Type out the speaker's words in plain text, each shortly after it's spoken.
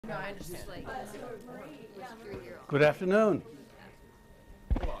No, I understand. Good afternoon.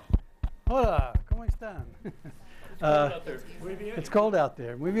 Hola, ¿cómo están? It's cold out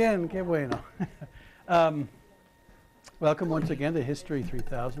there. Muy bien, qué bueno. Welcome once again to History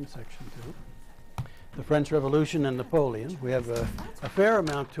 3000, Section 2. The French Revolution and Napoleon. We have a fair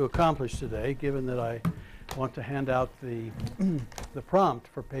amount to accomplish today, given that I want to hand out the prompt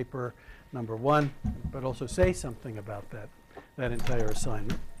for paper number 1, but also say something about that entire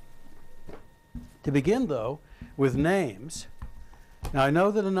assignment. To begin, though, with names. Now, I know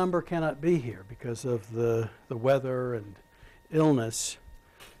that a number cannot be here because of the weather and illness.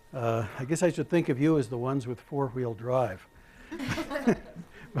 I guess I should think of you as the ones with four-wheel drive.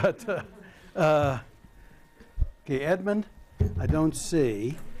 But, okay, Edmund, I don't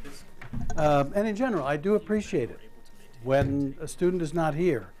see. And in general, I do appreciate it when a student is not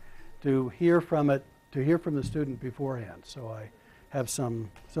here to hear from the student beforehand. So I have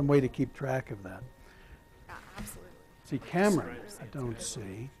some way to keep track of that. Yeah, absolutely. See, Cameron, I don't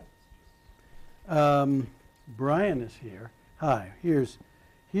see. Brian is here. Hi, here is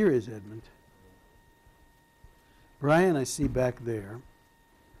Edmund. Brian, I see back there.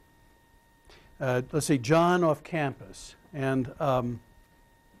 Let's see, John off campus. And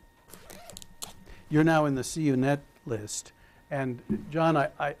you're now in the CUNet list. And John,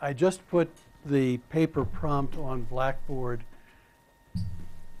 I just put the paper prompt on Blackboard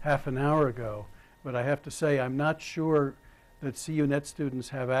half an hour ago, but I have to say I'm not sure that CUNet students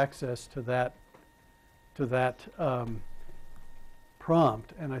have access to that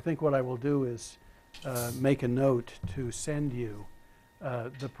prompt. And I think what I will do is make a note to send you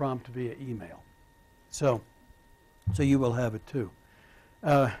the prompt via email. So you will have it too.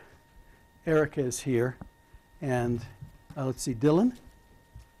 Erica is here, and let's see, Dylan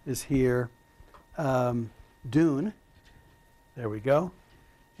is here. Dune, there we go.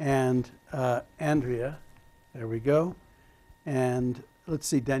 And Andrea, there we go. And let's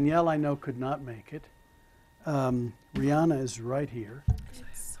see, Danielle I know could not make it. Rihanna is right here.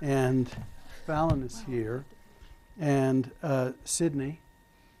 And Fallon is here. And Sydney,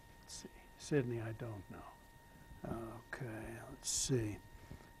 let's see, Sydney I don't know. Okay, let's see.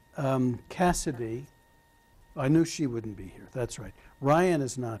 Cassidy, I knew she wouldn't be here, that's right. Ryan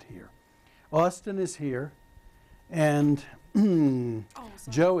is not here. Austin is here. And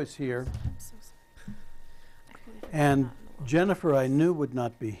Joe is here. I'm so sorry. And Jennifer I knew would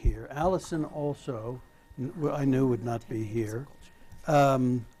not be here. Allison also I knew would not be here.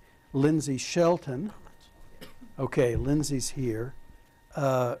 Lindsay Shelton. Okay, Lindsay's here.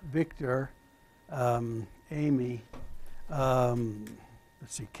 Victor, Amy, let's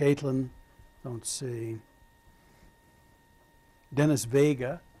see, Caitlin, don't see. Dennis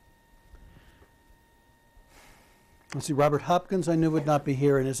Vega. Let's see, Robert Hopkins I knew would not be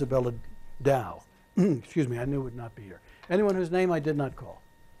here, and Isabella Dow. Excuse me, I knew would not be here. Anyone whose name I did not call.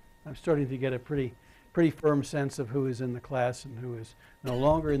 I'm starting to get a pretty firm sense of who is in the class and who is no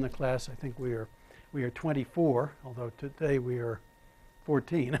longer in the class. I think we are 24, although today we are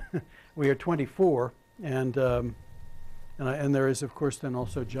 14. We are 24, and there is, of course, then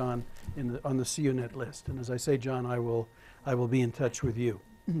also John on the CUNet list. And as I say, John, I will be in touch with you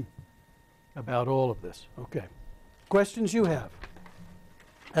about all of this. Okay. Questions you have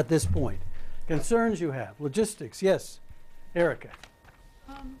at this point? Concerns you have? Logistics? Yes. Erica.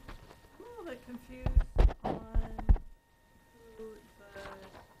 I'm a little bit confused on who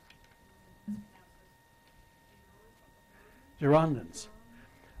the Girondins.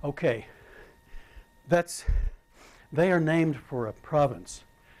 Okay. They are named for a province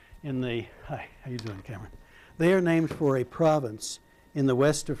in the, hi, how you doing, Cameron? They are named for a province in the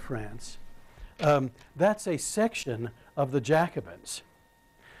west of France. That's a section of the Jacobins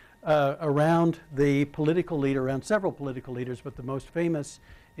around the political leader, around several political leaders, but the most famous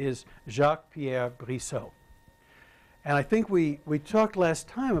is Jacques-Pierre Brissot. And I think we talked last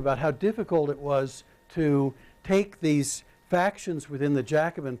time about how difficult it was to take these factions within the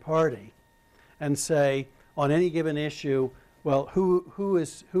Jacobin Party and say, on any given issue, well, who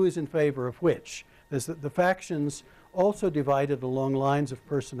is in favor of which? There's the factions also divided along lines of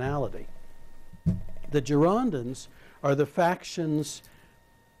personality. The Girondins are the factions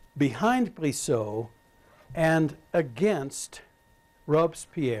behind Brissot and against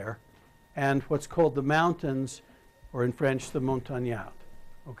Robespierre and what's called the Mountains, or in French, the Montagnards.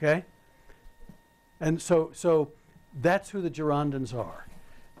 Okay? And so that's who the Girondins are.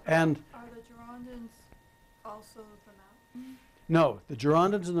 And Are the Girondins also the Mountain? no, the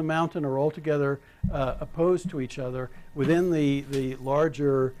Girondins and the Mountain are altogether opposed to each other within the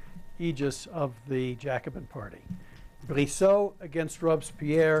larger aegis of the Jacobin Party. Brissot against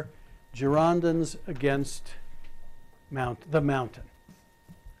Robespierre, Girondins against the Mountain.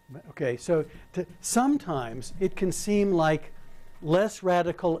 Okay, so sometimes it can seem like less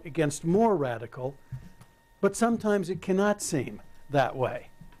radical against more radical, but sometimes it cannot seem that way.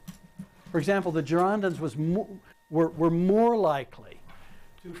 For example, the Girondins were more likely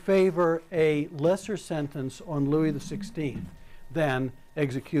to favor a lesser sentence on Louis XVI than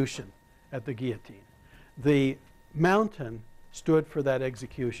execution at the guillotine. The Mountain stood for that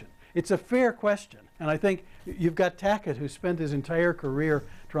execution. It's a fair question, and I think you've got Tackett, who spent his entire career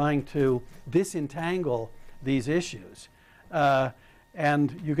trying to disentangle these issues.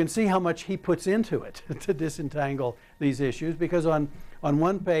 And you can see how much he puts into it to disentangle these issues, because on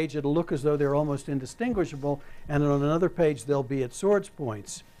one page it'll look as though they're almost indistinguishable, and on another page they'll be at swords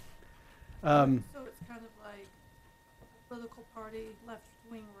points. So it's kind of like political party, left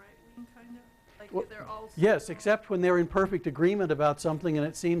wing, right wing, kind of? Like Well, they're all yes, similar? except when they're in perfect agreement about something and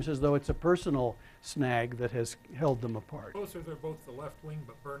it seems as though it's a personal snag that has held them apart. Closer, they're both the left wing,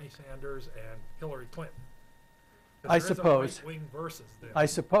 but Bernie Sanders and Hillary Clinton. I There is a suppose. right wing versus them. I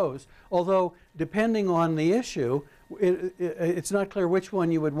suppose, although depending on the issue, it's not clear which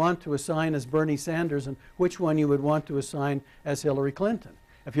one you would want to assign as Bernie Sanders and which one you would want to assign as Hillary Clinton.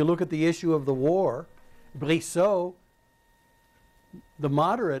 If you look at the issue of the war, Brissot, the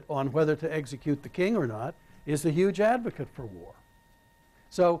moderate on whether to execute the king or not, is a huge advocate for war.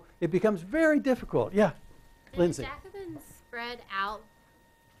 So it becomes very difficult. Yeah, Lindsay. Did the Jacobins spread out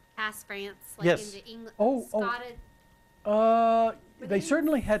past France, like Yes. into England? Oh. They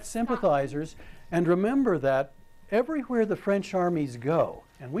certainly had sympathizers, and remember that everywhere the French armies go,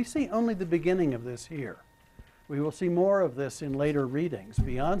 and we see only the beginning of this here, we will see more of this in later readings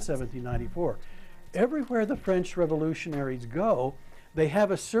beyond 1794. Everywhere the French revolutionaries go, they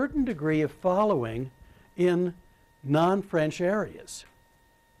have a certain degree of following in non-French areas.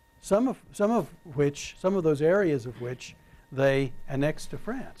 Some of those areas of which they annexed to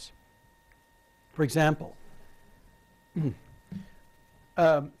France. For example,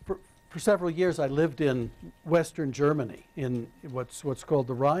 for several years I lived in Western Germany, in what's called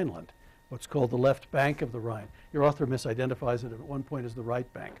the Rhineland, what's called the left bank of the Rhine. Your author misidentifies it at one point as the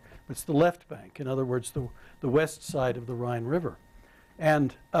right bank, but it's the left bank, in other words, the west side of the Rhine River.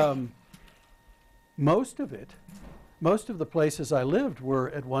 And most of the places I lived were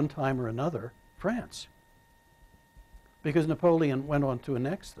at one time or another France, because Napoleon went on to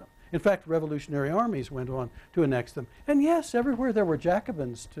annex them. In fact, revolutionary armies went on to annex them. And yes, everywhere there were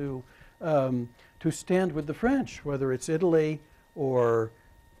Jacobins to stand with the French, whether it's Italy or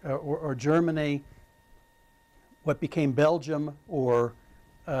Germany, what became Belgium, or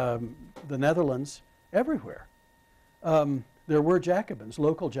the Netherlands, everywhere. There were Jacobins,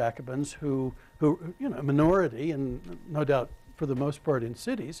 local Jacobins, who a minority, and no doubt for the most part in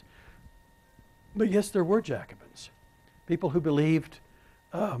cities. But yes, there were Jacobins, people who believed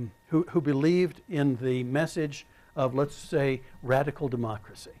in the message of, let's say, radical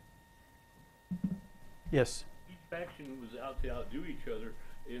democracy. Yes. Each faction was out to outdo each other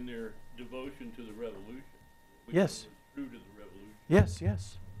in their devotion to the revolution. Which Yes. one was true to the revolution. Yes,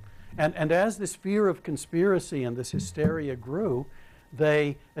 yes. And as this fear of conspiracy and this hysteria grew,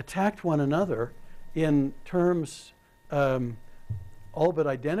 they attacked one another in terms all but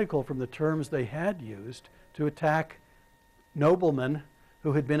identical from the terms they had used to attack noblemen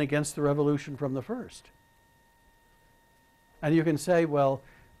who had been against the revolution from the first. And you can say, well,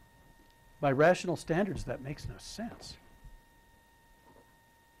 by rational standards, that makes no sense.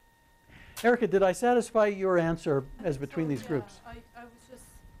 Erica, did I satisfy your answer as between these groups? I was just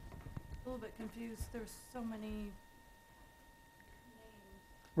a little bit confused. There's so many names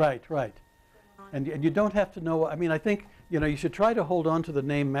Right. going on. And you don't have to know, I mean, I think, you should try to hold on to the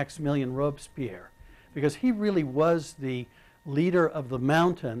name Maximilien Robespierre, because he really was the leader of the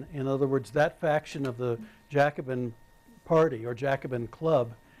Mountain, in other words, that faction of the Jacobin Party or Jacobin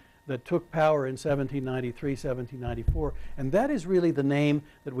Club that took power in 1793, 1794. And that is really the name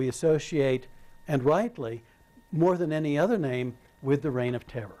that we associate, and rightly, more than any other name, with the Reign of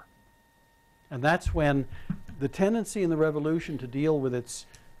Terror. And that's when the tendency in the revolution to deal with its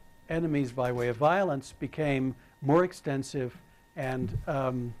enemies by way of violence became more extensive and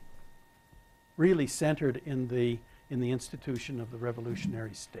really centered in the institution of the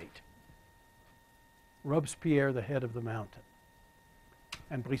revolutionary state. Robespierre, the head of the Mountain.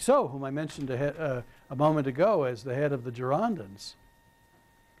 And Brissot, whom I mentioned a moment ago as the head of the Girondins,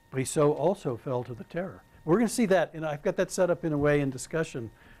 Brissot also fell to the Terror. We're going to see that, and I've got that set up in a way in discussion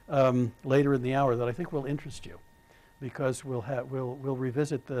later in the hour that I think will interest you, because we'll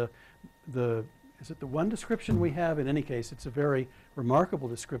revisit the Is it the one description we have? In any case, it's a very remarkable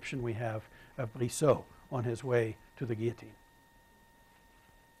description we have of Brissot on his way to the guillotine.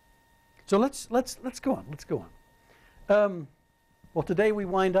 So let's go on. Let's go on. Well, today we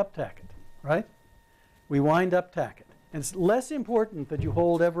wind up Tackett, right? We wind up Tackett. And it's less important that you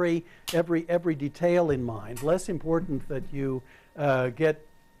hold every detail in mind, less important that you get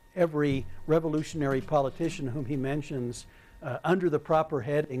every revolutionary politician whom he mentions under the proper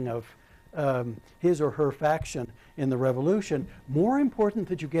heading of his or her faction in the revolution. More important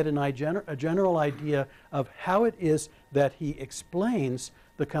that you get a general idea of how it is that he explains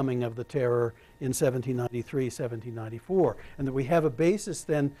the coming of the terror in 1793, 1794, and that we have a basis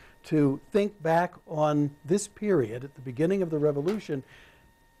then to think back on this period at the beginning of the revolution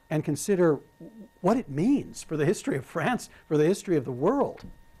and consider what it means for the history of France, for the history of the world,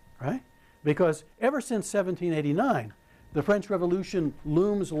 right? Because ever since 1789, the French Revolution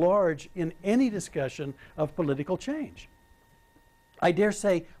looms large in any discussion of political change. I dare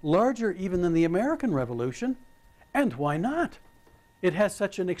say larger even than the American Revolution, and why not? It has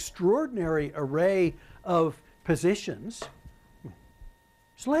such an extraordinary array of positions.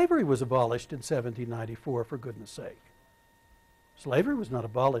 Slavery was abolished in 1794, for goodness sake. Slavery was not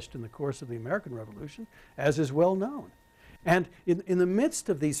abolished in the course of the American Revolution, as is well known. And in the midst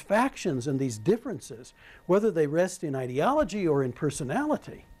of these factions and these differences, whether they rest in ideology or in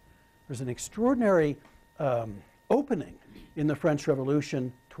personality, there's an extraordinary opening in the French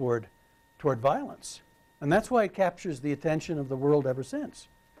Revolution toward violence. And that's why it captures the attention of the world ever since.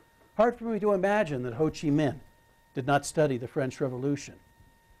 Hard for me to imagine that Ho Chi Minh did not study the French Revolution,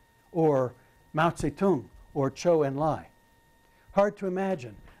 or Mao Zedong, or Zhou Enlai. Hard to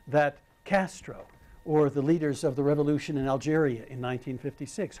imagine that Castro, or the leaders of the revolution in Algeria in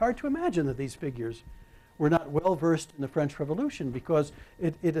 1956. Hard to imagine that these figures were not well versed in the French Revolution, because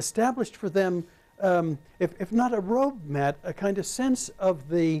it established for them, if not a roadmap, a kind of sense of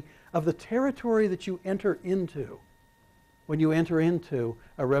the territory that you enter into when you enter into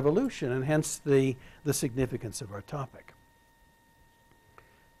a revolution, and hence the significance of our topic.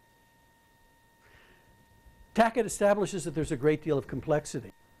 Tackett establishes that there's a great deal of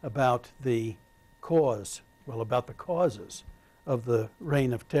complexity about the causes of the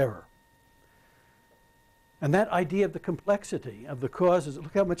Reign of Terror. And that idea of the complexity of the causes,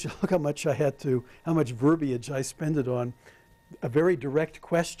 look how much verbiage I spent on a very direct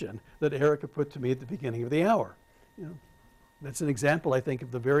question that Erica put to me at the beginning of the hour. You know, that's an example, I think,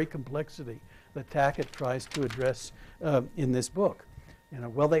 of the very complexity that Tackett tries to address in this book. You know,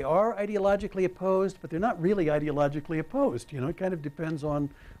 well, they are ideologically opposed, but they're not really ideologically opposed. You know, it kind of depends on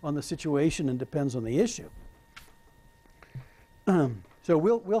the situation and depends on the issue. So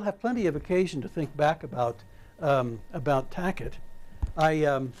we'll have plenty of occasion to think back about Tackett.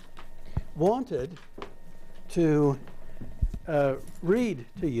 I wanted to read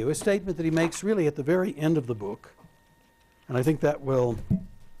to you a statement that he makes really at the very end of the book, and I think that will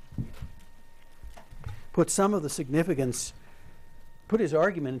put some of the significance, put his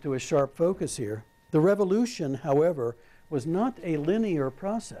argument into a sharp focus here. The revolution, however, was not a linear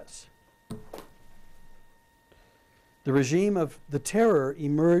process. The regime of the terror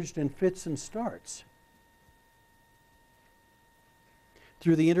emerged in fits and starts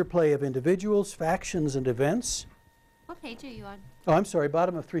through the interplay of individuals, factions, and events. What page are you on? Oh, I'm sorry,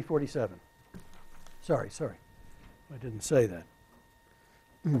 bottom of 347. Sorry. I didn't say that.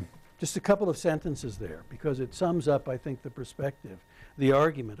 Just a couple of sentences there, because it sums up, I think, the perspective, the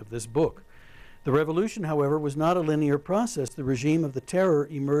argument of this book. The revolution, however, was not a linear process. The regime of the terror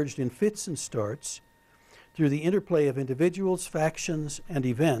emerged in fits and starts through the interplay of individuals, factions, and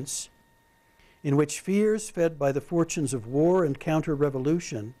events, in which fears fed by the fortunes of war and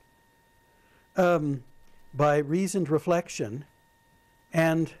counter-revolution, by reasoned reflection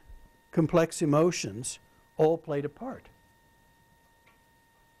and complex emotions, all played a part.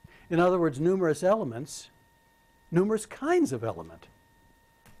 In other words, numerous elements, numerous kinds of element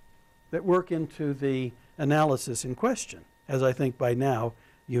that work into the analysis in question, as I think by now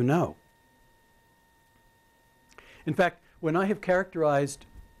you know. In fact, when I have characterized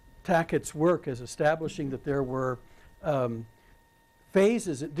Tackett's work as establishing that there were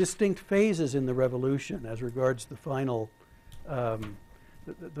phases, distinct phases in the revolution as regards the final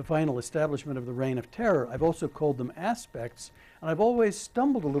establishment of the Reign of Terror, I've also called them aspects, and I've always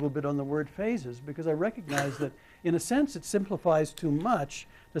stumbled a little bit on the word phases, because I recognize that in a sense it simplifies too much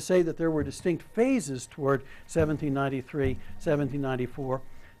to say that there were distinct phases toward 1793, 1794,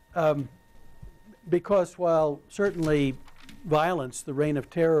 because while certainly violence, the Reign of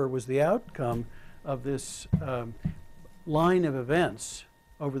Terror, was the outcome of this line of events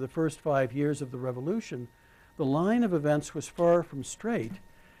over the first 5 years of the revolution, the line of events was far from straight.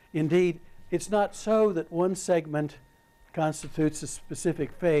 Indeed, it's not so that one segment constitutes a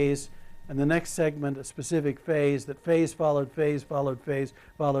specific phase and the next segment a specific phase, that phase followed phase followed phase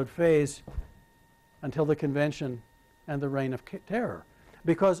followed phase until the convention and the reign of terror.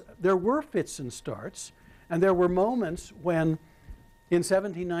 Because there were fits and starts, and there were moments when in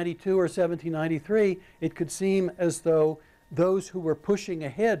 1792 or 1793 it could seem as though those who were pushing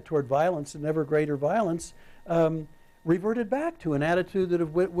ahead toward violence and ever greater violence reverted back to an attitude that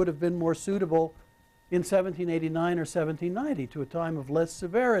would have been more suitable in 1789 or 1790, to a time of less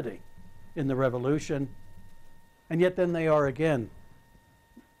severity in the revolution. And yet then they are again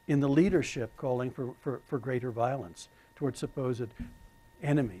in the leadership calling for greater violence towards supposed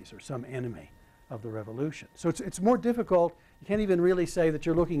enemies or some enemy of the revolution. So it's more difficult. You can't even really say that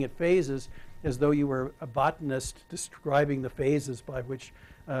you're looking at phases as though you were a botanist describing the phases by which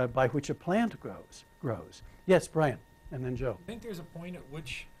a plant grows. Yes, Brian, and then Joe. I think there's a point at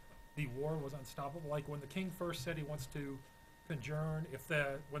which the war was unstoppable. Like when the king first said he wants to conjourn,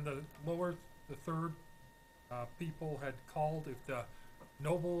 when the third people had called, if the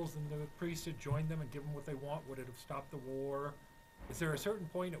nobles and the priests had joined them and given what they want, would it have stopped the war? Is there a certain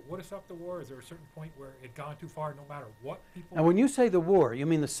point it would have stopped the war? Is there a certain point where it had gone too far no matter what people... Now when you say the war, you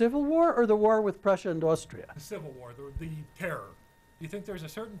mean the Civil War or the war with Prussia and Austria? The Civil War, the terror. Do you think there's a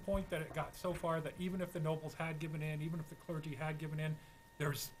certain point that it got so far that even if the nobles had given in, even if the clergy had given in,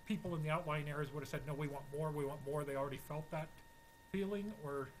 there's people in the outlying areas would have said, no, we want more, they already felt that feeling?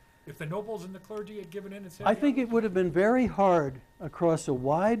 Or if the nobles and the clergy had given in and said... I think it would have been very hard across a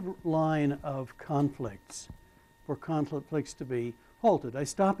wide line of conflicts for conflicts to be halted. I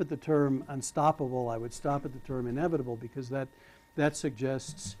stop at the term unstoppable. I would stop at the term inevitable, because that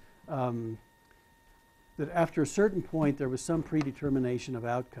suggests that after a certain point there was some predetermination of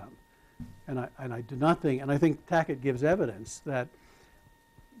outcome. And I do not think, and I think Tackett gives evidence that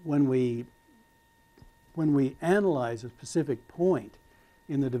when we analyze a specific point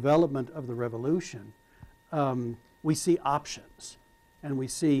in the development of the revolution, we see options, and we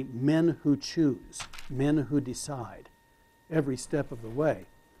see men who choose, men who decide every step of the way.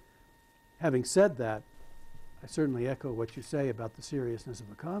 Having said that, I certainly echo what you say about the seriousness of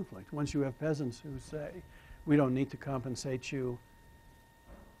the conflict. Once you have peasants who say, we don't need to compensate you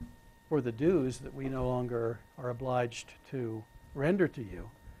for the dues that we no longer are obliged to render to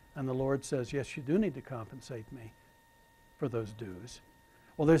you, and the Lord says, yes, you do need to compensate me for those dues.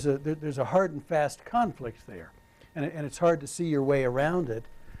 Well, there's a hard and fast conflict there, and it's hard to see your way around it,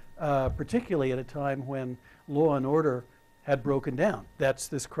 particularly at a time when law and order had broken down. That's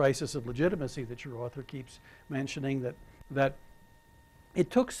this crisis of legitimacy that your author keeps mentioning, that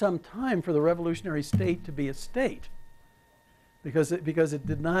it took some time for the revolutionary state to be a state, because it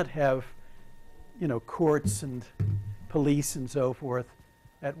did not have, courts and police and so forth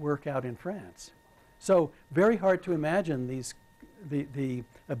at work out in France. So very hard to imagine the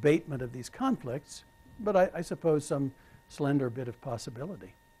abatement of these conflicts, but I suppose some slender bit of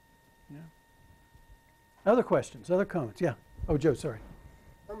possibility. Yeah. Other questions, other comments? Yeah. Oh, Joe, sorry.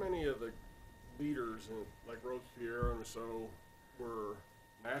 How many of the leaders, like Robespierre and Rousseau, were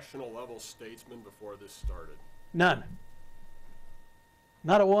national level statesmen before this started? None.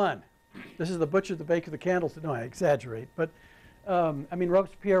 Not a one. This is the butcher, the baker, the candlestick. No, I exaggerate. But,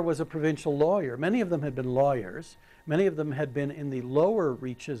 Robespierre was a provincial lawyer. Many of them had been lawyers. Many of them had been in the lower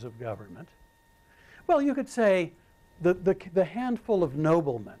reaches of government. Well, you could say the handful of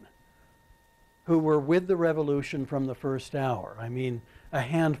noblemen who were with the revolution from the first hour. I mean, a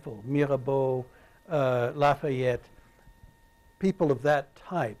handful, Mirabeau, Lafayette, people of that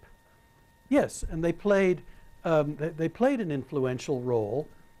type. Yes, and they played an influential role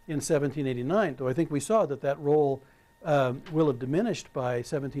in 1789, though I think we saw that role will have diminished by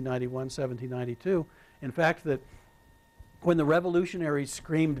 1791, 1792. In fact, that when the revolutionaries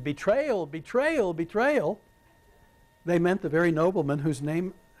screamed, betrayal, betrayal, betrayal, they meant the very noblemen whose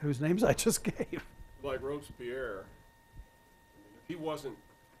names I just gave. Like Robespierre, if he wasn't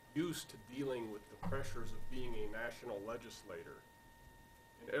used to dealing with the pressures of being a national legislator,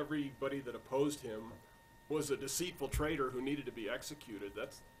 and everybody that opposed him was a deceitful traitor who needed to be executed,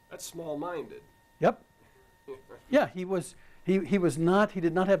 that's small-minded. Yep. Yeah, he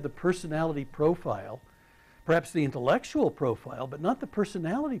did not have the personality profile, perhaps the intellectual profile, but not the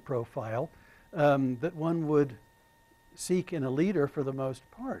personality profile that one would seek in a leader for the most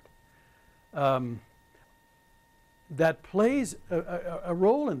part. That plays a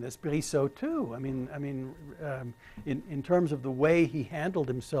role in this. Brissot too. In terms of the way he handled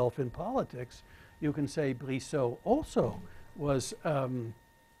himself in politics, you can say Brissot also was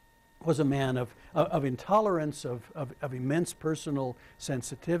was a man of intolerance, of immense personal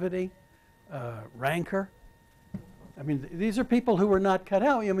sensitivity, rancor. I mean, these are people who were not cut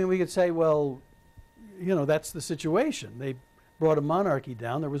out. I mean, we could say, well, you know, that's the situation. They brought a monarchy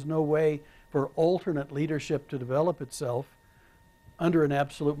down. There was no way for alternate leadership to develop itself under an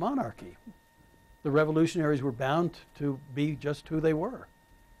absolute monarchy. The revolutionaries were bound to be just who they were.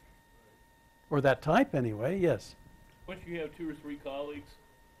 Or that type anyway, yes. Once you have 2 or 3 colleagues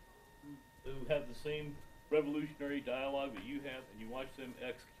who have the same revolutionary dialogue that you have, and you watch them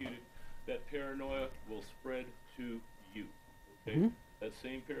execute it, that paranoia will spread to you. Okay, Mm-hmm. that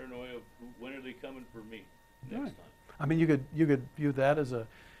same paranoia of when are they coming for me next Right. time? I mean, you could view that as a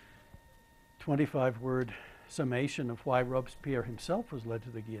 25-word summation of why Robespierre himself was led to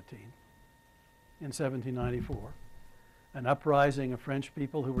the guillotine in 1794. An uprising of French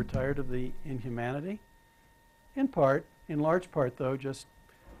people who were tired of the inhumanity, in large part though, just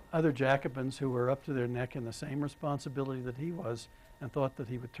other Jacobins who were up to their neck in the same responsibility that he was and thought that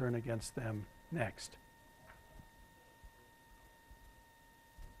he would turn against them next.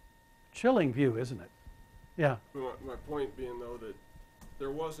 Chilling view, isn't it? Yeah. My point being, though, that there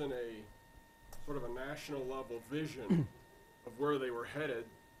wasn't a sort of a national level vision of where they were headed.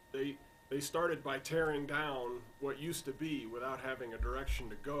 They started by tearing down what used to be without having a direction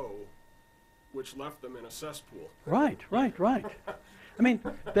to go, which left them in a cesspool. Right. I mean,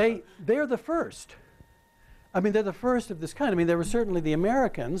 they're the first. I mean, they're the first of this kind. I mean, there were certainly the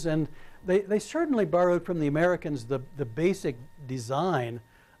Americans, and they certainly borrowed from the Americans the basic design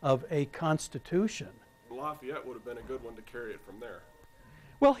of a constitution. Lafayette would have been a good one to carry it from there.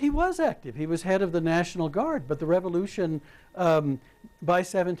 Well, he was active. He was head of the National Guard, but the revolution by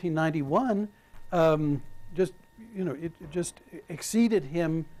 1791 just, you know, it just exceeded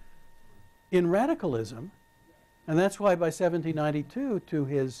him in radicalism, and that's why by 1792, to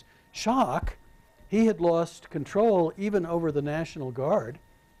his shock, he had lost control even over the National Guard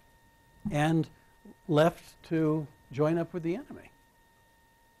and left to join up with the enemy.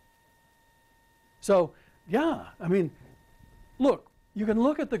 So, yeah, I mean, look, you can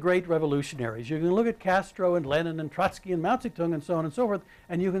look at the great revolutionaries. You can look at Castro and Lenin and Trotsky and Mao Zedong and so on and so forth,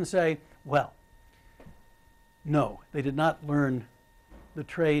 and you can say, well, no, they did not learn the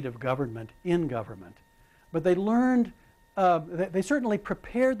trade of government in government. But they learned, they certainly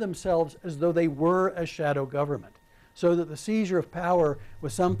prepared themselves as though they were a shadow government, so that the seizure of power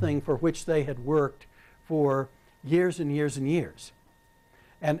was something for which they had worked for years and years and years,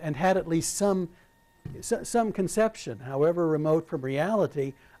 and had at least some conception, however remote from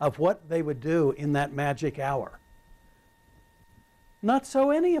reality, of what they would do in that magic hour. Not so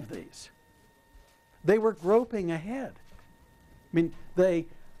any of these. They were groping ahead. I mean, they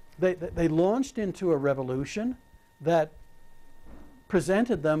launched into a revolution that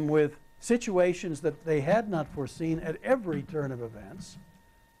presented them with situations that they had not foreseen at every turn of events,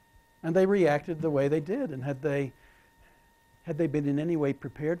 and they reacted the way they did. And had they been in any way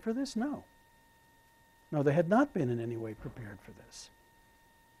prepared for this? No. No, they had not been in any way prepared for this.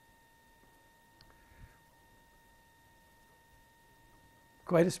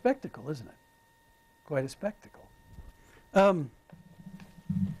 Quite a spectacle, isn't it? Quite a spectacle.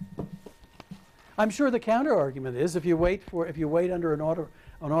 I'm sure the counter argument is if you wait under an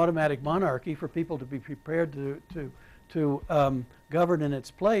automatic monarchy for people to be prepared to govern in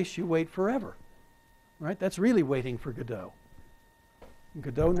its place, you wait forever, right? That's really waiting for Godot.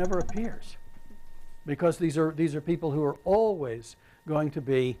 Godot never appears, because these are people who are always going to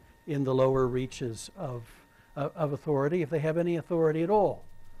be in the lower reaches of authority, if they have any authority at all.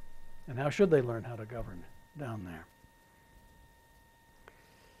 And how should they learn how to govern down there?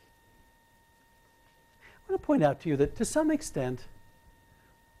 I want to point out to you that to some extent,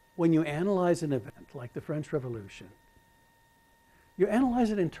 when you analyze an event like the French Revolution, you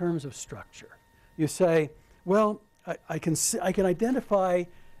analyze it in terms of structure. You say, well, I can identify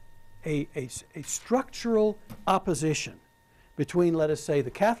a structural opposition between, let us say,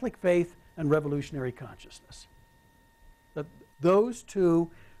 the Catholic faith and revolutionary consciousness. That those two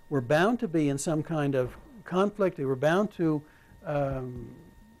were bound to be in some kind of conflict. They were bound to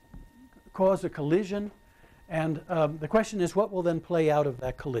cause a collision. And the question is, what will then play out of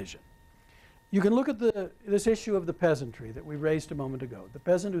that collision? You can look at this issue of the peasantry that we raised a moment ago. The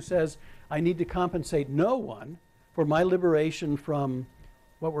peasant who says, I need to compensate no one for my liberation from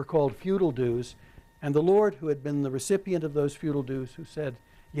what were called feudal dues, and the Lord, who had been the recipient of those feudal dues, who said,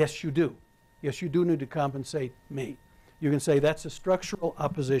 yes, you do. Yes, you do need to compensate me. You can say that's a structural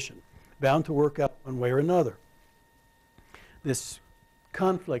opposition, bound to work out one way or another. This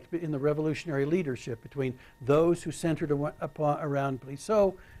conflict in the revolutionary leadership between those who centered around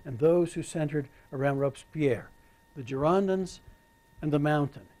Brissot and those who centered around Robespierre, the Girondins and the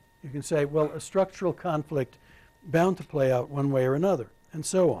Mountain. You can say, well, a structural conflict bound to play out one way or another, and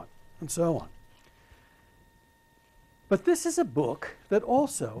so on, and so on. But this is a book that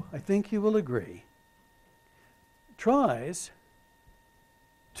also, I think you will agree, tries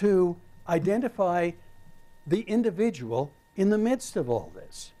to identify the individual in the midst of all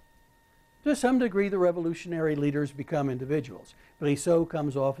this. To some degree, the revolutionary leaders become individuals. Brissot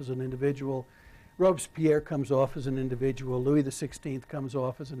comes off as an individual. Robespierre comes off as an individual. Louis XVI comes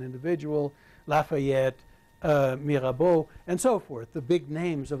off as an individual. Lafayette, Mirabeau, and so forth, the big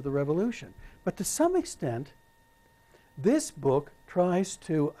names of the revolution. But to some extent, this book tries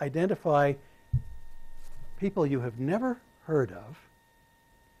to identify people you have never heard of,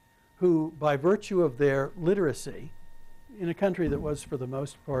 who, by virtue of their literacy, in a country that was for the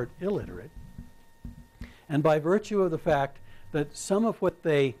most part illiterate, and by virtue of the fact that some of what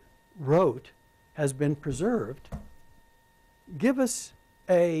they wrote has been preserved, give us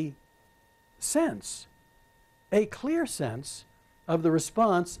a sense, a clear sense of the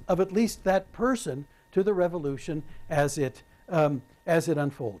response of at least that person to the revolution as it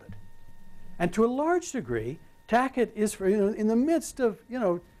unfolded. And to a large degree, Tackett is, in the midst of,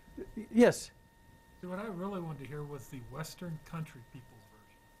 yes? So what I really wanted to hear was the Western Country People's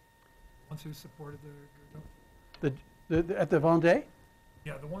version. The ones who supported At the Vendée?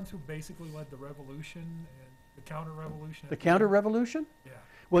 Yeah, the ones who basically led the revolution and the counter-revolution. The counter-revolution? Yeah.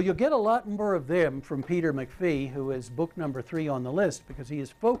 Well, you'll get a lot more of them from Peter McPhee, who is book number 3 on the list, because he is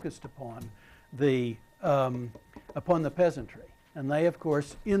focused upon the peasantry. And they, of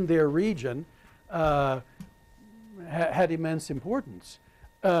course, in their region, had immense importance.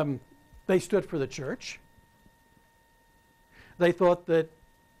 They stood for the church. They thought that,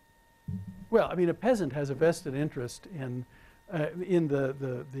 well, I mean, a peasant has a vested interest in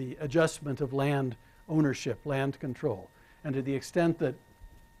the adjustment of land ownership, land control. And to the extent that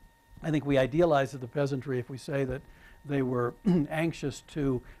I think we idealize the peasantry if we say that they were anxious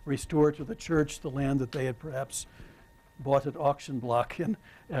to restore to the church the land that they had perhaps bought at auction block in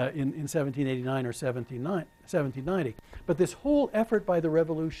 1789 or 1790. But this whole effort by the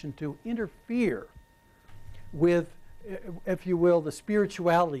revolution to interfere with, if you will, the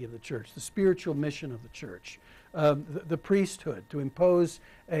spirituality of the church, the spiritual mission of the church, the priesthood, to impose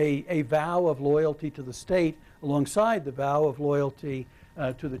a vow of loyalty to the state alongside the vow of loyalty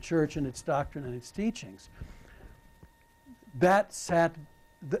to the church and its doctrine and its teachings. That sat,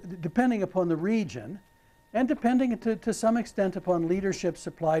 depending upon the region, and depending to some extent upon leadership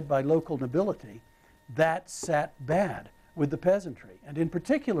supplied by local nobility, that sat bad with the peasantry, and in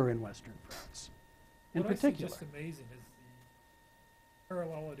particular in Western France. In particular. What's just amazing is the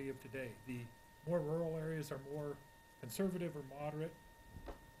parallelity of today. The more rural areas are more conservative or moderate.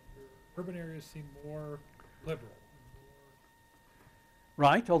 Your urban areas seem more liberal.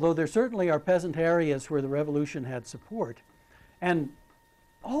 Right, although there certainly are peasant areas where the revolution had support. And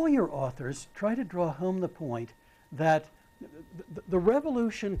all your authors try to draw home the point that the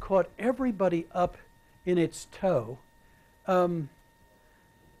revolution caught everybody up in its toe,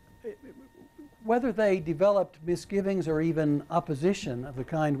 whether they developed misgivings or even opposition of the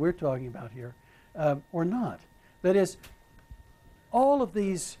kind we're talking about here, or not. That is, all of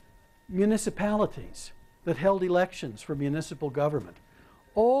these municipalities that held elections for municipal government,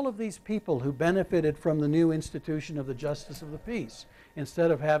 all of these people who benefited from the new institution of the justice of the peace, instead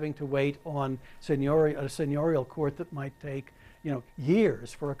of having to wait on a seigneurial court that might take,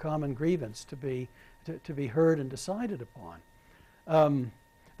 years for a common grievance to be heard and decided upon.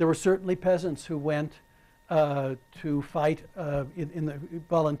 There were certainly peasants who went to fight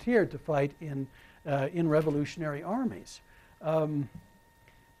volunteered to fight in revolutionary armies.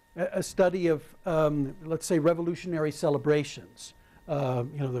 A study of, let's say, revolutionary celebrations.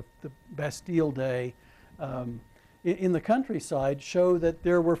 The Bastille Day in the countryside show that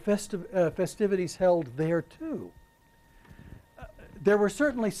there were festivities held there too. There were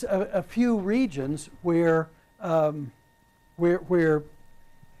certainly a few regions where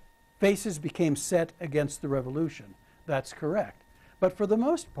faces became set against the revolution. That's correct. But for the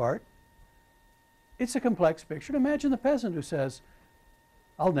most part, it's a complex picture. Imagine the peasant who says,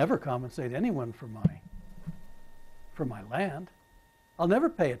 "I'll never compensate anyone for my land. I'll never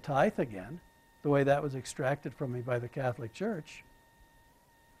pay a tithe again, the way that was extracted from me by the Catholic Church.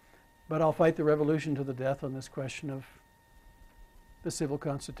 But I'll fight the revolution to the death on this question of the civil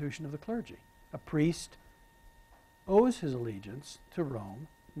constitution of the clergy." A priest owes his allegiance to Rome,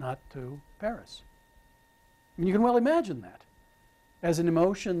 not to Paris. I mean, you can well imagine that. as an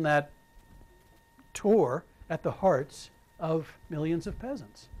emotion that tore at the hearts of millions of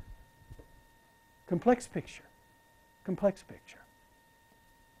peasants. Complex picture. Complex picture.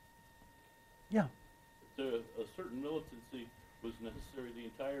 Yeah. A certain militancy was necessary. The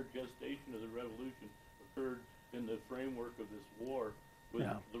entire gestation of the revolution occurred in the framework of this war with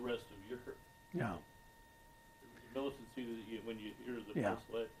Yeah. the rest of Europe. Yeah. The militancy that when you hear the Yeah. first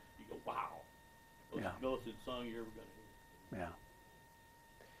lead, you go, wow. Most Yeah. militant song you're ever going to hear. Yeah.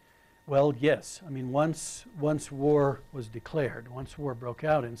 Well, yes. I mean, once war was declared, once war broke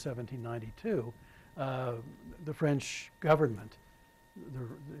out in 1792, the French government,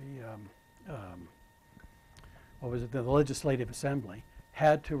 the Legislative Assembly,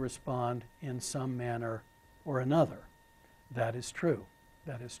 had to respond in some manner or another. That is true.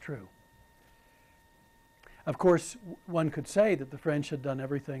 That is true. Of course, one could say that the French had done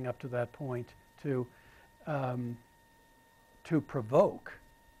everything up to that point to provoke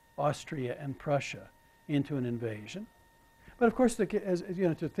Austria and Prussia into an invasion. But of course, as you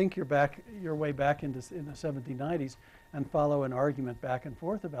know, to think your way back in the 1790s and follow an argument back and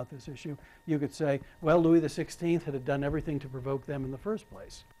forth about this issue, you could say, well, Louis XVI had done everything to provoke them in the first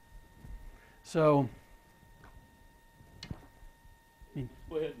place. So,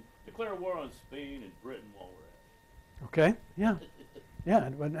 Go ahead and declare war on Spain and Britain while we're at okay, yeah, yeah,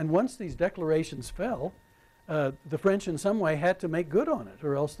 and once these declarations fell, the French in some way had to make good on it,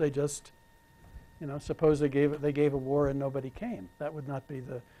 or else they just, you know, suppose they gave a war and nobody came. That would not be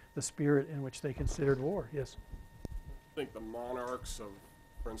the spirit in which they considered war. Yes. I think the monarchs of,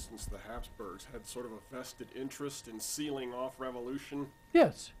 for instance, the Habsburgs had sort of a vested interest in sealing off revolution.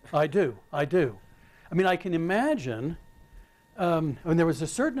 Yes, I do. I do. I mean, I can imagine. And there was a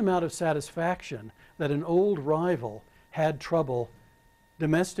certain amount of satisfaction that an old rival had trouble,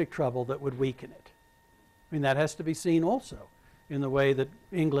 domestic trouble, that would weaken it. I mean, that has to be seen also in the way that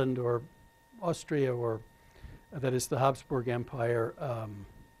England or Austria or, that is the Habsburg Empire,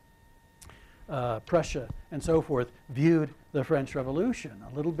 Prussia, and so forth, viewed the French Revolution.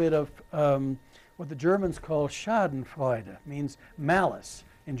 A little bit of what the Germans call Schadenfreude, means malice,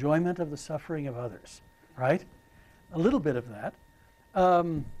 enjoyment of the suffering of others, right? A little bit of that.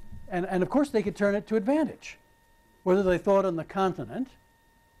 And of course, they could turn it to advantage, whether they thought on the continent,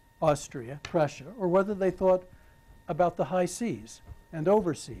 Austria, Prussia, or whether they thought about the high seas and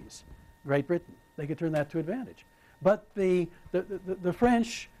overseas, Great Britain. They could turn that to advantage. But the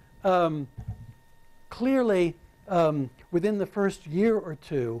French clearly, within the first year or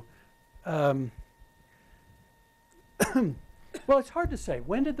two, well, it's hard to say.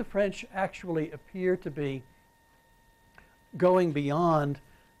 When did the French actually appear to be going beyond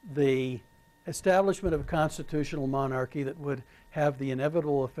the establishment of a constitutional monarchy that would have the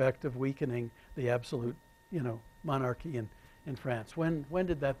inevitable effect of weakening the absolute, you know, monarchy in France? When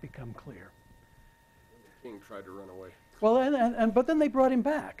did that become clear? The king tried to run away. Well, but then they brought him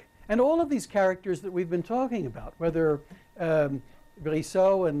back. And all of these characters that we've been talking about, whether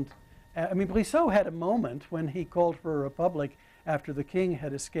Brissot and, I mean, Brissot had a moment when he called for a republic after the king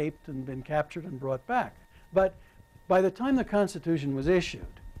had escaped and been captured and brought back. But by the time the Constitution was issued,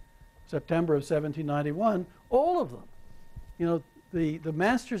 September of 1791, all of them, you know, the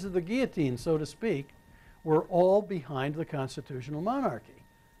masters of the guillotine, so to speak, were all behind the constitutional monarchy.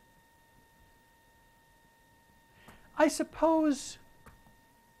 I suppose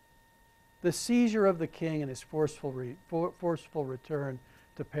the seizure of the king and his forceful return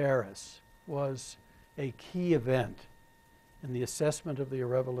to Paris was a key event in the assessment of the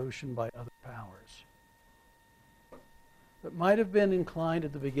revolution by other powers. That might have been inclined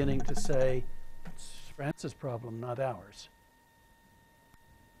at the beginning to say, it's France's problem, not ours.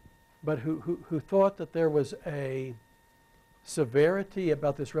 But who thought that there was a severity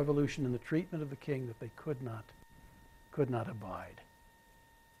about this revolution in the treatment of the king that they could not abide.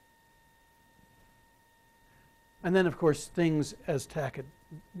 And then, of course, things, as Tackett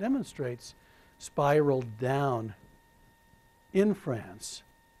demonstrates, spiraled down in France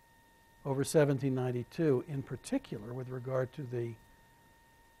over 1792, in particular with regard to the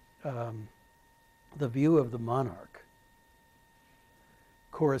view of the monarch.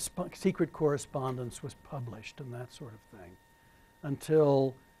 Secret correspondence was published and that sort of thing,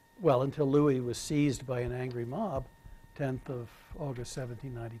 until Louis was seized by an angry mob, 10th of August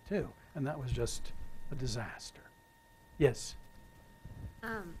 1792, and that was just a disaster. Yes?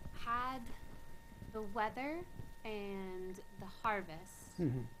 Had the weather and the harvest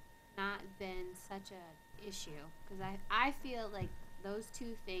not been such a issue, because I feel like those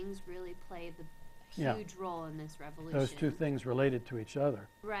two things really played the huge role in this revolution. Those two things related to each other.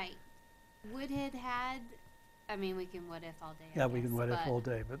 Right. Would it had I mean, we can what if all day. I Yeah, we guess, can what if but all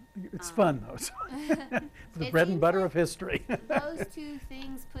day, but it's um, fun though. So it's the It bread and seems butter like of history. those two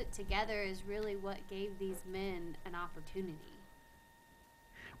things put together is really what gave these men an opportunity.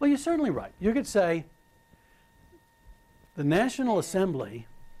 Well, you're certainly right. You could say the National Yeah. Assembly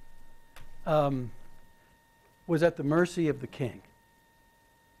was at the mercy of the king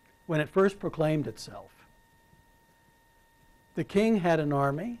when it first proclaimed itself. The king had an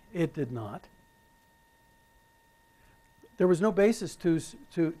army, it did not. There was no basis to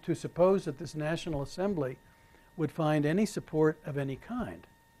suppose that this National Assembly would find any support of any kind.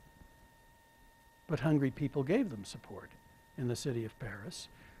 But hungry people gave them support in the city of Paris.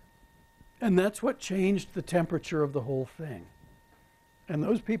 And that's what changed the temperature of the whole thing. And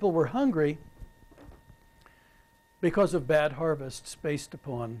those people were hungry because of bad harvests based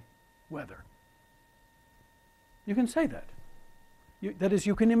upon weather. You can say that. That is,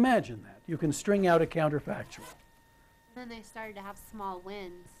 you can imagine that. You can string out a counterfactual. And then they started to have small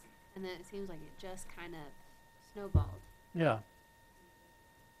wins, and then it seems like it just kind of snowballed. Yeah.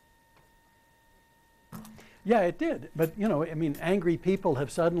 Yeah, it did. But, you know, I mean, angry people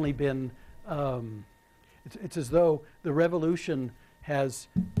have suddenly been, it's as though the revolution has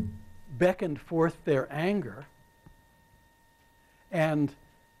beckoned forth their anger. And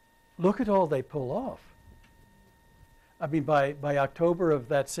look at all they pull off. I mean, by October of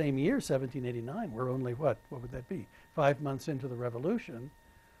that same year, 1789, we're only, what would that be? 5 months into the revolution.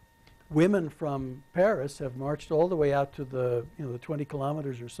 Women from Paris have marched all the way out to the, the 20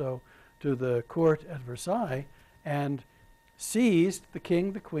 kilometers or so to the court at Versailles and seized the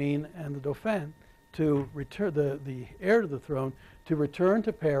king, the queen, and the dauphin to return, the heir to the throne, to return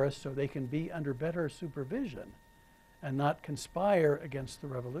to Paris so they can be under better supervision and not conspire against the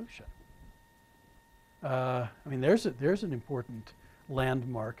revolution. I mean, there's an important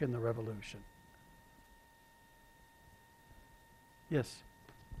landmark in the revolution. Yes.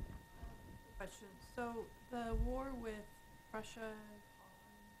 Question. So the war with Prussia and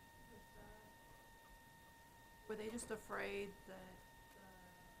Holland, were they just afraid that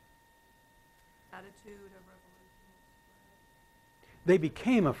the attitude of revolution would spread? They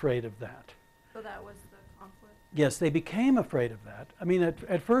became afraid of that. So that was the conflict? Yes, they became afraid of that. I mean,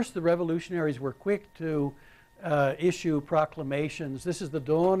 at first the revolutionaries were quick to issue proclamations. This is the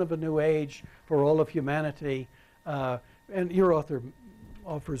dawn of a new age for all of humanity. And your author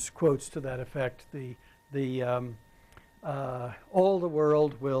offers quotes to that effect. All the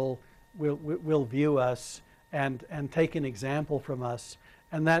world will view us and take an example from us.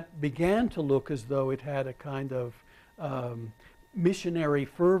 And that began to look as though it had a kind of missionary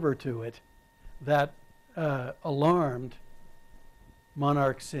fervor to it that alarmed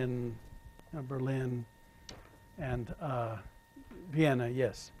monarchs in Berlin and Vienna,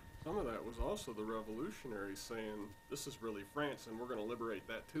 yes. Some of that was also the revolutionaries saying, this is really France, and we're going to liberate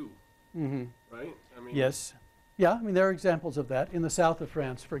that too. Mm-hmm. Right? I mean, Yes. Yeah, I mean, there are examples of that. In the south of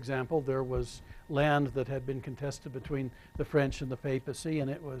France, for example, there was land that had been contested between the French and the papacy, and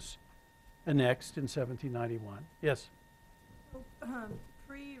it was annexed in 1791. Yes? So,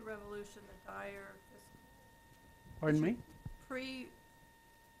 pre-revolution, the dire Pardon me? pre-revolution,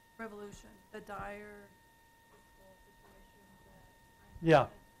 the dire fiscal situation that France Yeah. had.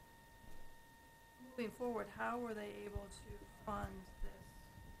 Moving forward, how were they able to fund this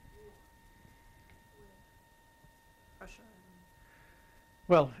war with Russia?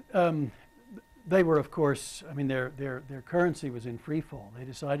 Well, they were, of course, I mean, their currency was in free fall. They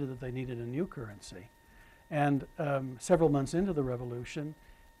decided that they needed a new currency. And several months into the revolution,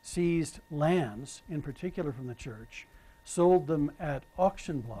 seized lands, in particular from the church, sold them at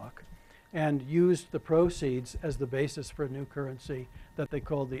auction block, and used the proceeds as the basis for a new currency that they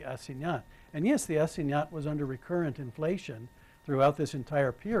called the assignat. And yes, the assignat was under recurrent inflation throughout this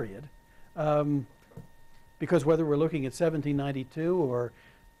entire period, because whether we're looking at 1792 or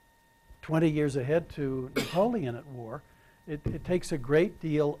 20 years ahead to Napoleon at war, it takes a great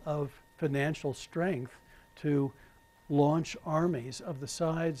deal of financial strength to launch armies of the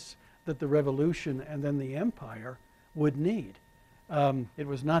size that the revolution and then the empire would need. It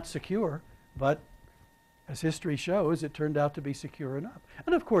was not secure, but as history shows, it turned out to be secure enough.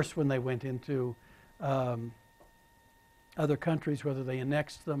 And of course, when they went into other countries, whether they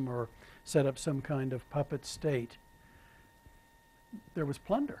annexed them or set up some kind of puppet state, there was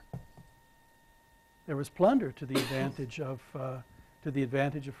plunder. There was plunder to the advantage of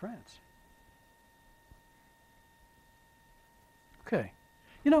France. Okay,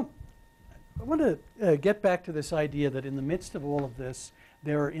 you know, I want to get back to this idea that in the midst of all of this,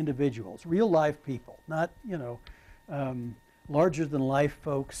 there are individuals, real live people, not, larger than life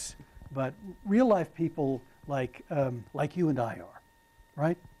folks, but real life people like you and I are,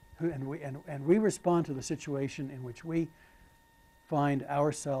 right? And we respond to the situation in which we find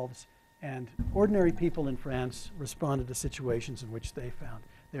ourselves, and ordinary people in France responded to situations in which they found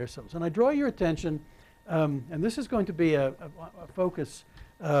themselves. And I draw your attention, and this is going to be a focus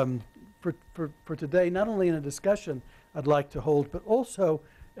for today, not only in a discussion I'd like to hold, but also,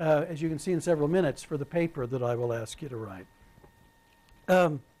 as you can see in several minutes, for the paper that I will ask you to write.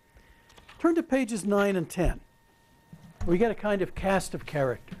 Turn to pages 9 and 10. We get a kind of cast of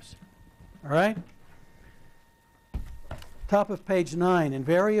characters, all right? Top of page 9,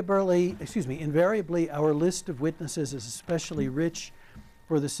 invariably our list of witnesses is especially rich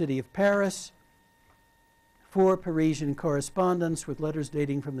for the city of Paris. 4 Parisian correspondents with letters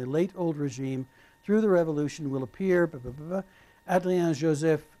dating from the late old regime through the revolution will appear. Adrien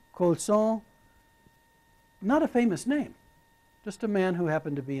Joseph Colson, not a famous name, just a man who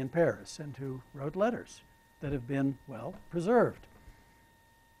happened to be in Paris and who wrote letters that have been, well, preserved.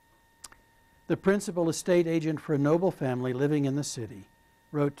 The principal estate agent for a noble family living in the city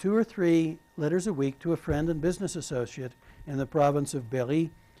wrote 2 or 3 letters a week to a friend and business associate in the province of Berry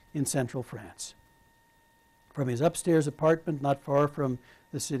in central France. From his upstairs apartment not far from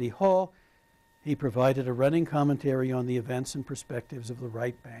the city hall, he provided a running commentary on the events and perspectives of the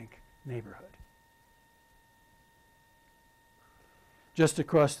right bank neighborhood. Just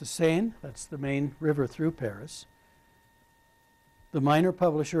across the Seine, that's the main river through Paris, the minor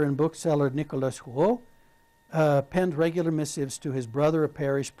publisher and bookseller Nicolas Rouault penned regular missives to his brother, a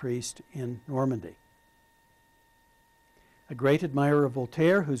parish priest in Normandy. A great admirer of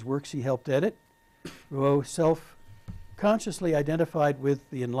Voltaire, whose works he helped edit, Rouault self-consciously identified with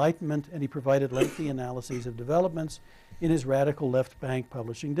the Enlightenment, and he provided lengthy analyses of developments in his radical left bank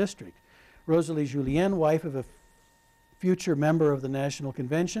publishing district. Rosalie Julien, wife of a future member of the National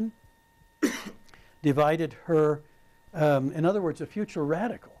Convention, divided her, in other words, a future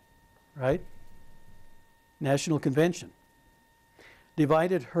radical, right? National Convention.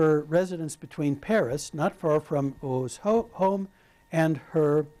 Divided her residence between Paris, not far from Rouault's home, and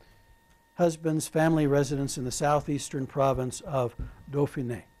her husband's family residence in the southeastern province of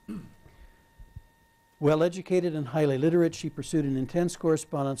Dauphiné. Well educated and highly literate, she pursued an intense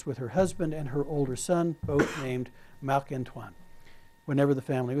correspondence with her husband and her older son, both named Marc-Antoine, whenever the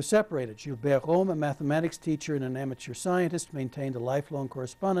family was separated. Gilbert Rome, a mathematics teacher and an amateur scientist, maintained a lifelong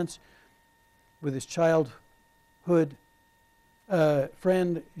correspondence with his childhood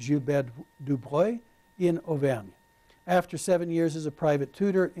friend Gilbert Dubreuil in Auvergne. After 7 years as a private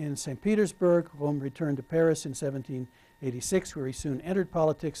tutor in St. Petersburg, Rome returned to Paris in 1786, where he soon entered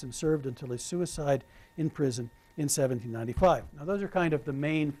politics and served until his suicide in prison in 1795. Now, those are kind of the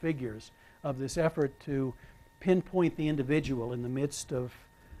main figures of this effort to pinpoint the individual in the midst of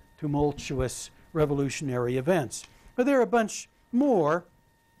tumultuous revolutionary events. But there are a bunch more.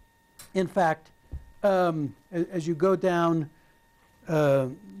 In fact, as you go down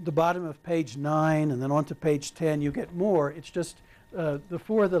the bottom of page 9 and then onto page 10, you get more. It's just the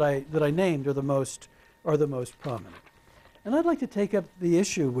 4 that I named are the most prominent. And I'd like to take up the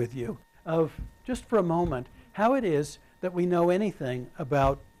issue with you of, just for a moment, how it is that we know anything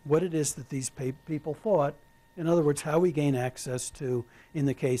about what it is that these people thought. In other words, how we gain access to, in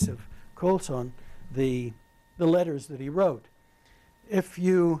the case of Colson, the letters that he wrote. If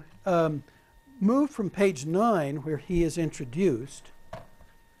you move from page 9, where he is introduced,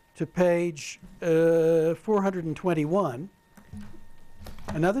 to page 421,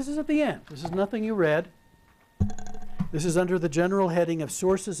 and now this is at the end. This is nothing you read. This is under the general heading of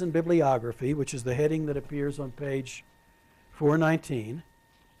Sources and Bibliography, which is the heading that appears on page 419.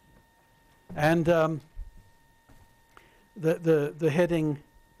 And the heading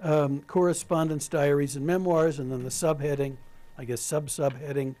Correspondence, Diaries, and Memoirs, and then the subheading, I guess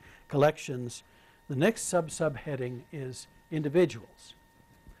sub-subheading, Collections. The next sub-subheading is Individuals.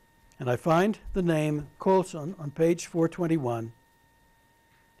 And I find the name Colson on page 421.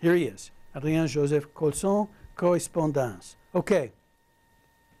 Here he is, Adrien Joseph Colson, Correspondance. Okay.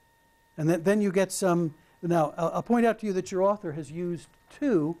 And then you get some. Now, I'll point out to you that your author has used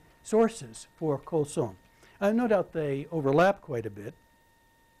 2 sources for Colson. No doubt they overlap quite a bit.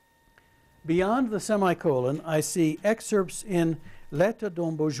 Beyond the semicolon, I see excerpts in Lettre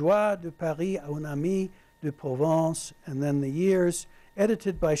d'un bourgeois de Paris à un ami de Provence, and then the years,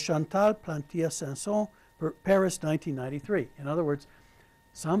 edited by Chantal Plantier-Sanson, Paris, 1993. In other words,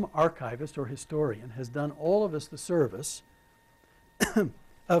 some archivist or historian has done all of us the service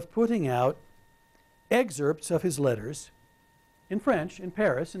of putting out excerpts of his letters in French in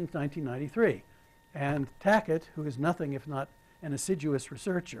Paris in 1993. And Tackett, who is nothing if not an assiduous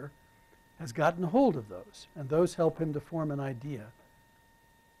researcher, has gotten hold of those, and those help him to form an idea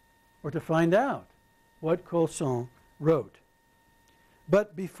or to find out what Colson wrote.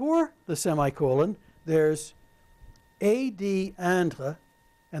 But before the semicolon, there's A.D. Indre,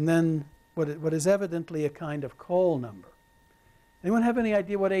 and then what is evidently a kind of call number. Anyone have any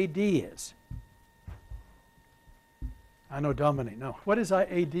idea what A.D. is? I know Dominique. No. What is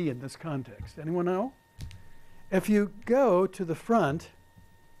A.D. in this context? Anyone know? If you go to the front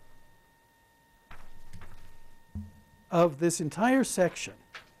of this entire section,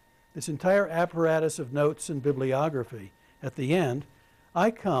 this entire apparatus of notes and bibliography at the end,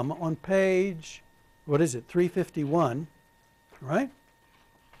 I come on page, what is it, 351, right?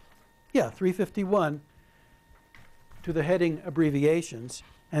 Yeah, 351, to the heading abbreviations,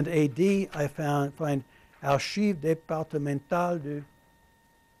 and AD I find Archives départementales du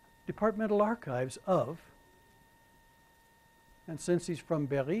Departmental Archives of, and since he's from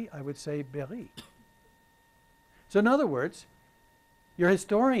Berry, I would say Berry. So in other words, your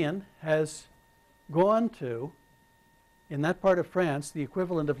historian has gone to, in that part of France, the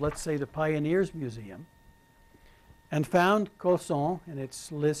equivalent of, let's say, the Pioneers Museum, and found Colson in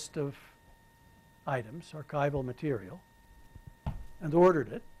its list of items, archival material, and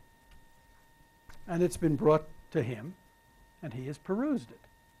ordered it. And it's been brought to him, and he has perused it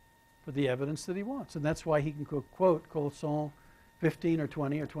for the evidence that he wants. And that's why he can quote Colson 15 or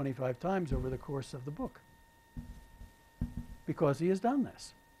 20 or 25 times over the course of the book, because he has done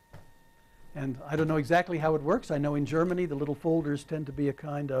this. And I don't know exactly how it works. I know in Germany the little folders tend to be a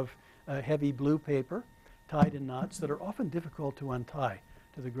kind of heavy blue paper tied in knots that are often difficult to untie,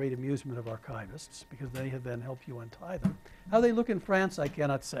 to the great amusement of archivists, because they have then helped you untie them. How they look in France, I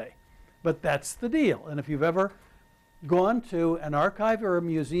cannot say. But that's the deal. And if you've ever gone to an archive or a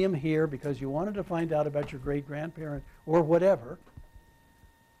museum here because you wanted to find out about your great-grandparent or whatever,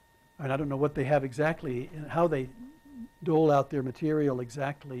 and I don't know what they have exactly, how they dole out their material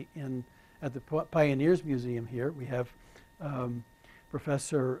exactly at the Pioneers Museum here. We have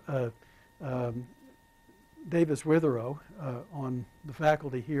Professor Davis Witherow on the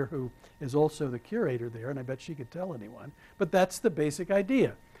faculty here, who is also the curator there, and I bet she could tell anyone. But that's the basic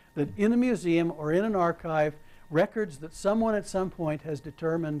idea, that in a museum or in an archive, records that someone at some point has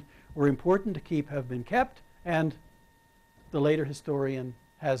determined were important to keep have been kept, and the later historian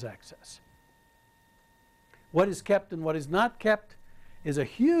has access. What is kept and what is not kept is a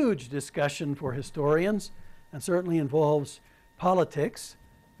huge discussion for historians, and certainly involves politics,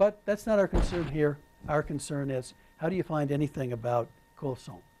 but that's not our concern here. Our concern is, how do you find anything about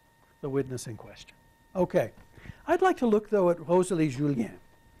Colson, the witness in question? Okay. I'd like to look, though, at Rosalie Julien.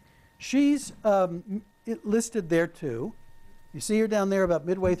 She's listed there, too. You see her down there about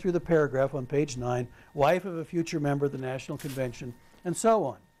midway through the paragraph on page 9, wife of a future member of the National Convention, and so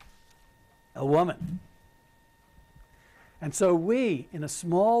on. A woman. And so we, in a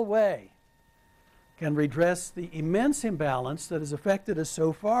small way, can redress the immense imbalance that has affected us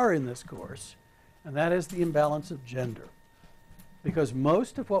so far in this course, and that is the imbalance of gender. Because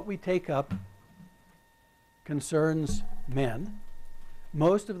most of what we take up concerns men.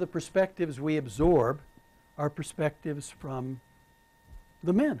 Most of the perspectives we absorb are perspectives from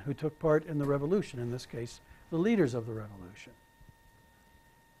the men who took part in the revolution, in this case, the leaders of the revolution.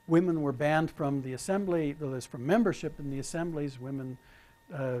 Women were banned from the assembly, from membership in the assemblies. Women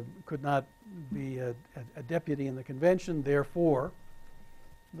could not be a deputy in the convention. Therefore,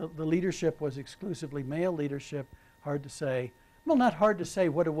 the leadership was exclusively male leadership. Hard to say, well, not hard to say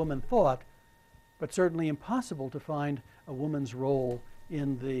what a woman thought, but certainly impossible to find a woman's role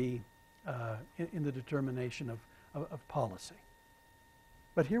in the determination of policy.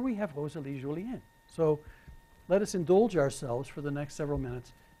 But here we have Rosalie Julien. So let us indulge ourselves for the next several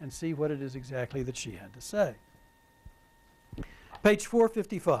minutes and see what it is exactly that she had to say. Page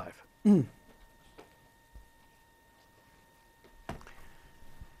 455.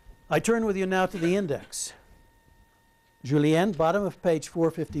 I turn with you now to the index. Julien, bottom of page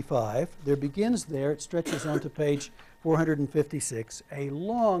 455. There begins there, it stretches on to page 456, a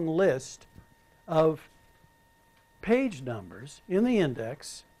long list of page numbers in the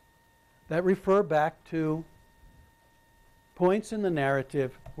index that refer back to points in the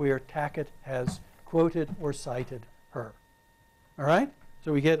narrative where Tackett has quoted or cited her. All right?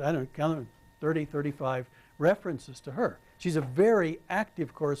 So we get, I don't know, 30, 35 references to her. She's a very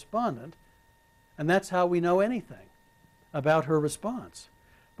active correspondent, and that's how we know anything about her response.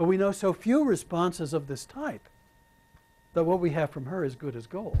 But we know so few responses of this type that what we have from her is good as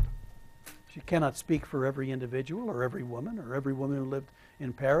gold. She cannot speak for every individual or every woman who lived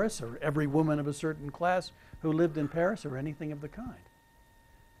in Paris or every woman of a certain class who lived in Paris or anything of the kind.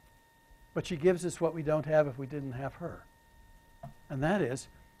 but she gives us what we don't have if we didn't have her. And that is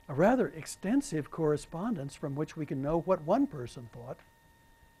a rather extensive correspondence from which we can know what one person thought,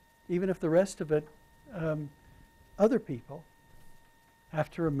 even if the rest of it, other people,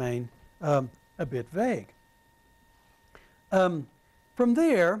 have to remain a bit vague. From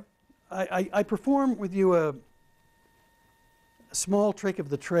there, I perform with you a small trick of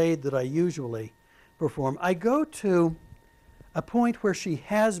the trade that I usually perform. I go to a point where she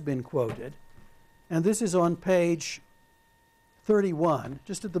has been quoted, and this is on page 31,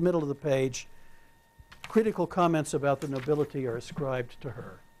 just at the middle of the page. Critical comments about the nobility are ascribed to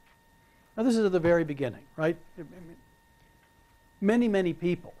her. Now this is at the very beginning, right? Many, many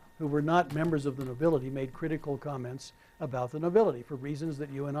people who were not members of the nobility made critical comments about the nobility for reasons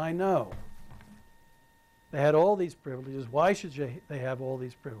that you and I know. They had all these privileges. Why should they have all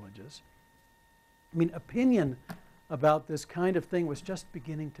these privileges? I mean, opinion about this kind of thing was just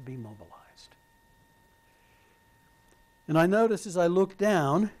beginning to be mobilized. And I notice as I look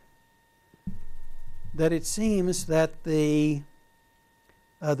down that it seems that the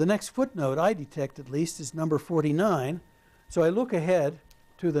next footnote I detect, at least, is number 49. So I look ahead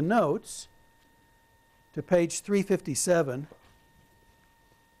to the notes, to page 357,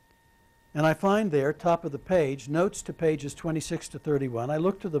 and I find there, top of the page, notes to pages 26 to 31. I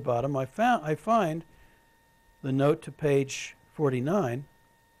look to the bottom. I find the note to page 49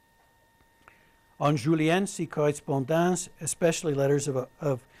 on Julien's correspondance, especially letters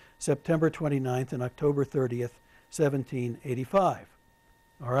of September 29th and October 30th, 1785.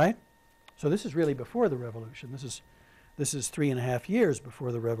 All right? So this is really before the Revolution. This is 3.5 years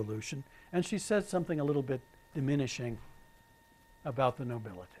before the Revolution. And she says something a little bit diminishing about the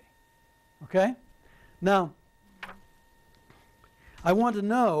nobility. Okay? Now, I want to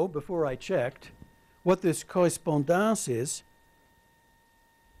know, before I checked, what this correspondance is.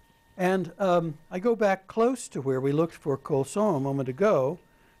 And I go back close to where we looked for Colson a moment ago,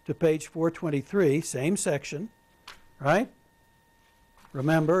 to page 423, same section, right?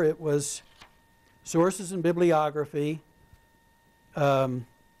 Remember, it was sources and bibliography,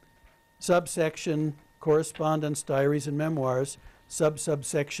 subsection correspondence, diaries, and memoirs,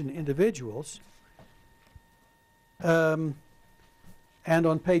 subsection individuals. And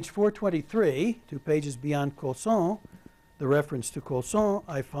on page 423, 2 pages beyond Colson, the reference to Colson,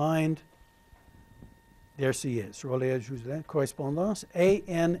 I find, there she is, Rollet Juselin, correspondance,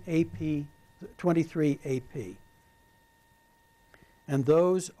 ANAP, 23 AP. And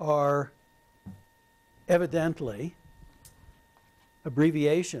those are evidently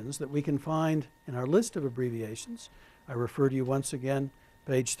abbreviations that we can find in our list of abbreviations. I refer to you once again,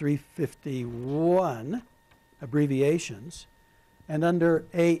 page 351, abbreviations. And under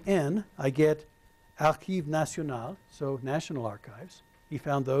AN, I get Archives Nationales, so National Archives. He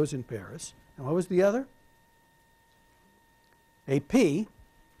found those in Paris. And what was the other? AP,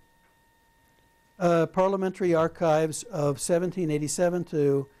 Parliamentary Archives of 1787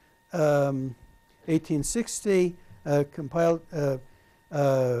 to 1860, compiled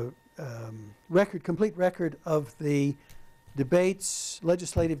complete record of the debates,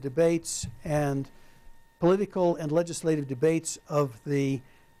 legislative debates, and political and legislative debates of the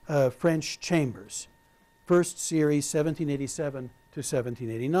French chambers. First series, 1787 to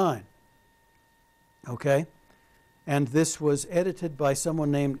 1789. Okay? And this was edited by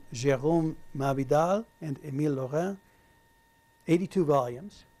someone named Jérôme Mavidal and Émile Laurent. 82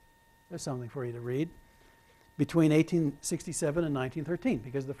 volumes. There's something for you to read. Between 1867 and 1913,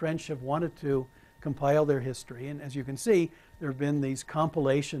 because the French have wanted to compile their history. And as you can see, there have been these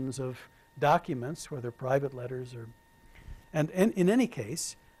compilations of documents, whether private letters or... And in any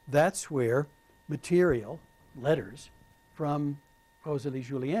case, that's where material, letters, from Rosalie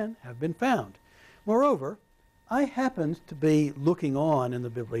Julien have been found. Moreover, I happened to be looking on in the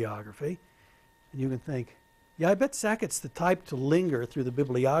bibliography, and you can think, yeah, I bet Sackett's the type to linger through the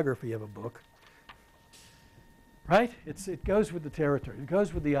bibliography of a book. Right? It goes with the territory. It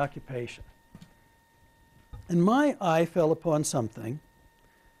goes with the occupation. And my eye fell upon something.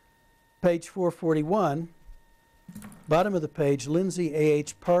 Page 441, bottom of the page, Lindsay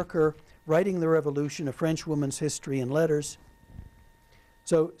A.H. Parker, Writing the Revolution, A French Woman's History and Letters.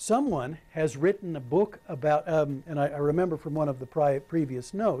 So someone has written a book about, and I remember from one of the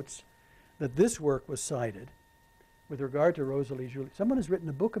previous notes that this work was cited with regard to Rosalie Julien. Someone has written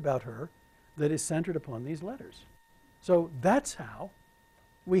a book about her that is centered upon these letters. So that's how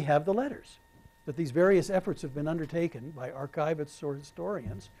we have the letters, that these various efforts have been undertaken by archivists or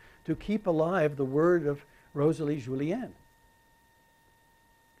historians to keep alive the word of Rosalie Julien.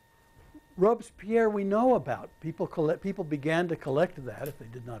 Robespierre we know about. People began to collect that, if they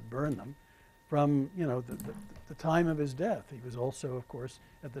did not burn them, from the time of his death. He was also, of course,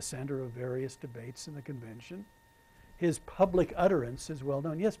 at the center of various debates in the convention. His public utterance is well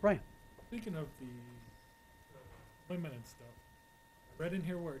known. Yes, Brian? Speaking of the women and stuff, I read in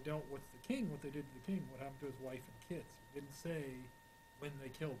here where it dealt with the king, what they did to the king, what happened to his wife and kids. It didn't say when they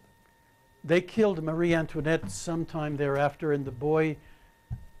killed them. They killed Marie Antoinette sometime thereafter, and the boy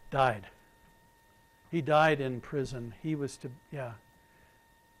died. He died in prison. He was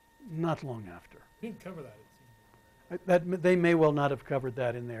not long after. They didn't cover that, it seemed. They may well not have covered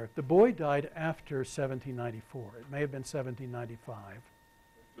that in there. The boy died after 1794. It may have been 1795.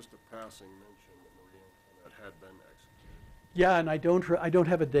 Just a passing mention that Marie Antoinette had been executed. Yeah, and I don't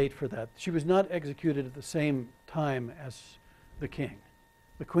have a date for that. She was not executed at the same time as the king.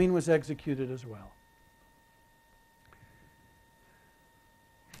 The queen was executed as well.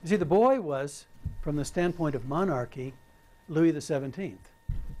 You see, the boy was, from the standpoint of monarchy, Louis XVII,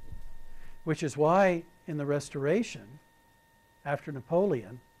 which is why in the Restoration, after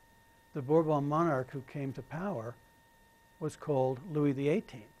Napoleon, the Bourbon monarch who came to power was called Louis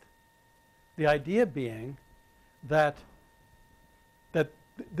XVIII. The idea being that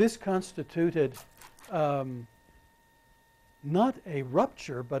this constituted not a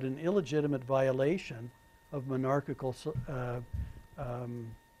rupture, but an illegitimate violation of monarchical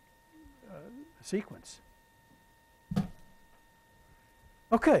sequence.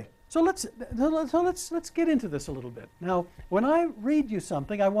 Okay, so let's get into this a little bit. Now, when I read you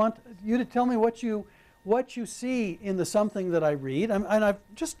something, I want you to tell me what you see in the something that I read. And I've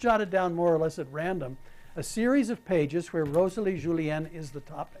just jotted down more or less at random a series of pages where Rosalie Julienne is the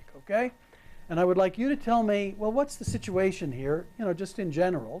topic, okay? And I would like you to tell me, well, what's the situation here, just in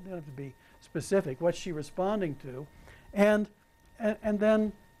general, you don't have to be specific, what's she responding to? And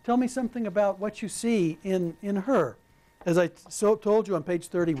then tell me something about what you see in her. As I told you on page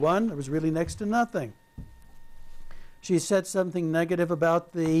 31, there was really next to nothing. She said something negative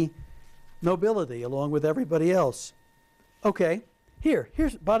about the nobility along with everybody else. Okay,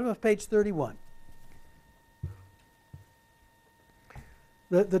 here's bottom of page 31.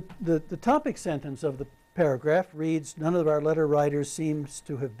 The topic sentence of the paragraph reads, none of our letter writers seems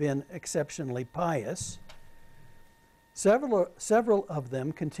to have been exceptionally pious. Several of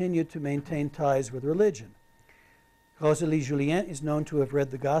them continued to maintain ties with religion. Rosalie Julienne is known to have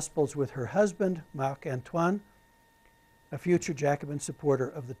read the Gospels with her husband, Marc Antoine, a future Jacobin supporter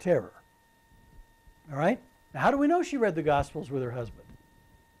of the Terror. All right? Now, how do we know she read the Gospels with her husband?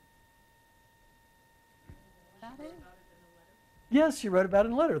 Yes, she wrote about it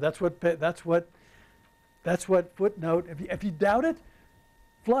in a letter. That's what footnote. If you doubt it,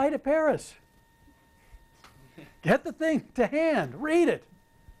 fly to Paris. Get the thing to hand. Read it.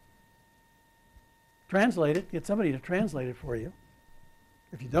 Translate it. Get somebody to translate it for you.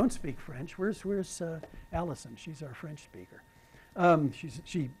 If you don't speak French, where's Allison? She's our French speaker.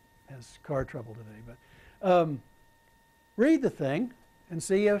 She has car trouble today, but read the thing and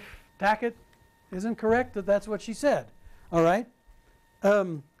see if Tackett isn't correct that that's what she said. All right.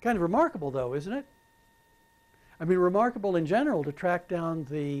 Kind of remarkable, though, isn't it? I mean, remarkable in general to track down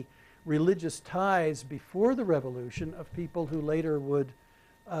the religious ties before the revolution of people who later would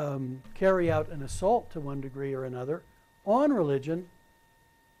carry out an assault to one degree or another on religion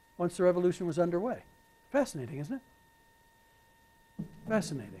once the revolution was underway. Fascinating, isn't it?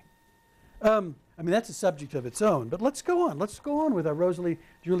 Fascinating. I mean, that's a subject of its own, but let's go on. Let's go on with our Rosalie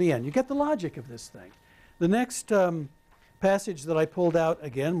Julienne. You get the logic of this thing. The next passage that I pulled out,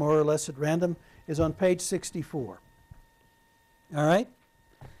 again, more or less at random, is on page 64. All right?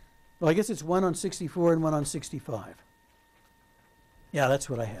 Well, I guess it's one on 64 and one on 65. Yeah, that's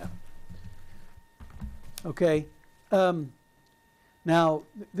what I have. Okay. Now,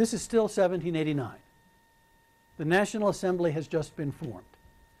 this is still 1789. The National Assembly has just been formed.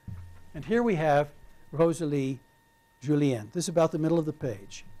 And here we have Rosalie Julienne. This is about the middle of the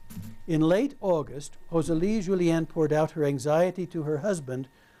page. In late August, Rosalie Julienne poured out her anxiety to her husband,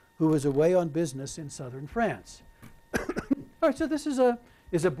 who was away on business in southern France. All right, so this is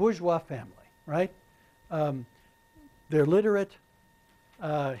a bourgeois family, right? They're literate.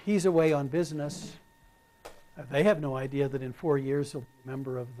 He's away on business. They have no idea that in 4 years he'll be a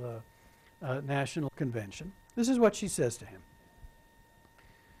member of the National Convention. This is what she says to him.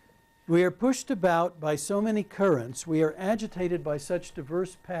 We are pushed about by so many currents, we are agitated by such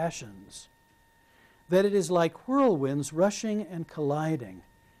diverse passions, that it is like whirlwinds rushing and colliding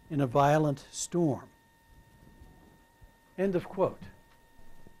in a violent storm. End of quote.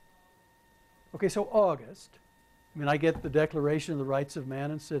 Okay, so August. I mean, I get the Declaration of the Rights of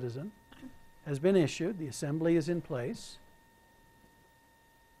Man and Citizen. has been issued. The assembly is in place.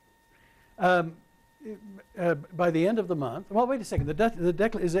 By the end of the month, well, wait a second.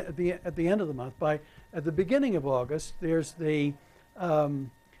 The is at the end of the month. At the beginning of August, there's the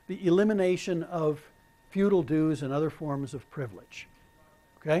elimination of feudal dues and other forms of privilege.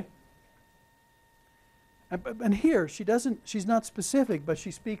 Okay. And here she's not specific, but she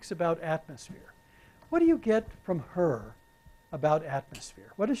speaks about atmosphere. What do you get from her about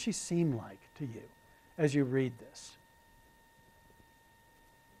atmosphere? What does she seem like to you as you read this?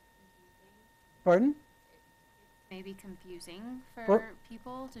 Pardon? Maybe confusing for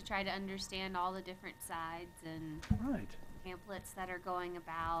people to try to understand all the different sides and Right. pamphlets that are going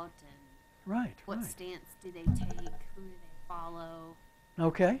about and Right. what right. stance do they take, who do they follow.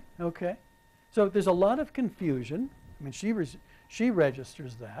 Okay. Okay. So there's a lot of confusion. I mean, she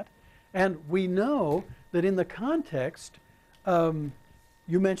registers that, and we know that in the context, you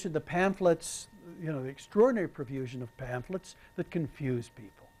mentioned the pamphlets. You know, the extraordinary profusion of pamphlets that confuse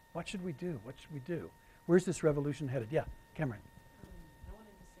people. What should we do? What should we do? Where's this revolution headed? Yeah, Cameron. I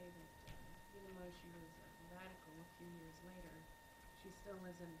wanted to say that even though she was radical a few years later, she still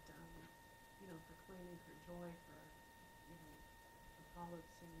isn't, proclaiming her joy for, Apollo's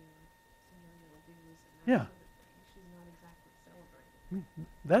seigneurial dues and that Yeah. sort of thing. She's not exactly celebrated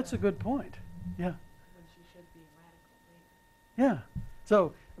That's a good point. Yeah. when she should be radical later. Yeah.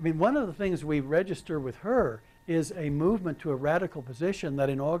 So, I mean, one of the things we register with her is a movement to a radical position that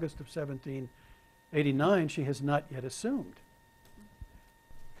in August of 1789 she has not yet assumed.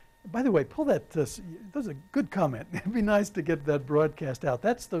 By the way, pull that, that's a good comment. It'd be nice to get that broadcast out.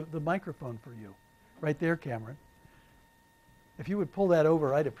 That's the microphone for you, right there, Cameron. If you would pull that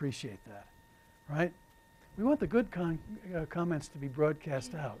over, I'd appreciate that, right? We want the good comments to be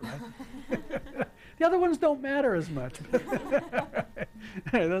broadcast out, right? The other ones don't matter as much.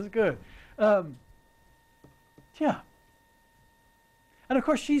 That's good. Yeah. And of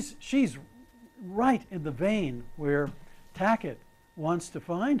course, she's right in the vein where Tackett wants to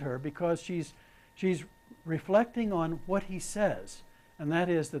find her, because she's reflecting on what he says, and that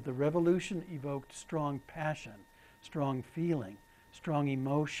is that the revolution evoked strong passion, strong feeling, strong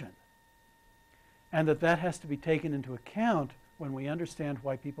emotion, and that has to be taken into account when we understand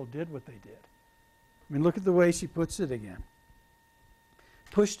why people did what they did. I mean, look at the way she puts it again.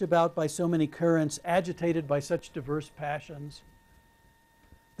 Pushed about by so many currents, agitated by such diverse passions,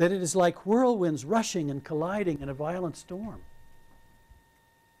 that it is like whirlwinds rushing and colliding in a violent storm.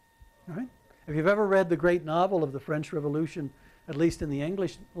 All right? If you've ever read the great novel of the French Revolution, at least in the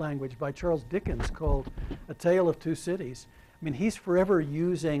English language, by Charles Dickens, called A Tale of Two Cities, I mean, he's forever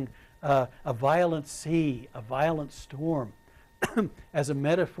using a violent sea, a violent storm, as a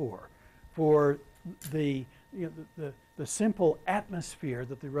metaphor for the simple atmosphere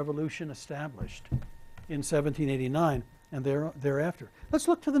that the revolution established in 1789 and thereafter. Let's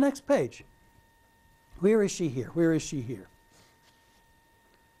look to the next page. Where is she here? Where is she here?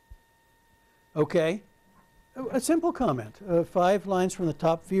 Okay. A simple comment. 5 lines from the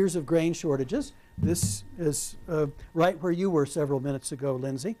top. Fears of grain shortages. This is right where you were several minutes ago,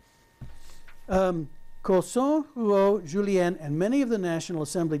 Lindsay. Colson, Rouault, Julien, and many of the National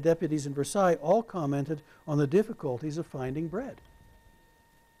Assembly deputies in Versailles all commented on the difficulties of finding bread.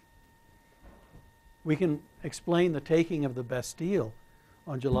 We can explain the taking of the Bastille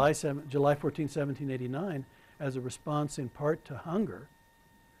on July 14, 1789 as a response in part to hunger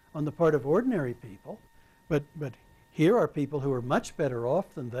on the part of ordinary people, but here are people who are much better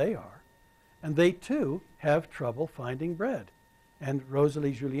off than they are, and they too have trouble finding bread. And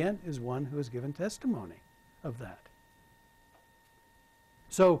Rosalie Julien is one who has given testimony of that.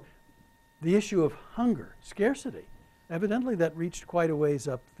 So the issue of hunger, scarcity, evidently that reached quite a ways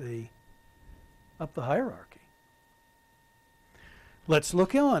up the hierarchy. Let's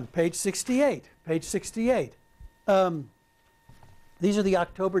look on, page 68. Page 68. These are the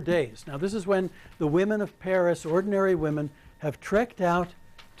October days. Now this is when the women of Paris, ordinary women, have trekked out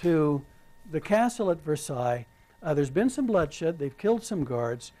to the castle at Versailles. There's been some bloodshed, they've killed some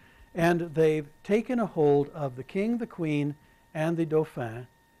guards, and they've taken a hold of the king, the queen, and the dauphin,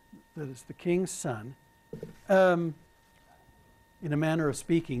 that is the king's son, in a manner of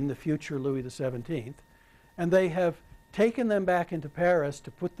speaking, the future Louis XVII, and they have taken them back into Paris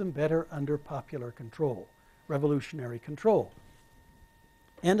to put them better under popular control, revolutionary control.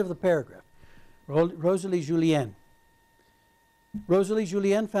 End of the paragraph. Rosalie Julien. Rosalie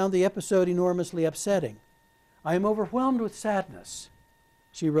Julien found the episode enormously upsetting. I am overwhelmed with sadness,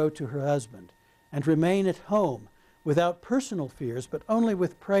 she wrote to her husband, and remain at home without personal fears, but only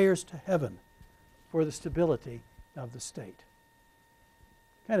with prayers to heaven for the stability of the state.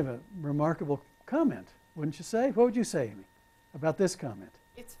 kind of a remarkable comment, wouldn't you say? What would you say, Amy, about this comment?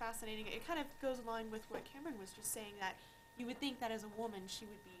 It's fascinating. It kind of goes along with what Cameron was just saying, that you would think that as a woman she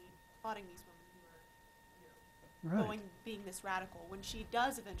would be applauding these women who are, Right. being this radical, when she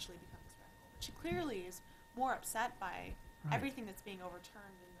does eventually become this radical. But she clearly is more upset by Right. everything that's being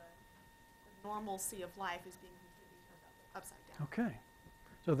overturned, and the normalcy of life is being completely turned upside down. Okay.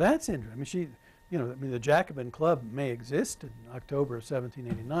 So that's interesting. I mean, the Jacobin Club may exist in October of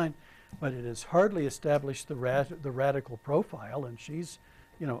 1789, but it has hardly established the radical profile, and she's,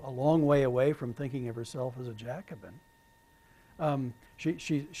 a long way away from thinking of herself as a Jacobin.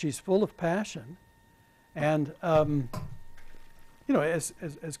 She's full of passion, and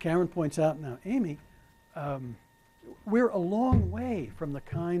as Karen points out now, Amy, we're a long way from the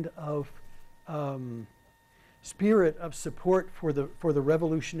kind of spirit of support for the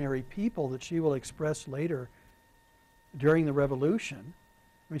revolutionary people that she will express later during the revolution.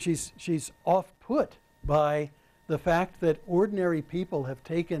 I mean, she's off put by the fact that ordinary people have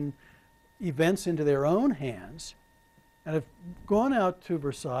taken events into their own hands and have gone out to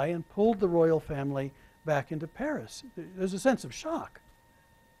Versailles and pulled the royal family back into Paris. There's a sense of shock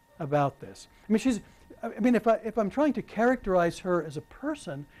about this. I mean, if I'm trying to characterize her as a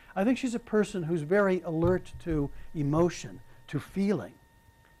person, I think she's a person who's very alert to emotion, to feeling.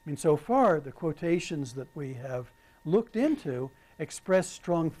 I mean, so far, the quotations that we have looked into express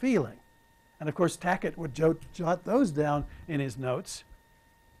strong feeling. And of course, Tackett would jot those down in his notes,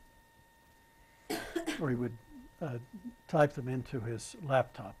 or he would type them into his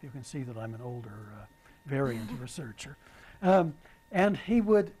laptop. You can see that I'm an older variant researcher. And he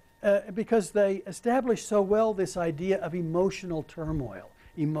would, because they establish so well this idea of emotional turmoil,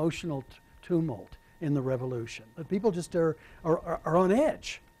 emotional tumult in the revolution. That people just are on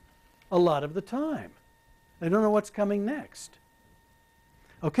edge a lot of the time. They don't know what's coming next.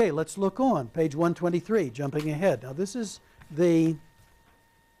 Okay, let's look on. Page 123, jumping ahead. Now this is the,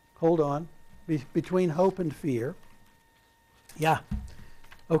 hold on, between hope and fear. Yeah,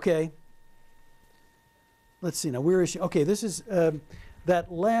 okay. Let's see now, where is she? Okay, this is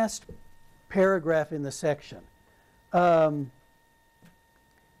that last paragraph in the section.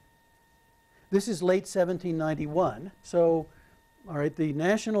 This is late 1791. So, all right, the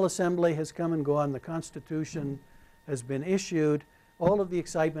National Assembly has come and gone. The Constitution has been issued. All of the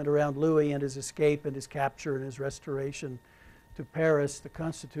excitement around Louis and his escape and his capture and his restoration to Paris, the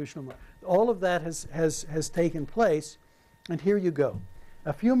constitutional, all of that has taken place. And here you go.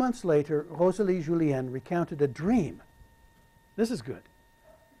 A few months later, Rosalie Julienne recounted a dream. This is good.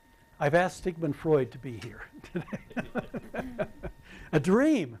 I've asked Sigmund Freud to be here today. A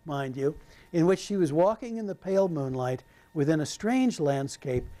dream, mind you, in which she was walking in the pale moonlight within a strange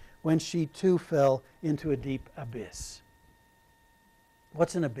landscape when she too fell into a deep abyss.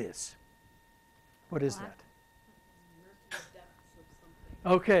 What's an abyss? What is that? Murky depths of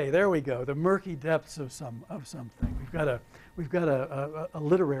something. Okay, there we go. The murky depths of something. We've got a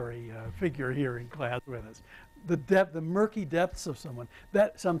literary figure here in class with us. The murky depths of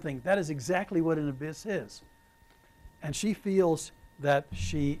something. That is exactly what an abyss is. And she feels that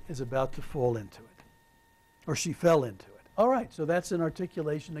she is about to fall into it, or she fell into it. All right, so that's an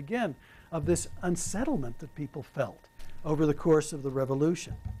articulation again of this unsettlement that people felt over the course of the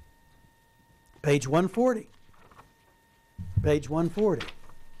revolution. Page 140. Page 140.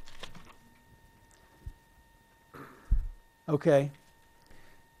 Okay.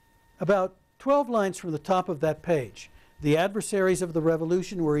 About 12 lines from the top of that page. The adversaries of the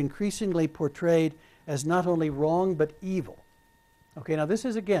revolution were increasingly portrayed as not only wrong but evil. Okay, now this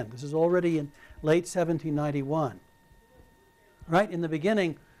is already in late 1791. Right, in the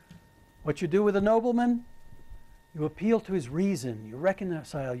beginning, what you do with a nobleman, you appeal to his reason, you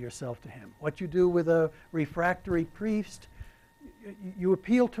reconcile yourself to him. What you do with a refractory priest, you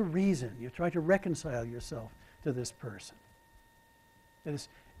appeal to reason, you try to reconcile yourself to this person. That is,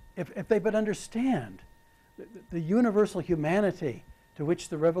 if they but understand the universal humanity to which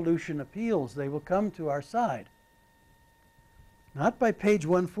the revolution appeals, they will come to our side. Not by page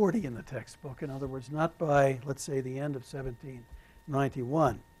 140 in the textbook, in other words, not by, let's say, the end of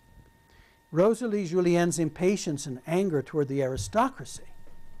 1791. Rosalie Julienne's impatience and anger toward the aristocracy.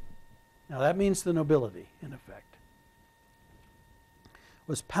 Now that means the nobility, in effect.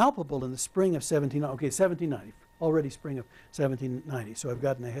 Was palpable in the spring of 1790, already spring of 1790, so I've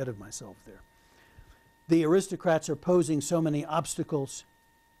gotten ahead of myself there. The aristocrats are posing so many obstacles,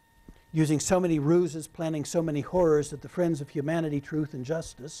 using so many ruses, planning so many horrors that the friends of humanity, truth, and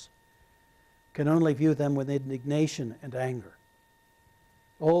justice can only view them with indignation and anger.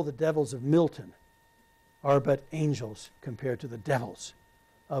 All the devils of Milton are but angels compared to the devils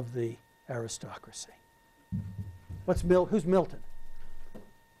of the aristocracy. Who's Milton?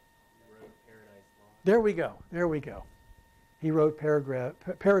 There we go. There we go. He wrote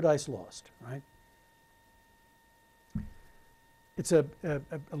Paradise Lost, right? It's a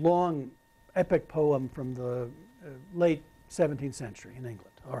long epic poem from the late 17th century in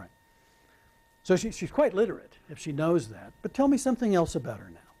England. All right. So she's quite literate if she knows that. But tell me something else about her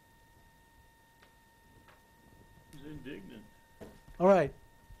now. She's indignant. All right.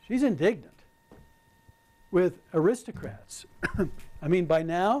 She's indignant with aristocrats. I mean, by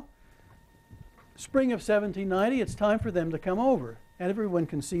now, spring of 1790, it's time for them to come over. And everyone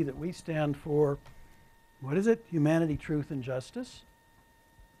can see that we stand for, what is it? Humanity, truth, and justice.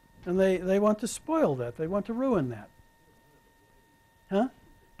 And they want to spoil that. They want to ruin that. Huh?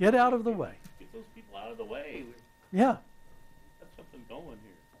 Get out of the way. Get those people out of the way. Yeah. Got something going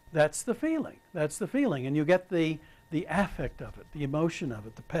here. That's the feeling. That's the feeling. And you get the affect of it, the emotion of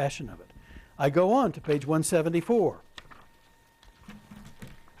it, the passion of it. I go on to page 174.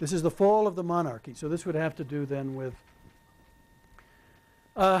 This is the fall of the monarchy. So this would have to do then with,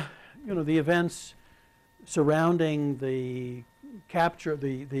 the events surrounding the capture,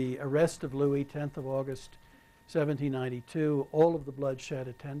 the arrest of Louis, 10th of August, 1792, all of the bloodshed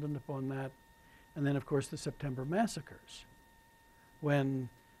attendant upon that, and then, of course, the September massacres, when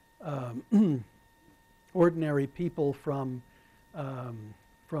ordinary people from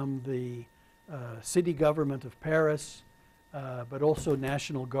the city government of Paris, but also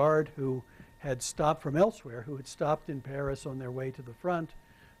National Guard who had stopped from elsewhere, who had stopped in Paris on their way to the front,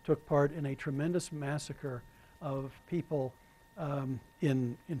 took part in a tremendous massacre of people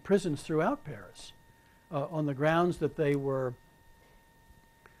in prisons throughout Paris on the grounds that they were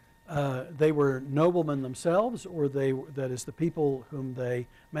noblemen themselves, or that is, the people whom they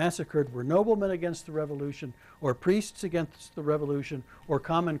massacred were noblemen against the revolution, or priests against the revolution, or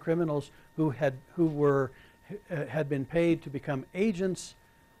common criminals who had been paid to become agents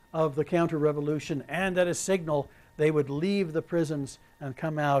of the counter-revolution, and at a signal they would leave the prisons and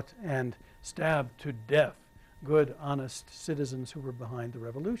come out and stab to death good, honest citizens who were behind the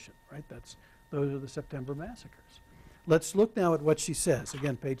revolution, right? Those are the September massacres. Let's look now at what she says.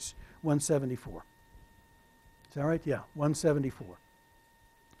 Again, page 174. Is that right? Yeah, 174.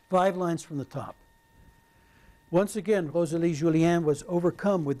 5 lines from the top. Once again, Rosalie Julien was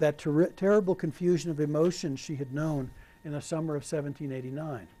overcome with that terrible confusion of emotion she had known in the summer of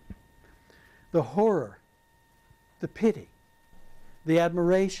 1789. The horror, the pity, the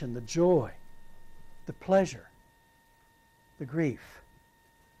admiration, the joy, the pleasure, the grief,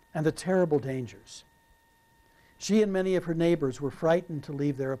 and the terrible dangers. She and many of her neighbors were frightened to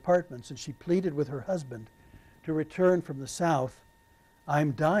leave their apartments, and she pleaded with her husband to return from the south.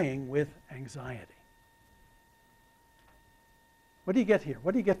 I'm dying with anxiety. What do you get here?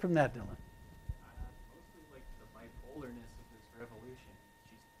 What do you get from that, Dylan? Mostly like the bipolareness of this revolution.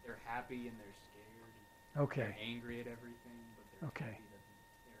 They're happy and they're scared. And Okay. They're angry at everything, but they're Okay. happy that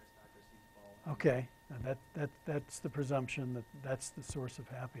the aristocracy's fallen. Okay, now that's the presumption that that's the source of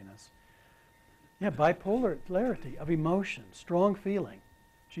happiness. Yeah, bipolarity of emotion, strong feeling.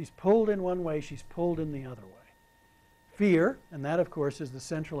 She's pulled in one way, she's pulled in the other way. Fear, and that, of course, is the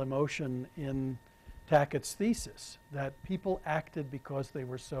central emotion in Tackett's thesis, that people acted because they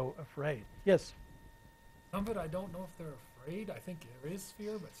were so afraid. Yes? Some of it, I don't know if they're afraid. I think there is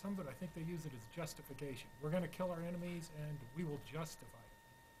fear, but some of it, I think they use it as justification. We're going to kill our enemies, and we will justify it.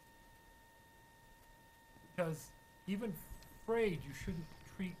 Because even afraid, you shouldn't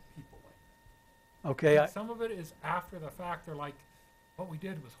treat people like that. Okay. And some of it is after the fact. They're like, what we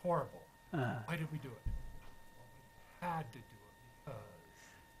did was horrible. Why did we do it? Well, we had to do it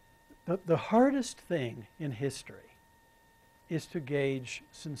because... The hardest thing in history is to gauge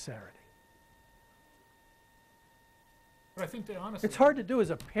sincerity. But I think they honestly... It's hard to do as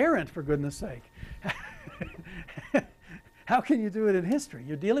a parent, for goodness sake. How can you do it in history?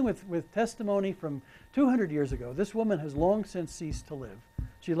 You're dealing with testimony from 200 years ago. This woman has long since ceased to live.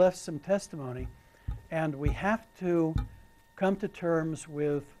 She left some testimony, and we have to come to terms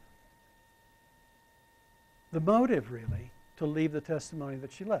with the motive, really, to leave the testimony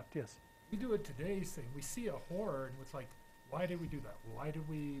that she left. Yes? We do it today's thing. We see a horror, and it's like, why did we do that? Why did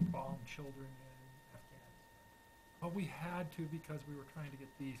we bomb children in Afghanistan? Well, we had to because we were trying to get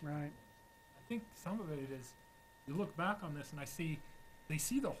these. Right. I think some of it is, you look back on this, and they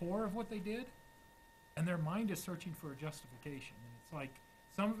see the horror of what they did, and their mind is searching for a justification. And it's like,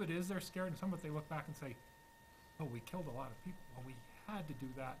 some of it is they're scared, and some of it they look back and say, oh, we killed a lot of people. Well, we had to do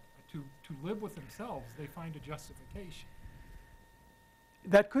that. To live with themselves, they find a justification.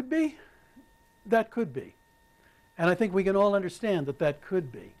 That could be. That could be. And I think we can all understand that that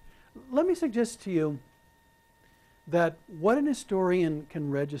could be. Let me suggest to you that what an historian can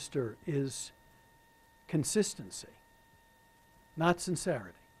register is consistency, not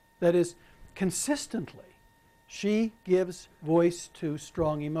sincerity. That is, consistently, she gives voice to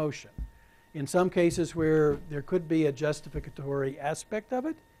strong emotion. In some cases where there could be a justificatory aspect of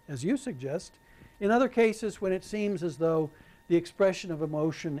it, as you suggest. In other cases when it seems as though the expression of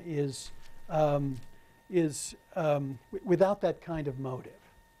emotion is without that kind of motive.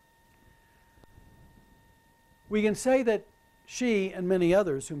 We can say that she and many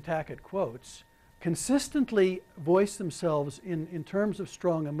others whom Tackett quotes consistently voice themselves in terms of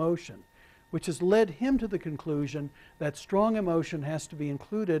strong emotion, which has led him to the conclusion that strong emotion has to be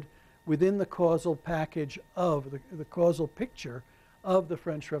included within the causal package of the causal picture of the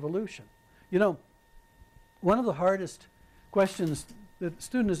French Revolution. You know, one of the hardest questions that a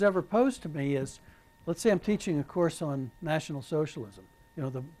student has ever posed to me is, let's say I'm teaching a course on National Socialism, you know,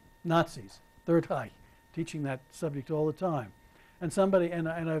 the Nazis, Third Reich, teaching that subject all the time. And somebody, and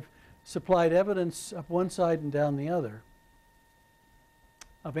I've supplied evidence up one side and down the other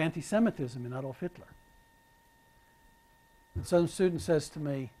of anti-Semitism in Adolf Hitler. And some student says to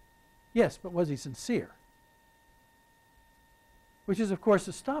me, yes, but was he sincere? Which is, of course,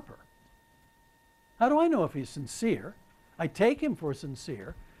 a stopper. How do I know if he's sincere? I take him for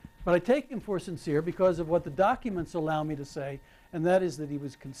sincere, but I take him for sincere because of what the documents allow me to say, and that is that he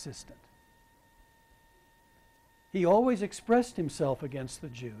was consistent. He always expressed himself against the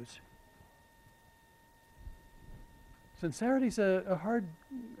Jews. Sincerity is a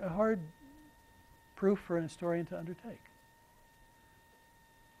hard proof for an historian to undertake.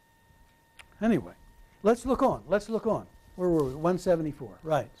 Anyway, let's look on. Let's look on. Where were we? 174.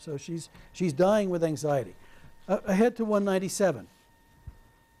 Right. So she's dying with anxiety. Ahead to 197.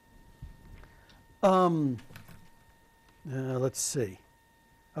 Let's see.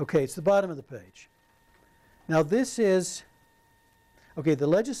 Okay, it's the bottom of the page. Now this is, okay, the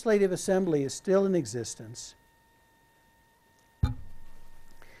Legislative Assembly is still in existence.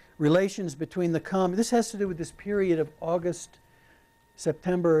 Relations between the this has to do with this period of August,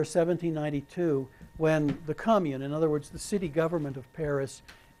 September 1792, when the Commune, in other words, the city government of Paris,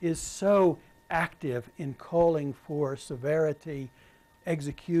 is so active in calling for severity,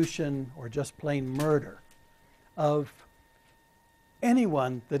 execution, or just plain murder of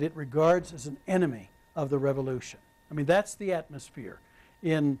anyone that it regards as an enemy of the revolution. I mean, that's the atmosphere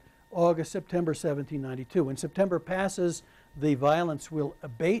in August, September 1792. When September passes, the violence will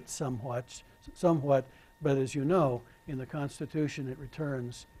abate somewhat, but as you know, in the Constitution it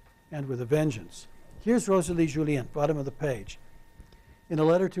returns, and with a vengeance. Here's Rosalie Julien, bottom of the page, in a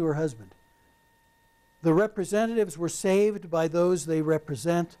letter to her husband. The representatives were saved by those they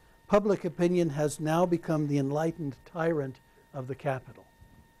represent. Public opinion has now become the enlightened tyrant of the capital.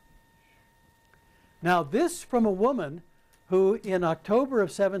 Now this from a woman who in October of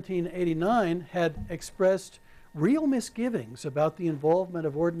 1789 had expressed real misgivings about the involvement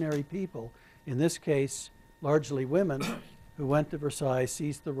of ordinary people, in this case largely women, who went to Versailles,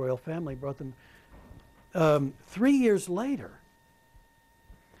 seized the royal family, brought them 3 years later,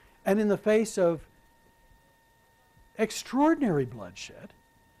 and in the face of extraordinary bloodshed.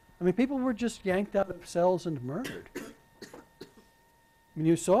 I mean, people were just yanked out of cells and murdered. I mean,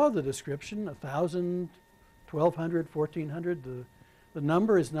 you saw the description, 1,000, 1,200, 1,400. The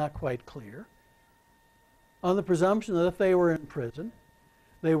number is not quite clear. On the presumption that if they were in prison,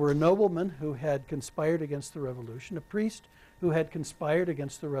 they were a nobleman who had conspired against the revolution, a priest who had conspired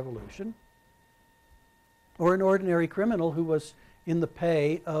against the revolution, or an ordinary criminal who was in the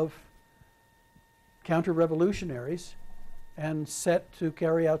pay of counter-revolutionaries and set to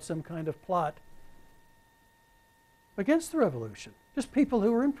carry out some kind of plot against the revolution. Just people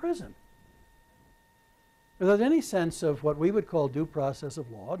who were in prison. Without any sense of what we would call due process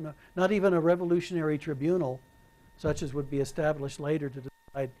of law, not even a revolutionary tribunal such as would be established later to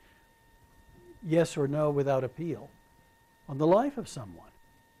decide yes or no without appeal on the life of someone.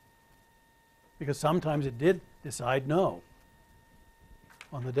 Because sometimes it did decide no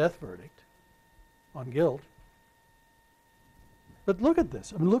on the death verdict, on guilt. But look at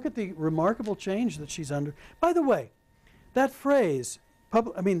this. I mean, look at the remarkable change that she's under. By the way, that phrase,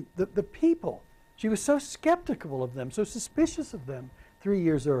 the people, she was so skeptical of them, so suspicious of them 3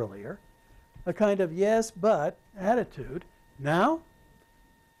 years earlier, a kind of yes, but attitude. Now,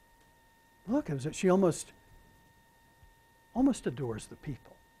 look, she almost adores the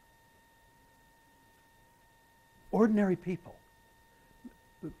people. Ordinary people.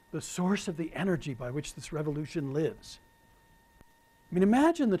 The source of the energy by which this revolution lives. I mean,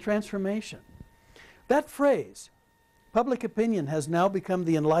 imagine the transformation. That phrase, Public opinion has now become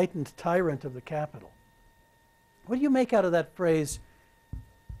the enlightened tyrant of the capital. What do you make out of that phrase,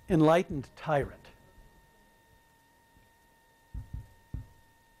 enlightened tyrant?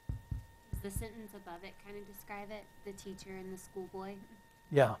 Does the sentence above it kind of describe it? The teacher and the schoolboy?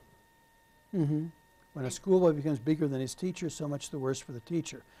 Yeah. When a schoolboy becomes bigger than his teacher, so much the worse for the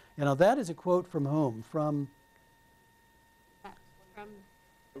teacher. You know, that is a quote from whom? From A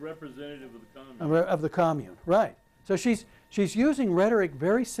representative of the commune. of the commune, right. So she's using rhetoric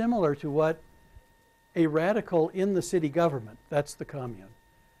very similar to what a radical in the city government, that's the commune,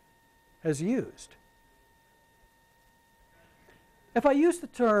 has used. If I use the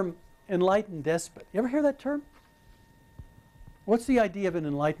term enlightened despot, you ever hear that term? What's the idea of an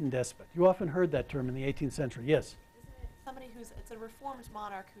enlightened despot? You often heard that term in the 18th century. Yes? Isn't it somebody it's a reformed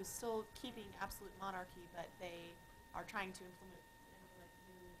monarch who's still keeping absolute monarchy, but they are trying to implement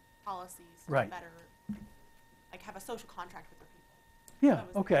new policies to Right. better, like, have a social contract with their people?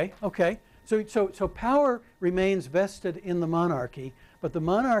 Yeah, okay, okay. So power remains vested in the monarchy, but the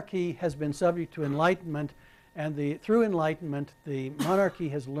monarchy has been subject to enlightenment, and through enlightenment, the monarchy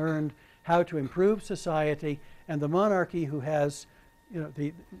has learned how to improve society, and the monarchy, who has, you know,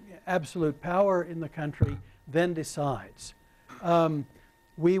 the absolute power in the country, then decides.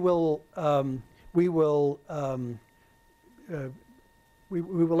 We will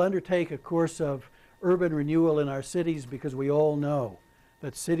undertake a course of urban renewal in our cities, because we all know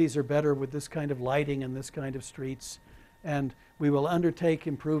that cities are better with this kind of lighting and this kind of streets. And we will undertake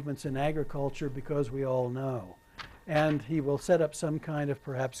improvements in agriculture, because we all know. And he will set up some kind of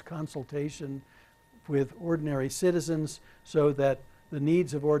perhaps consultation with ordinary citizens, so that the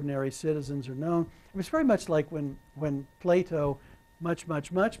needs of ordinary citizens are known. It was very much like when Plato, much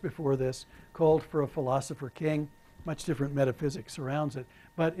before this, called for a philosopher king. Much different metaphysics surrounds it.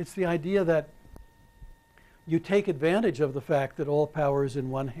 But it's the idea that you take advantage of the fact that all power is in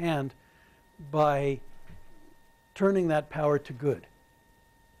one hand by turning that power to good.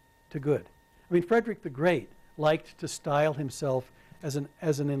 To good. I mean, Frederick the Great liked to style himself as an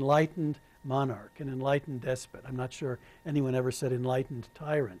enlightened monarch, an enlightened despot. I'm not sure anyone ever said enlightened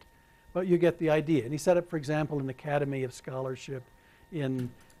tyrant, but you get the idea. And he set up, for example, an academy of scholarship in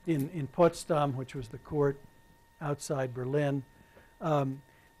Potsdam, which was the court outside Berlin.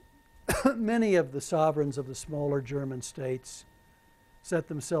 Many of the sovereigns of the smaller German states set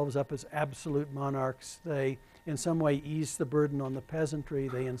themselves up as absolute monarchs. They, in some way, eased the burden on the peasantry.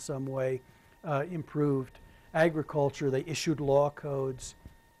 They, in some way, improved agriculture. They issued law codes,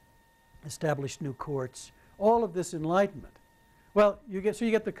 established new courts. All of this enlightenment. Well, you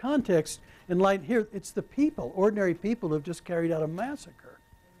get the context. Enlightened here, it's the people, ordinary people, who have just carried out a massacre,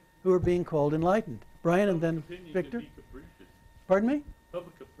 who are being called enlightened. Brian, and then Victor. Can be capricious. Pardon me?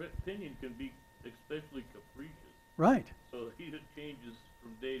 Public opinion can be especially capricious. Right. So it changes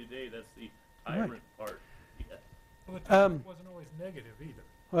from day to day. That's the tyrant part. Yeah. Well, the tyrant wasn't always negative either.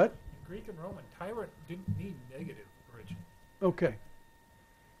 What? In Greek and Roman, tyrant didn't mean negative originally. Okay.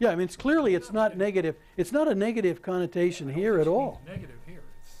 Yeah, I mean, it's not negative. It's not a negative connotation here at all. Negative here.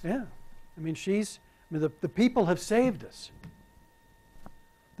 It's Yeah. I mean, the people have saved us.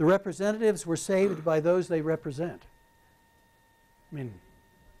 The representatives were saved by those they represent. I mean,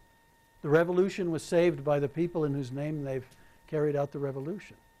 the revolution was saved by the people in whose name they've carried out the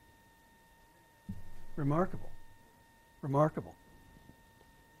revolution. Remarkable. Remarkable.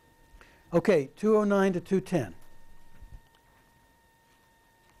 Okay, 209 to 210.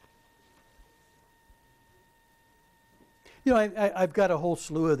 You know, I've got a whole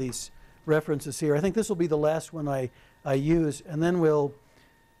slew of these references here. I think this will be the last one I use, and then we'll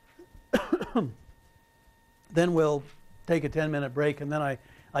take a 10-minute break, and then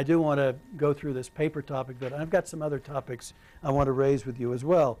I do want to go through this paper topic, but I've got some other topics I want to raise with you as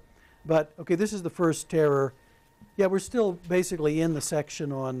well. But, okay, this is the first terror. Yeah, we're still basically in the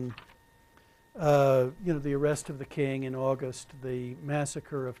section on, you know, the arrest of the king in August, the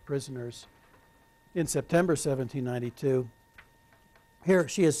massacre of prisoners in September 1792. Here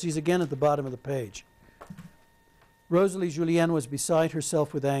she is. She's again at the bottom of the page. Rosalie Julien was beside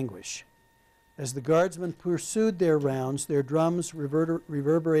herself with anguish. As the guardsmen pursued their rounds, their drums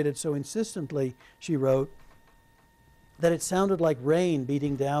reverberated so insistently, she wrote, that it sounded like rain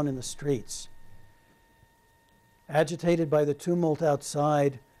beating down in the streets. Agitated by the tumult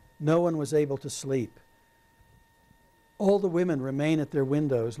outside, no one was able to sleep. All the women remain at their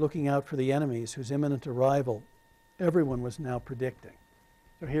windows, looking out for the enemies whose imminent arrival everyone was now predicting.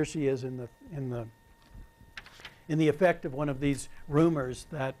 So here she is in the effect of one of these rumors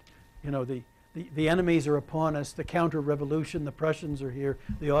that, you know, the enemies are upon us, the counter-revolution, the Prussians are here,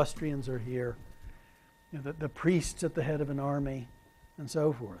 the Austrians are here. you know, the priests at the head of an army, and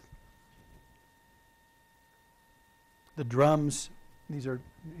so forth. The drums, these are,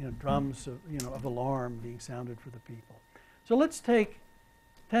 you know, drums of, you know, of alarm being sounded for the people. So let's take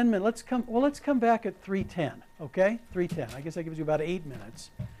 10 minutes. Let's come back at 3:10, okay? 3:10. I guess that gives you about 8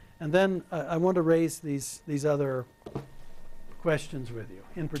 minutes. And then I want to raise these other questions with you,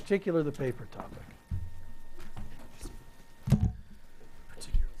 in particular the paper topic.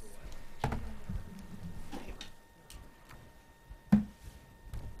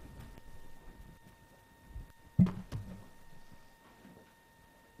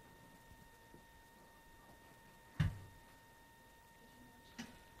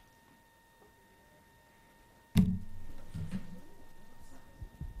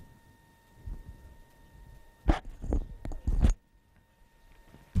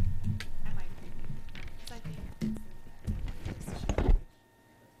 I might be, 'cause I think it's in that sheet.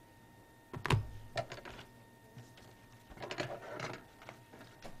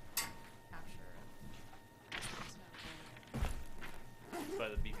 Capture of- By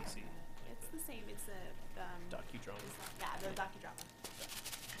the BBC. It's the same, it's a, Docudrama. yeah, the docudrama.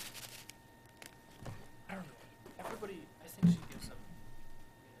 I don't know. Everybody, I think she gives them.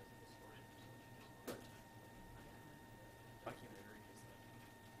 Documentary is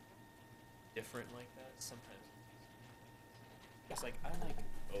like different like that. Sometimes it's like I like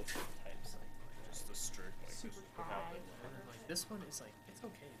both types, like just the strict, like Super just without high. the like this one is like it's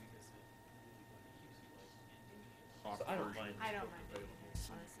okay because it keeps you like engaged. Soft So I don't version mind. I don't is mind it, available.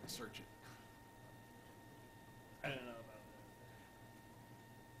 honestly. Search it. I don't know about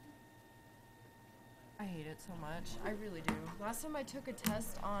that. I hate it so much. I really do. Last time I took a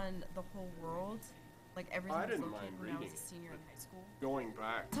test on the whole world, like everything I was didn't located mind when I was reading a it, senior in but high school. Going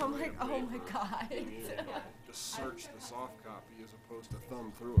back. So I'm to like, the oh my paper, god. being able to just search the soft copy as opposed to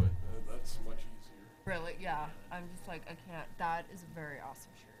thumb through it. That's much easier. Really? Yeah. I'm just like, I can't. That is a very awesome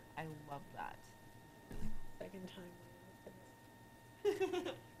shirt. I love that. Second time.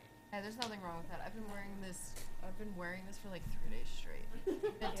 Yeah, there's nothing wrong with that. I've been wearing this for like 3 days straight.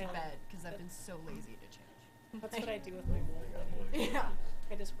 Been to Yeah. bed because I've been so lazy to change. That's what I do with my wool hoodie. Yeah.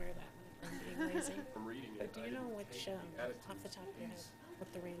 I just wear that when I'm being lazy. I'm reading it. But do I you know didn't which, take the off the attitudes top of your head, piece.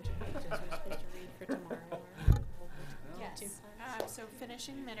 what the range of pages we're supposed to read for tomorrow are? Yes. Two So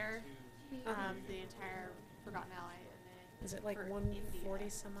finishing Mitter, the entire Forgotten Ally, and then Is it like for 140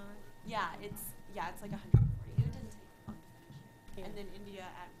 India. some odd? Yeah, it's like 140. It didn't take long to finish. Yeah. And then India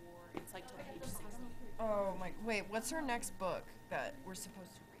at War, it's like till page 60. Oh my. Wait, what's our next book that we're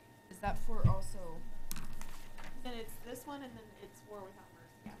supposed to read? Is that for also? Then it's this one, and then it's War Without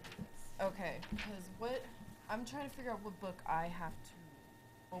Mercy after this. Okay, because what I'm trying to figure out what book I have to.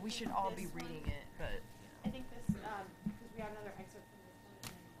 Well, we should all be This one. reading it, but I think this, because we have another excerpt from this one,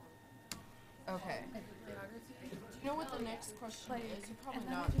 and then War Without Mercy. okay. Do you know what the next question is? You probably and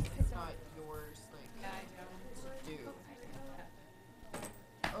then I not. just Because it's not yours. Like to do.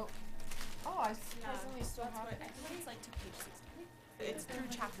 Oh. Oh, I surprisingly still have I it. think it's like to page 60. It's through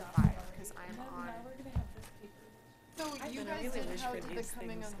chapter 5, because I'm on. So you Then I guys really did wish How for to the these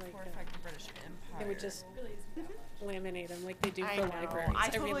Coming things, on the like, Fortified British Empire. They would just laminate them like they do I for know. libraries. I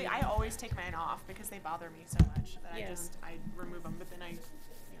really I always take mine off because they bother me so much that Yeah. I remove them. But then my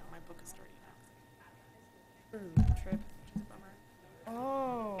book is sturdy now. trip. Which is a bummer.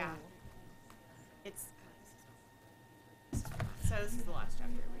 Oh. Yeah. It's. So this is the last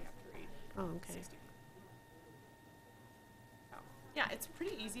chapter we have to read. Oh, okay. 60. So, yeah, it's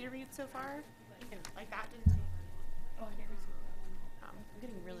pretty easy to read so far. Like that didn't take very long. I'm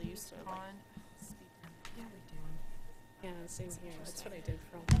getting really used to like, On. speed. Yeah, we do. Yeah, same here. That's what I did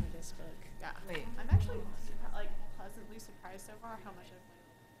for a lot of this book. Yeah. Wait. I'm actually pleasantly surprised so far how much I've learned.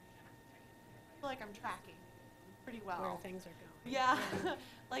 I feel like I'm tracking pretty well. Where things are going. Yeah.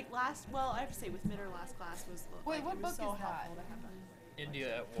 Like I have to say with Mitter last class was Wait, like, what it was book so is that? helpful to have that.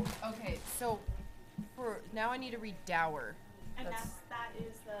 India at war. Okay, so for now I need to read Dower. And that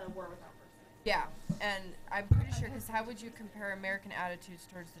is the War Without Mercy. Yeah, and I'm pretty sure, because how would you compare American attitudes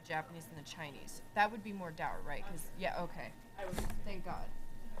towards the Japanese and the Chinese? That would be more Dower, right? Because, yeah, okay. I was Thank God.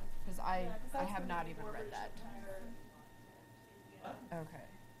 Because I have not even read that. Okay.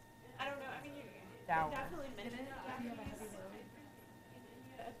 I don't know. I mean, Dower. they definitely mentioned Japanese in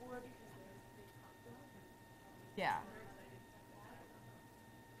India at war because there's a big conflict. Yeah.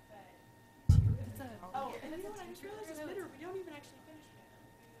 Oh, and you know what I just realized is Mitter, we don't even actually finish it.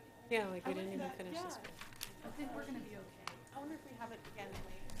 Yeah, like we didn't even finish this book. I think we're gonna be okay. I wonder if we have it again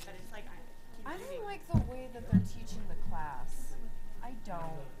later, but it's like I keep I reading. don't like the way that they're teaching the class. I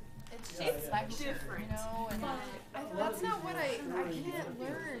don't. it's just lecture, you know, and that's not what I can't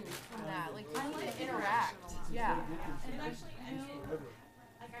learn from that. Like, you need to interact. Yeah. And actually, I feel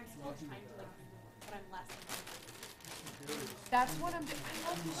like I'm still trying to like, but I'm less. That's what I'm doing. I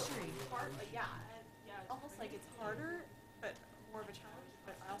love history. Hard, but yeah, yeah, it's almost like it's harder, but more of a challenge.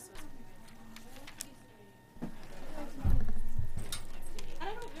 But I also. And I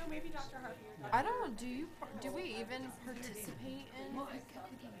don't know, maybe Dr. Harvey or Dr. I don't know. Do we even participate in?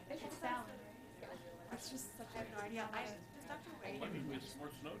 It's just such a good idea. Does Dr. Wade? I mean, it's more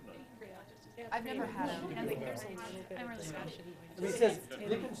Snowden. I've never had them. I mean, it says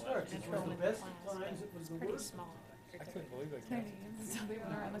Lincoln Starks. It was the best of times. It was the worst. I couldn't believe they came.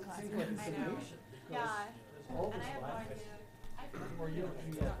 Yeah. And I have no idea. Or you don't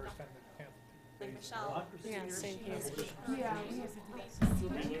see that first time that can't. Like Michelle. Yeah, same here. Yeah.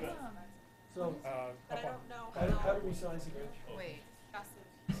 So, But I don't know how do we size it? Wait.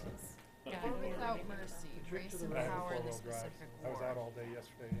 discussive it is. War Without Mercy, Grace and I had Power in the four-wheel drive. Specific I was War. out all day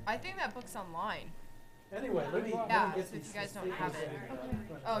yesterday. I think that book's online. Anyway, let me Yeah, get so if these you guys don't things have it. in,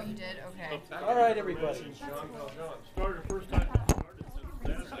 Oh, you did? Okay. All right, everybody. John Valjean. Started the first time it started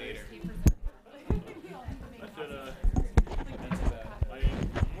since that later. I said, my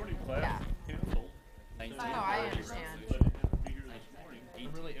morning class Yeah. canceled. No, I understand. But it had to be here this morning.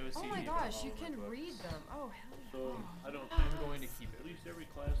 I'm really OCD. Oh my gosh, you can read them. Oh, hell yeah. So I don't, I'm going to keep at it. least every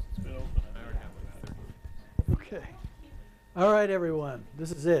class that's been open, I already have it. Okay. All right, everyone.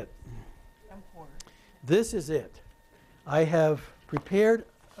 This is it. I'm poor. This is it. I have prepared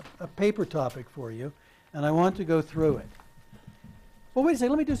a paper topic for you, and I want to go through it. Well, wait a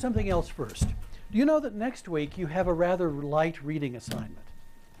second. Let me do something else first. Do you know that next week you have a rather light reading assignment?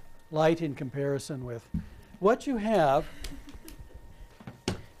 Light in comparison with what you have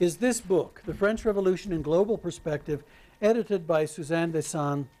is this book, The French Revolution in Global Perspective, edited by Suzanne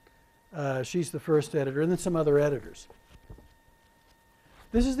Descent. She's the first editor, and then some other editors.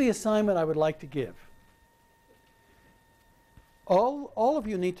 This is the assignment I would like to give. All of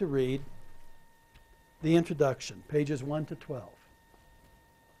you need to read the introduction, pages 1 to 12.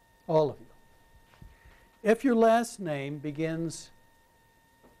 All of you. If your last name begins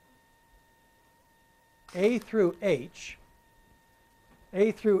A through H,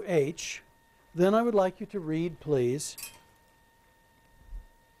 then I would like you to read, please,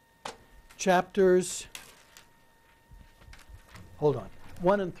 chapters, hold on,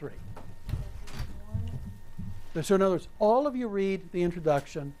 1 and 3. So in other words, all of you read the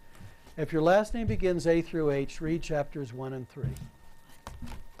introduction. If your last name begins A through H, read chapters 1 and 3.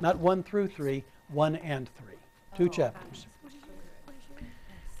 Not 1 through 3, 1 and 3. 2 chapters.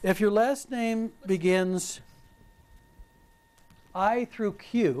 If your last name begins I through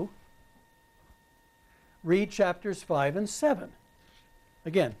Q, read chapters 5 and 7.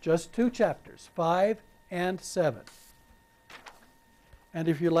 Again, just 2 chapters, 5 and 7. And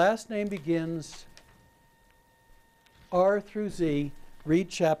if your last name begins R through Z, read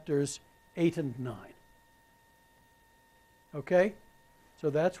chapters 8 and 9. Okay? So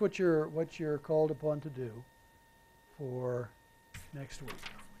that's what you're called upon to do for next week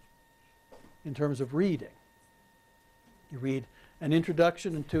in terms of reading. You read an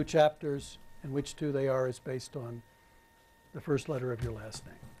introduction and 2 chapters, and which 2 they are is based on the first letter of your last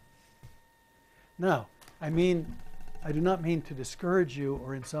name. Now, I do not mean to discourage you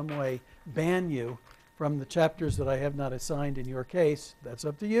or in some way ban you from the chapters that I have not assigned in your case. That's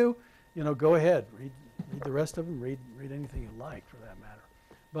up to you. You know, go ahead, read the rest of them, read anything you like for that matter.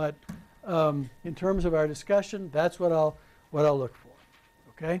 But in terms of our discussion, that's what I'll look for.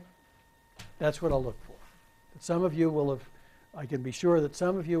 Okay? That's what I'll look for. But some of you will have, I can be sure that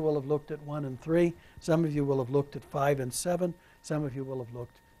some of you will have looked at 1 and 3, some of you will have looked at 5 and 7, some of you will have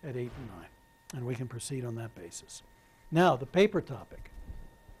looked at 8 and 9. And we can proceed on that basis. Now, the paper topic.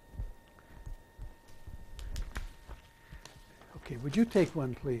 Okay, would you take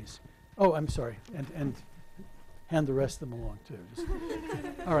one, please? Oh, I'm sorry, and hand the rest of them along, too. Just,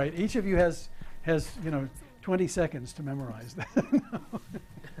 all right, each of you has 20 seconds to memorize that.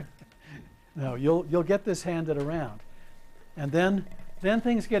 No, you'll get this handed around. And then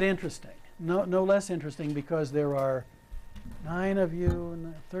things get interesting. No less interesting because there are 9 of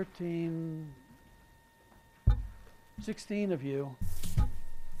you, 13, 16 of you,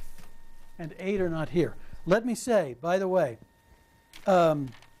 and 8 are not here. Let me say, by the way,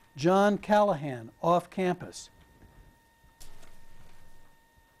 John Callahan, off campus.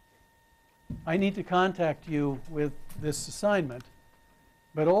 I need to contact you with this assignment,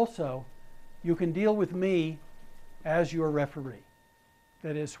 but also you can deal with me as your referee.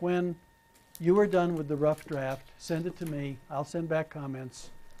 That is, when you are done with the rough draft, send it to me. I'll send back comments,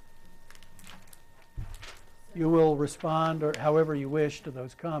 You will respond or however you wish to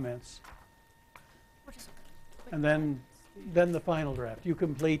those comments. And then the final draft. You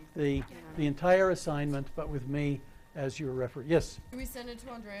complete the entire assignment, but with me as your referee. Yes? Do we send it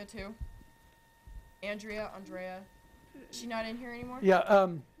to Andrea too? Andrea? Is she not in here anymore? Yeah,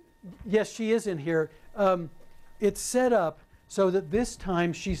 yes, she is in here. It's set up so that this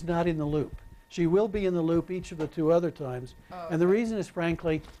time she's not in the loop. She will be in the loop each of the 2 other times. Oh, and the reason is,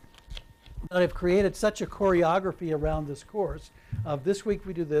 frankly, that I've created such a choreography around this course of this week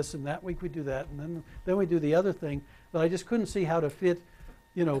we do this and that week we do that and then we do the other thing, that I just couldn't see how to fit,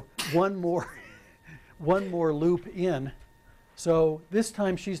 you know, one more loop in. So this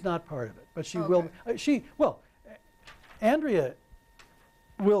time she's not part of it, but she will. Andrea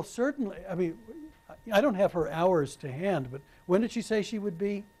will certainly. I mean, I don't have her hours to hand, but when did she say she would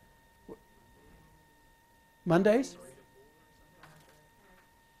be? Mondays?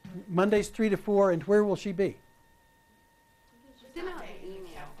 Mondays 3 to 4, and where will she be?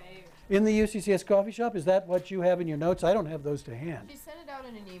 In the UCCS coffee shop? Is that what you have in your notes? I don't have those to hand. She sent it out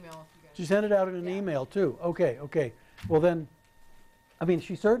in an email. If you guys She sent it out in an email too. Okay. Well then, I mean,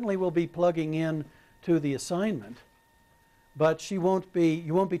 she certainly will be plugging in to the assignment, but she won't be.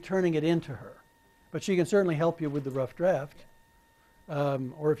 You won't be turning it into her, but she can certainly help you with the rough draft,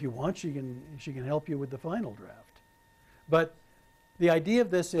 or if you want, she can help you with the final draft. But the idea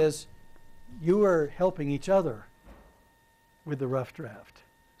of this is, you are helping each other with the rough draft,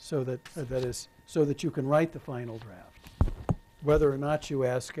 so that you can write the final draft, whether or not you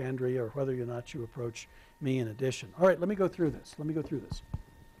ask Andrea or whether or not you approach me in addition. All right, let me go through this.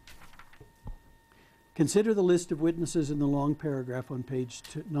 Consider the list of witnesses in the long paragraph on page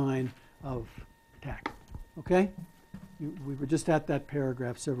 9 of TAC. Okay? We were just at that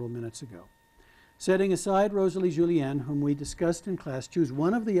paragraph several minutes ago. Setting aside Rosalie Julien, whom we discussed in class, choose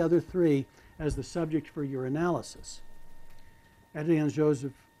one of the other 3 as the subject for your analysis. Adrien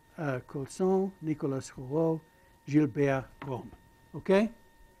Joseph Colson, Nicolas Rouault, Gilbert Rome. Okay?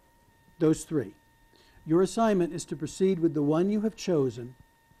 Those 3. Your assignment is to proceed with the one you have chosen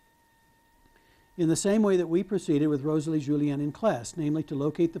in the same way that we proceeded with Rosalie Julien in class, namely to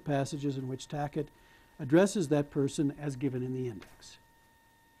locate the passages in which Tackett addresses that person as given in the index.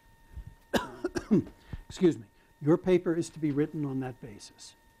 Excuse me. Your paper is to be written on that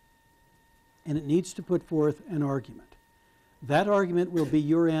basis, and it needs to put forth an argument. That argument will be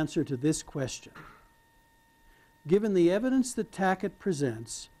your answer to this question. Given the evidence that Tackett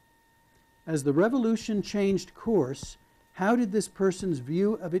presents, as the revolution changed course, how did this person's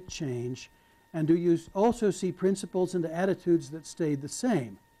view of it change, and do you also see principles and attitudes that stayed the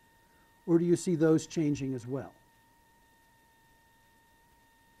same, or do you see those changing as well?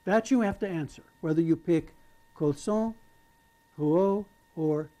 That you have to answer, whether you pick Colson, Rouault,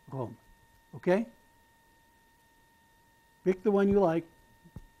 or Rome. Okay? Pick the one you like.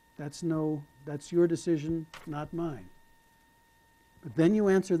 That's your decision, not mine. But then you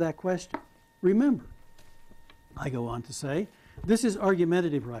answer that question. Remember, I go on to say, this is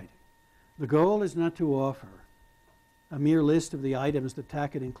argumentative writing. The goal is not to offer a mere list of the items that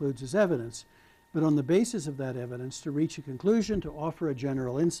Tackett includes as evidence, but on the basis of that evidence to reach a conclusion, to offer a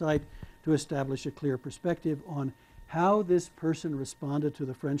general insight, to establish a clear perspective on how this person responded to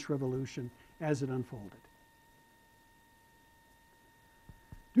the French Revolution as it unfolded.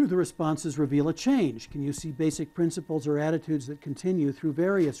 Do the responses reveal a change? Can you see basic principles or attitudes that continue through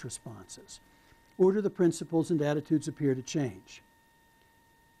various responses? Or do the principles and attitudes appear to change?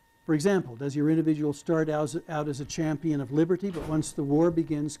 For example, does your individual start out as a champion of liberty, but once the war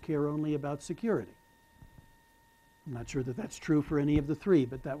begins, care only about security? I'm not sure that that's true for any of the 3,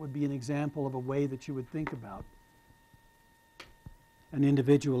 but that would be an example of a way that you would think about an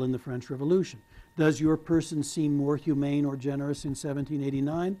individual in the French Revolution. Does your person seem more humane or generous in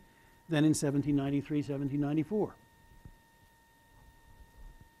 1789 than in 1793, 1794?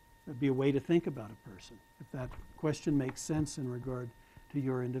 That'd be a way to think about a person, if that question makes sense in regard to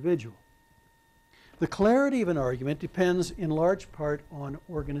your individual. The clarity of an argument depends in large part on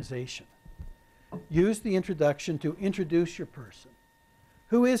organization. Use the introduction to introduce your person.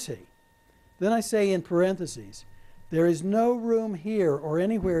 Who is he? Then I say in parentheses, there is no room here or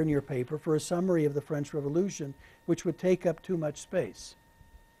anywhere in your paper for a summary of the French Revolution, which would take up too much space.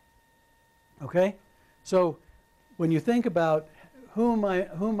 Okay? So when you think about whom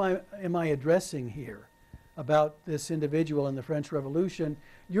am I addressing here about this individual in the French Revolution,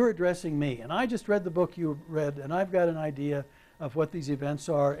 you're addressing me. And I just read the book you read, and I've got an idea of what these events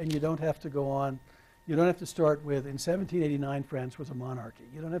are, and you don't have to go on. You don't have to start with, in 1789, France was a monarchy.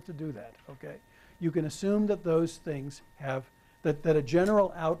 You don't have to do that, okay? You can assume that those things have, that a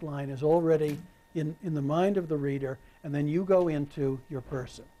general outline is already in the mind of the reader, and then you go into your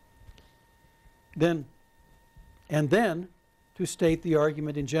person. Then to state the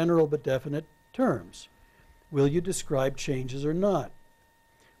argument in general but definite terms. Will you describe changes or not?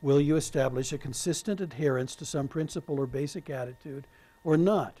 Will you establish a consistent adherence to some principle or basic attitude or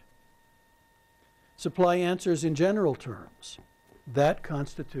not? Supply answers in general terms. That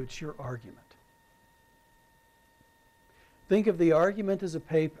constitutes your argument. Think of the argument as a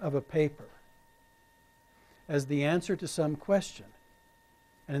paper as the answer to some question.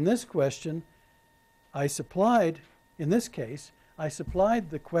 And in this question, in this case, I supplied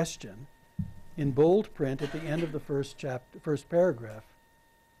the question in bold print at the end of the first paragraph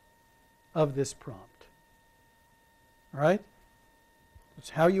of this prompt. All right? It's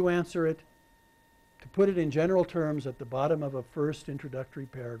how you answer it. To put it in general terms at the bottom of a first introductory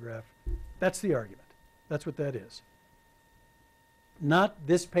paragraph, that's the argument. That's what that is. Not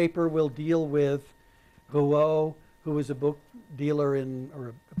this paper will deal with Rouault, who was a book dealer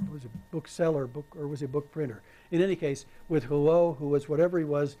or was a bookseller, or was a book printer. In any case, with Rouault, who was whatever he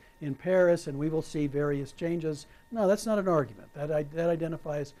was in Paris, and we will see various changes. No, that's not an argument. That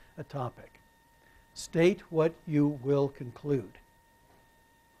identifies a topic. State what you will conclude.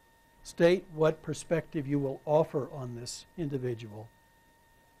 State what perspective you will offer on this individual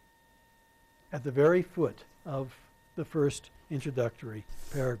at the very foot of the first introductory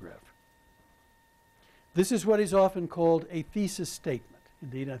paragraph. This is what is often called a thesis statement.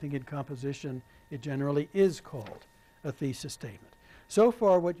 Indeed, I think in composition it generally is called a thesis statement. So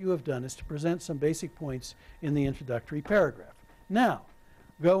far, what you have done is to present some basic points in the introductory paragraph. Now,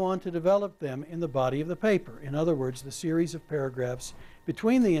 go on to develop them in the body of the paper. In other words, the series of paragraphs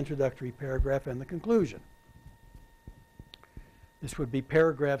between the introductory paragraph and the conclusion. This would be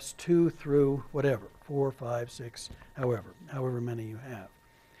paragraphs 2 through whatever, 4, 5, 6, however many you have.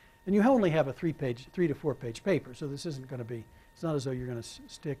 And you only have a 3 to 4 page paper, so this isn't going to be, it's not as though you're going to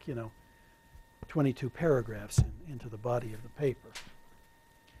stick, 22 paragraphs into the body of the paper.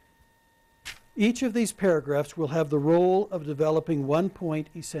 Each of these paragraphs will have the role of developing one point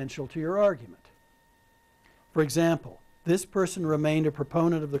essential to your argument. For example, this person remained a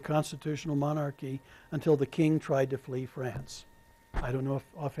proponent of the constitutional monarchy until the king tried to flee France. I don't know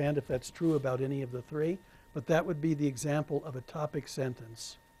offhand if that's true about any of the three, but that would be the example of a topic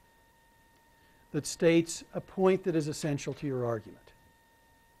sentence that states a point that is essential to your argument.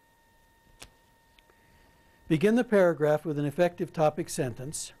 Begin the paragraph with an effective topic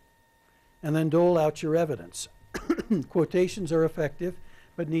sentence and then dole out your evidence. Quotations are effective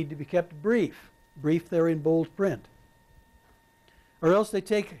but need to be kept brief. Brief there in bold print. Or else they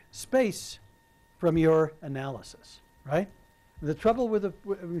take space from your analysis, right? The trouble with if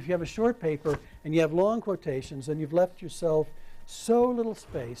you have a short paper and you have long quotations, then you've left yourself so little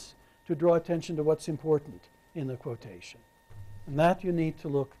space to draw attention to what's important in the quotation. And that you need to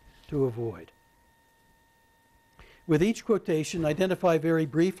look to avoid. With each quotation, identify very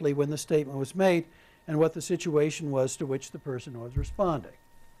briefly when the statement was made and what the situation was to which the person was responding.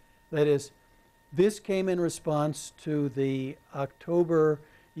 That is, this came in response to the October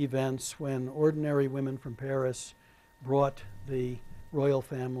events when ordinary women from Paris brought the royal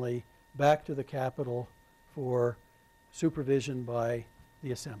family back to the capital for supervision by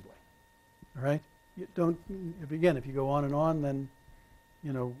the assembly. All right? You don't, if you go on and on, then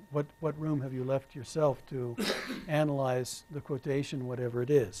what room have you left yourself to analyze the quotation, whatever it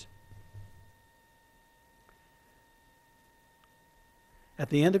is? At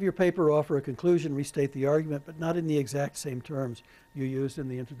the end of your paper, offer a conclusion, restate the argument, but not in the exact same terms you used in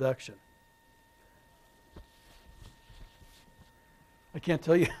the introduction. I can't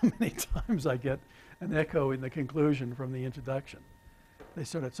tell you how many times I get an echo in the conclusion from the introduction. They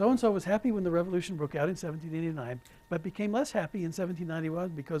sort of, so-and-so was happy when the revolution broke out in 1789, but became less happy in 1791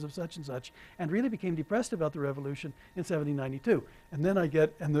 because of such and such, and really became depressed about the revolution in 1792. And then I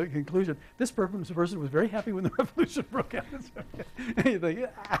get, in the conclusion, this person was very happy when the revolution broke out. And you think,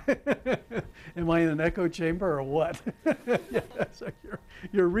 am I in an echo chamber or what? Yeah, so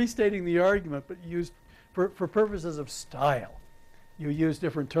you're restating the argument, but used for purposes of style. You use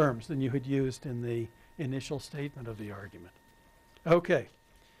different terms than you had used in the initial statement of the argument. Okay.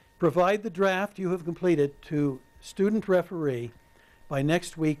 Provide the draft you have completed to student referee by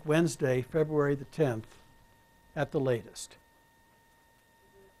next week, Wednesday, February the 10th, at the latest.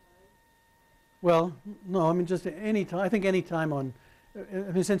 Well, no, I mean just any time. I think any time on,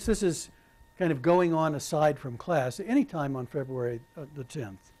 I mean, since this is kind of going on aside from class, any time on February the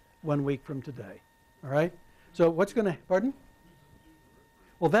 10th, 1 week from today. All right? So what's going to, pardon?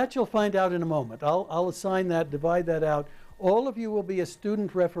 Well, that you'll find out in a moment. I'll assign that, divide that out All of you will be a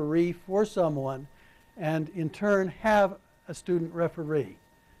student referee for someone, and in turn have a student referee.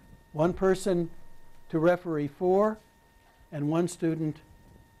 One person to referee for, and one student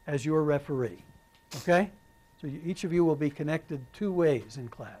as your referee. Okay? So each of you will be connected 2 ways in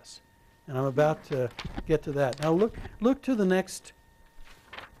class. And I'm about to get to that. Now look to the next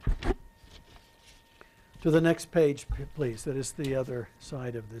page, please. That is the other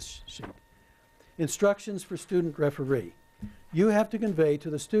side of this sheet. Instructions for student referee. You have to convey to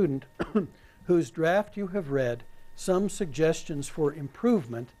the student whose draft you have read some suggestions for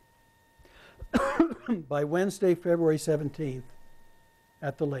improvement by Wednesday, February 17th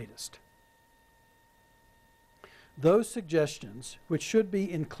at the latest. Those suggestions, which should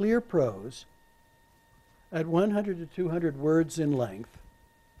be in clear prose at 100 to 200 words in length,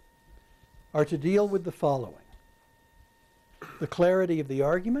 are to deal with the following: the clarity of the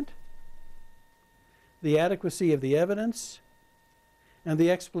argument, the adequacy of the evidence, and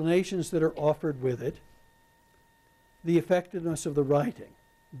the explanations that are offered with it, the effectiveness of the writing.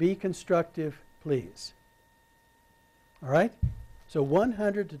 Be constructive, please. All right? So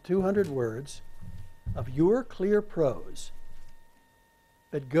 100 to 200 words of your clear prose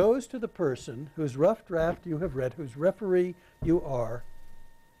that goes to the person whose rough draft you have read, whose referee you are,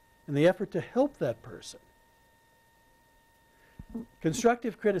 in the effort to help that person.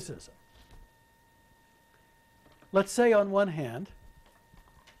 Constructive criticism. Let's say on one hand,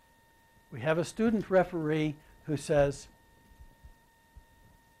 we have a student referee who says,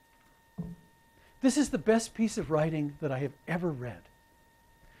 "This is the best piece of writing that I have ever read.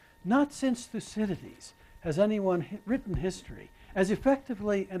 Not since Thucydides has anyone written history as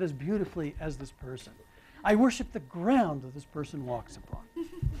effectively and as beautifully as this person. I worship the ground that this person walks upon."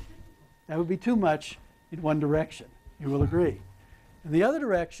 That would be too much in one direction. You will agree. In the other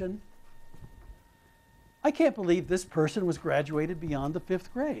direction, "I can't believe this person was graduated beyond the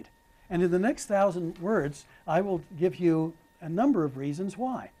 5th grade. And in the next 1,000 words, I will give you a number of reasons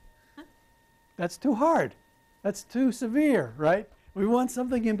why." That's too hard. That's too severe, right? We want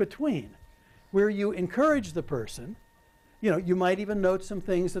something in between, where you encourage the person. You might even note some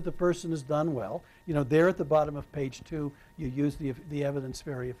things that the person has done well. There at the bottom of page 2, you use the evidence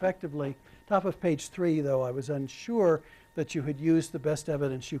very effectively. Top of page 3, though, I was unsure that you had used the best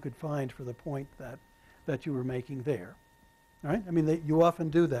evidence you could find for the point that you were making there. All right? I mean, you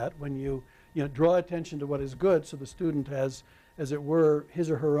often do that when you draw attention to what is good, so the student has, as it were, his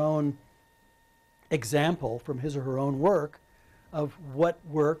or her own example from his or her own work of what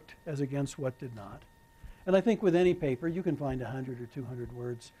worked as against what did not. And I think with any paper, you can find 100 or 200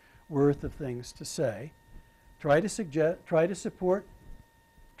 words worth of things to say. Try to suggest, try to support,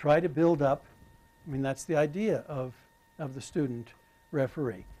 try to build up. I mean, that's the idea of the student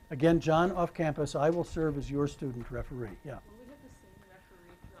referee. Again, John, off campus, I will serve as your student referee. Yeah. Will we have the same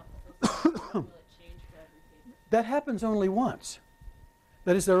referee throughout the whole semester, or will it change for every paper? That happens only once.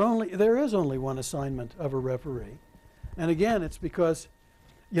 That is, there is only one assignment of a referee. And again, it's because,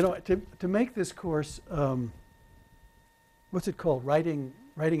 to make this course, what's it called? Writing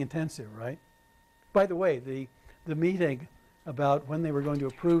intensive, right? By the way, the meeting about when they were going to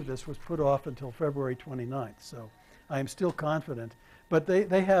approve this was put off until February 29th. So I am still confident. But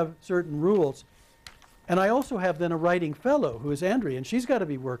they have certain rules. And I also have then a writing fellow who is Andrea, and she's got to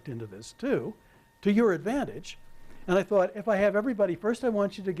be worked into this too, to your advantage. And I thought, if I have everybody, first I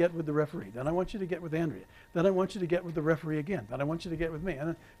want you to get with the referee, then I want you to get with Andrea, then I want you to get with the referee again, then I want you to get with me. And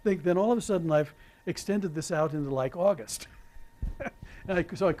I think then all of a sudden I've extended this out into like August. And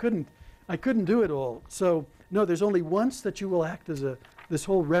so I couldn't do it all. So no, there's only once that you will act as this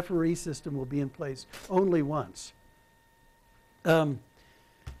whole referee system will be in place, only once.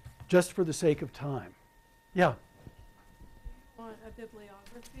 Just for the sake of time. Yeah? Do you want a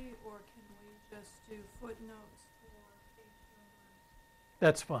bibliography, or can we just do footnotes for page numbers?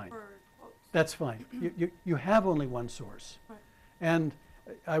 That's fine. For quotes? That's fine. You have only one source. Right. And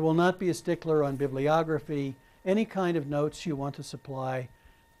I will not be a stickler on bibliography. Any kind of notes you want to supply,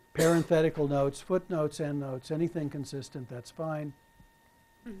 parenthetical notes, footnotes, endnotes, anything consistent, that's fine.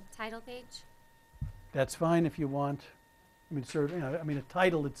 Title page? That's fine if you want. I mean, certainly, a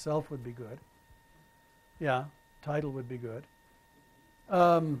title itself would be good. Yeah, title would be good.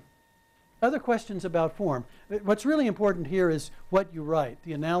 Other questions about form. What's really important here is what you write,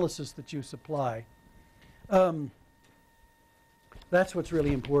 the analysis that you supply. That's what's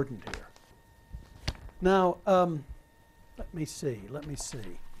really important here. Now, let me see.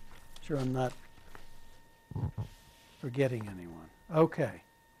 Sure I'm not forgetting anyone. Okay.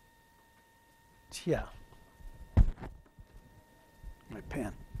 Yeah. My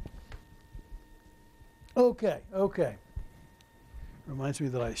pen. Okay. Reminds me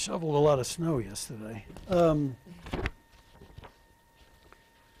that I shoveled a lot of snow yesterday.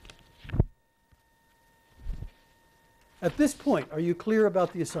 At this point, are you clear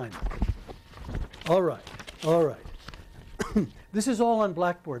about the assignment? All right, all right. This is all on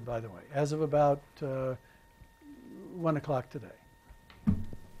Blackboard, by the way, as of about 1 o'clock today.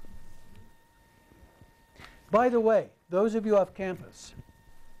 By the way, those of you off campus,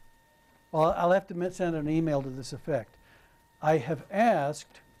 well, I'll have to send an email to this effect. I have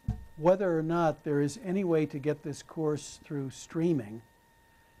asked whether or not there is any way to get this course through streaming.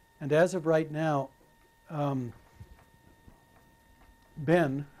 And as of right now,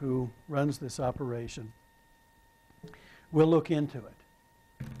 Ben, who runs this operation, will look into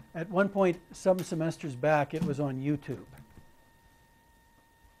it. At one point, some semesters back, it was on YouTube.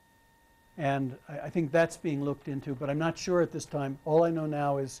 And I think that's being looked into, but I'm not sure at this time. All I know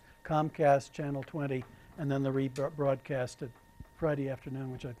now is Comcast Channel 20, and then the rebroadcast at Friday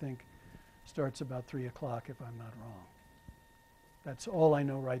afternoon, which I think starts about 3 o'clock, if I'm not wrong. That's all I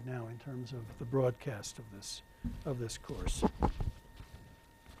know right now in terms of the broadcast of this course.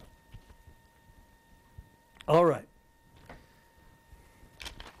 All right.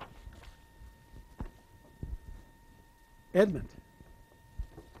 Edmund,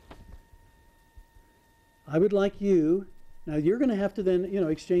 I would like you, now you're going to have to then,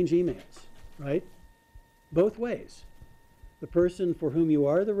 exchange emails, right? Both ways. The person for whom you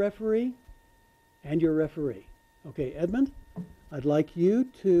are the referee and your referee. Okay, Edmund, I'd like you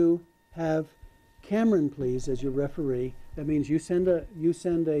to have Cameron, please, as your referee. That means you send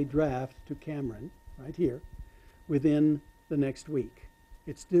a draft to Cameron, right here, within the next week.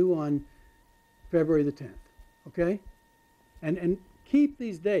 It's due on February the 10th, okay? And keep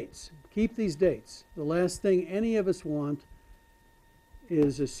these dates. Keep these dates. The last thing any of us want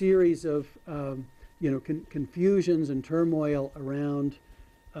is a series of confusions and turmoil around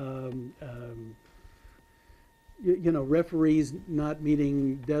referees not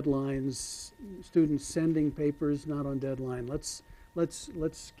meeting deadlines, students sending papers not on deadline. Let's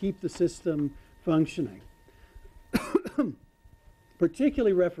keep the system functioning.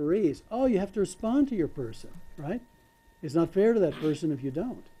 Particularly referees. Oh, you have to respond to your person, right? It's not fair to that person if you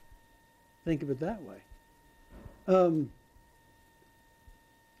don't. Think of it that way.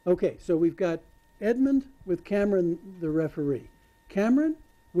 Okay, so we've got Edmund with Cameron, the referee. Cameron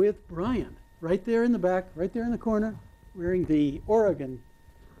with Brian, right there in the back, right there in the corner, wearing the Oregon.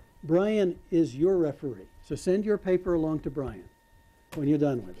 Brian is your referee. So send your paper along to Brian when you're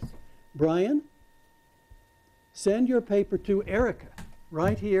done with it. Brian, send your paper to Erica,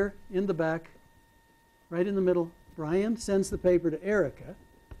 right here in the back, right in the middle. Brian sends the paper to Erica,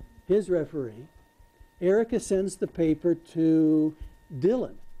 his referee. Erica sends the paper to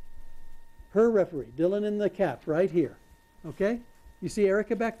Dylan, her referee. Dylan in the cap, right here. Okay? You see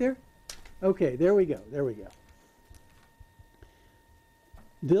Erica back there? Okay, there we go, there we go.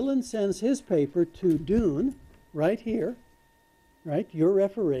 Dylan sends his paper to Dune, right here, right, your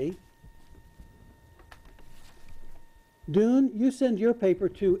referee. Dune, you send your paper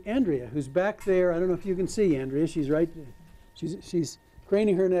to Andrea, who's back there. I don't know if you can see Andrea. She's right. She's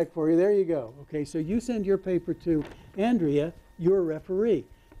craning her neck for you. There you go. Okay, so you send your paper to Andrea, your referee.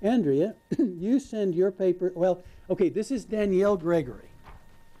 Andrea, you send your paper. Well, okay, this is Danielle Gregory.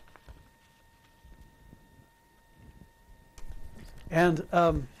 And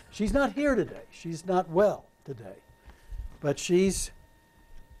she's not here today. She's not well today. But she's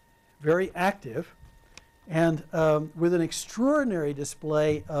very active. And with an extraordinary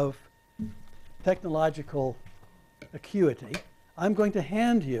display of technological acuity, I'm going to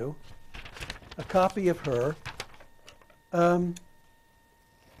hand you a copy of her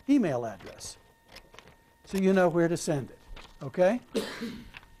email address so you know where to send it, okay?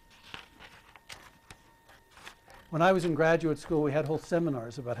 When I was in graduate school, we had whole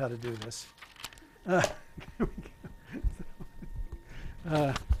seminars about how to do this.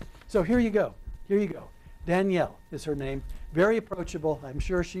 So here you go. Here you go. Danielle is her name. Very approachable. I'm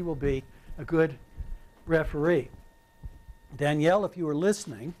sure she will be a good referee. Danielle, if you are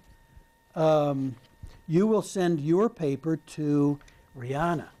listening, you will send your paper to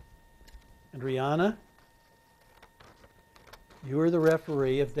Rihanna. And Rihanna, you are the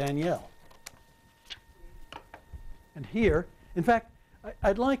referee of Danielle. And here, in fact,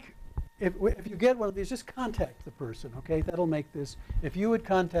 I'd like, if you get one of these, just contact the person, okay? That'll make this. If you would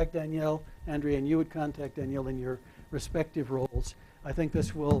contact Danielle, Andrea, and you would contact Danielle in your respective roles, I think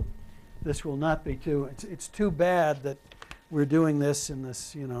this will not be too, it's too bad that we're doing this in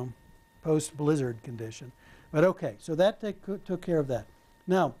this, post-blizzard condition. But okay, so that took care of that.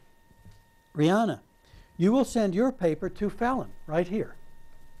 Now, Rihanna, you will send your paper to Fallon, right here.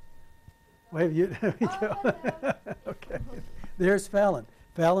 Wave you. There we go. Okay. There's Fallon.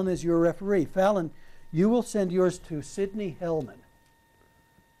 Fallon is your referee. Fallon, you will send yours to Sidney Hellman.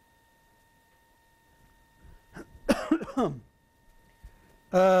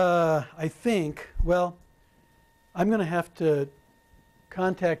 I think, well, I'm going to have to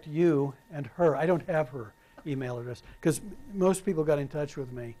contact you and her. I don't have her email address because most people got in touch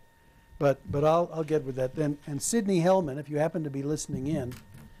with me, but I'll get with that then. And Sidney Hellman, if you happen to be listening in,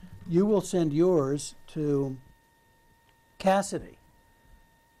 you will send yours to Cassidy,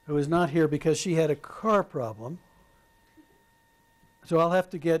 who is not here because she had a car problem. So I'll have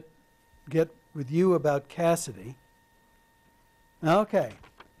to get with you about Cassidy. Okay,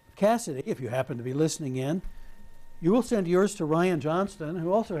 Cassidy, if you happen to be listening in, you will send yours to Ryan Johnston,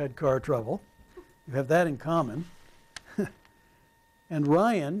 who also had car trouble. You have that in common. And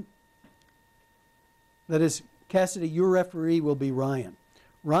Ryan, that is, Cassidy, your referee will be Ryan.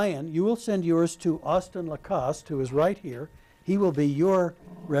 Ryan, you will send yours to Austin Lacoste, who is right here. He will be your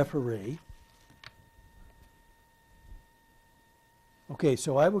referee. Okay,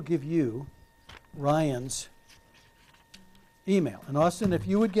 so I will give you Ryan's email. And Austin, if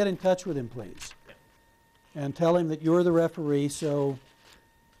you would get in touch with him, please, and tell him that you're the referee, so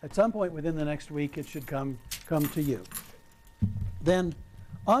at some point within the next week it should come to you. Then,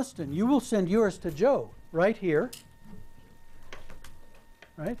 Austin, you will send yours to Joe, right here.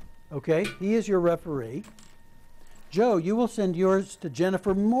 Right? Okay, he is your referee. Joe, you will send yours to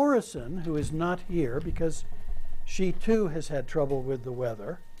Jennifer Morrison, who is not here because she too has had trouble with the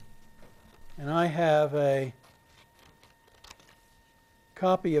weather. And I have a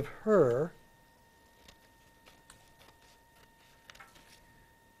copy of her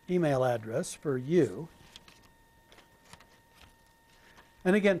email address for you.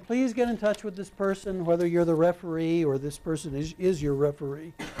 And again, please get in touch with this person, whether you're the referee or this person is your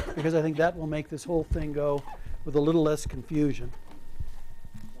referee, because I think that will make this whole thing go with a little less confusion.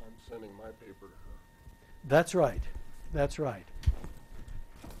 I'm sending my paper to her. That's right. That's right.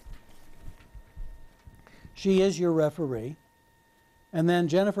 She is your referee. And then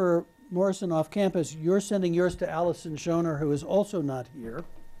Jennifer Morrison off campus, you're sending yours to Allison Schoner, who is also not here.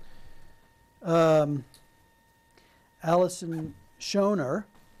 Allison Schoner,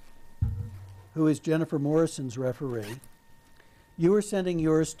 who is Jennifer Morrison's referee. You are sending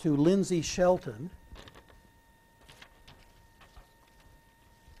yours to Lindsay Shelton.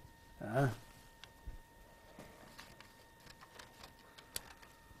 I'm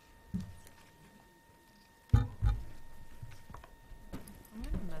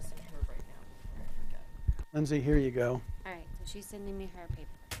going to message her right now before I forget. Lindsay, here you go. All right, so she's sending me her paper.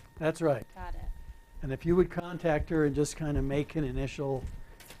 That's right. Got it. And if you would contact her and just kind of make an initial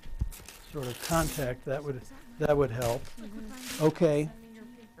sort of contact, that would help. Okay.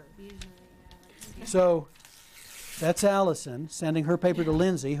 So that's Allison sending her paper to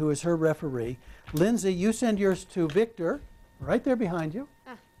Lindsay, who is her referee. Lindsay, you send yours to Victor, right there behind you.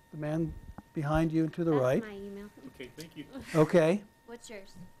 Ah. The man behind you to the That's right. my email. Okay, thank you. Okay. What's yours?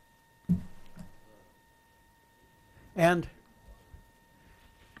 And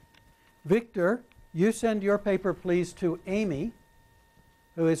Victor, you send your paper, please, to Amy,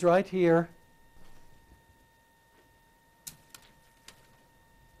 who is right here.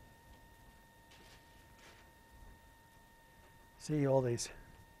 See all these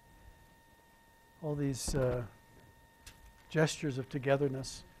gestures of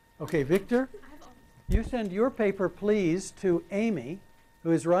togetherness. Okay, Victor, you send your paper, please, to Amy,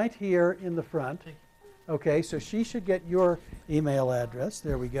 who is right here in the front. Okay, so she should get your email address.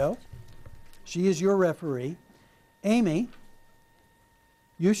 There we go. She is your referee. Amy,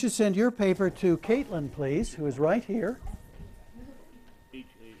 you should send your paper to Caitlin, please, who is right here.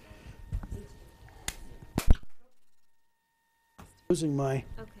 Using my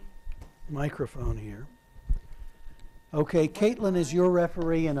microphone here. Okay, Caitlin is your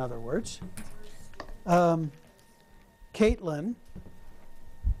referee, in other words. Caitlin,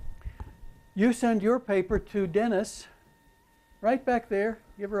 you send your paper to Dennis, right back there.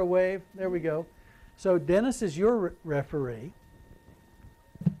 Give her a wave. There we go. So Dennis is your referee.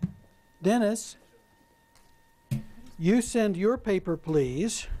 Dennis, you send your paper,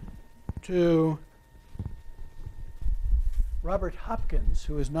 please, to Robert Hopkins,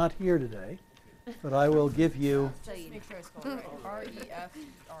 who is not here today, but I will give you. Just make sure I spell it right.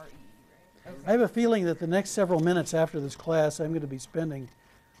 R-E-F-R-E, right? I have a feeling that the next several minutes after this class I'm going to be spending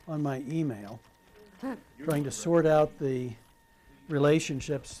on my email, trying to sort out the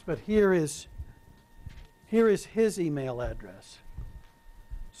relationships. But here is his email address.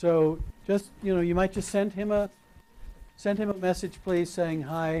 So Just, you might just send him a message, please, saying,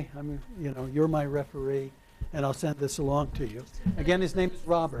 hi, you're my referee, and I'll send this along to you. Again, his name is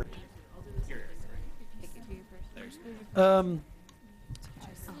Robert.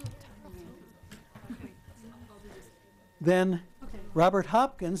 Then Robert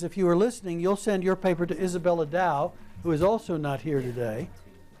Hopkins, if you are listening, you'll send your paper to Isabella Dow, who is also not here today.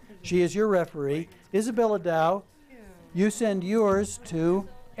 She is your referee. Isabella Dow, you send yours to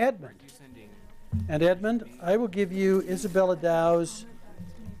Edmund. And Edmund, I will give you Isabella Dow's.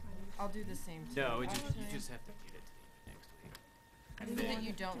 I'll do the same. No, you just have to get it to me next week. Is it that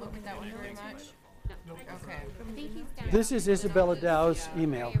you don't look at that one very much? Okay. I think he's down. This is Isabella Dow's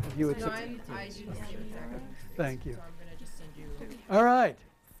email. If you would No, accept- I do see what's there. Thank you. So I'm gonna just send you. All right.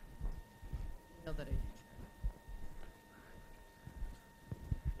 Know that I do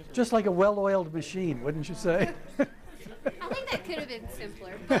try. Just like a well-oiled machine, wouldn't you say? I think that could have been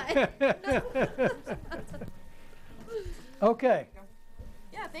simpler, but Okay,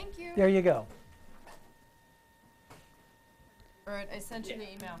 Yeah, thank you. there you go. All right, I sent you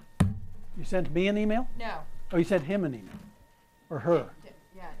the email. You sent me an email? No. Oh, you sent him an email? Or her?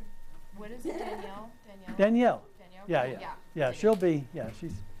 Yeah. What is it, Danielle? Danielle. Danielle? Yeah, she'll be,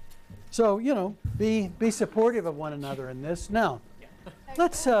 she's, so, be supportive of one another in this. Now,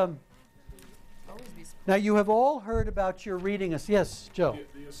 let's, Always be now you have all heard about your reading, yes, Joe?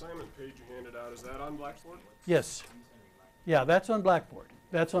 The assignment page you handed out, is that on Blackboard? Yes. Yeah, that's on Blackboard.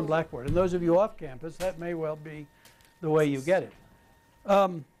 That's on Blackboard. And those of you off campus, that may well be the way you get it.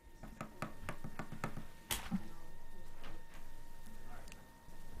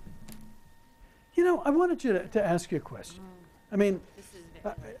 I wanted you to ask you a question. I mean,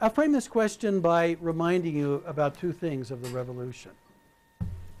 I'll frame this question by reminding you about two things of the Revolution.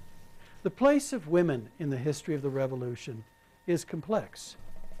 The place of women in the history of the Revolution is complex.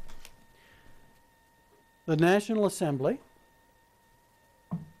 The National Assembly,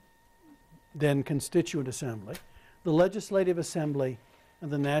 then Constituent Assembly, the Legislative Assembly, and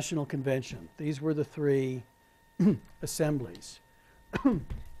the National Convention. These were the three assemblies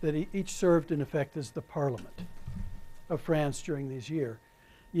that each served in effect as the Parliament of France during these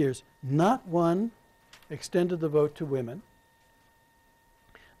years. Not one extended the vote to women.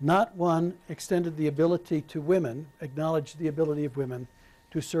 Not one extended the ability to women, acknowledged the ability of women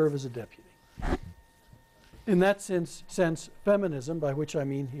to serve as a deputy. In that sense, feminism, by which I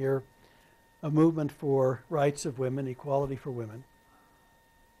mean here a movement for rights of women, equality for women,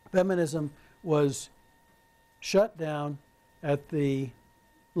 feminism was shut down at the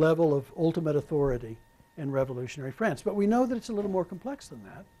level of ultimate authority in revolutionary France. But we know that it's a little more complex than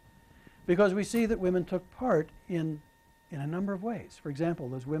that, because we see that women took part in a number of ways. For example,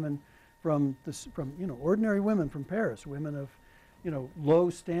 those women from ordinary women from Paris, women of low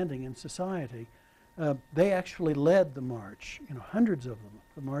standing in society, they actually led the march, hundreds of them,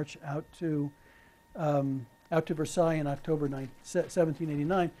 the march out to Versailles in October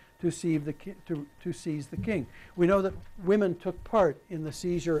 1789 to seize the king. We know that women took part in the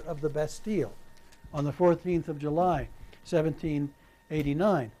seizure of the Bastille on the 14th of July,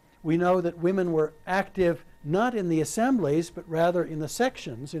 1789. We know that women were active not in the assemblies, but rather in the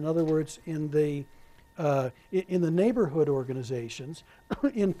sections, in other words, in the neighborhood organizations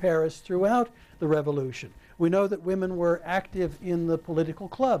in Paris throughout the Revolution. We know that women were active in the political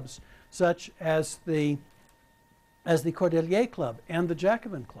clubs, such as the Cordelier Club and the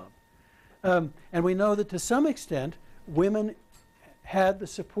Jacobin Club. And we know that to some extent, women had the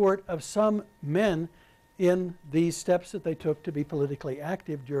support of some men in these steps that they took to be politically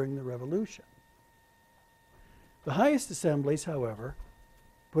active during the Revolution. The highest assemblies, however,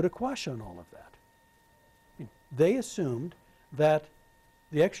 put a quash on all of that. They assumed that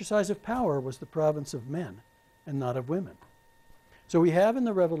the exercise of power was the province of men and not of women. So we have in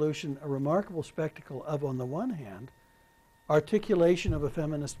the Revolution a remarkable spectacle of, on the one hand, articulation of a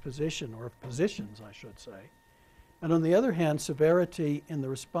feminist position, or of positions, I should say, and on the other hand, severity in the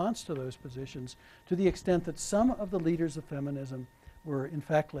response to those positions, to the extent that some of the leaders of feminism were in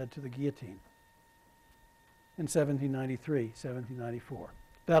fact led to the guillotine in 1793, 1794.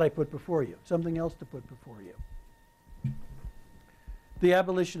 That I put before you. Something else to put before you. The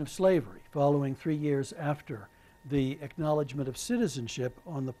abolition of slavery, following 3 years after the acknowledgement of citizenship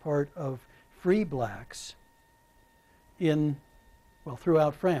on the part of free blacks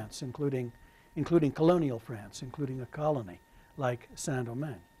throughout France, including colonial France, including a colony like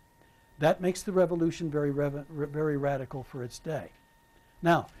Saint-Domingue. That makes the revolution very radical for its day.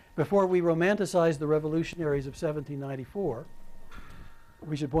 Now, before we romanticize the revolutionaries of 1794,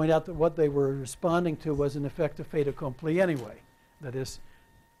 we should point out that what they were responding to was in effect a fait accompli anyway. That is,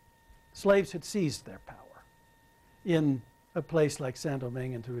 slaves had seized their power in a place like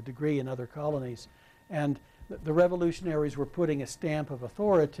Saint-Domingue and to a degree in other colonies. And the revolutionaries were putting a stamp of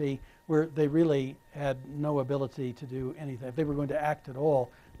authority where they really had no ability to do anything. If they were going to act at all,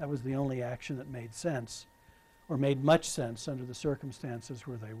 that was the only action that made sense, or made much sense under the circumstances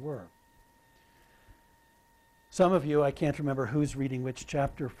where they were. Some of you, I can't remember who's reading which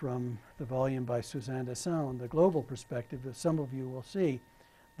chapter from the volume by Suzanne Dessin, The Global Perspective, but some of you will see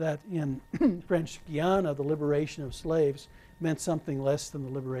that in French Guiana, the liberation of slaves meant something less than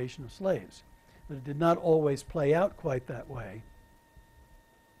the liberation of slaves. But it did not always play out quite that way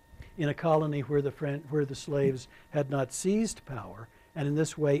in a colony where the slaves had not seized power and in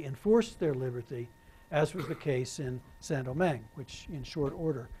this way enforced their liberty, as was the case in Saint-Domingue, which in short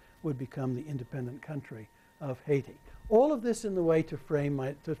order would become the independent country of Haiti. All of this in the way to frame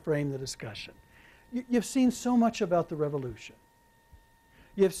the discussion. You've seen so much about the revolution.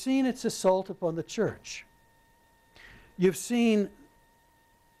 You've seen its assault upon the church. You've seen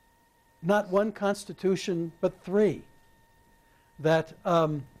not one constitution, but three that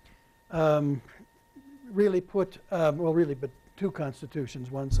really put, but two constitutions,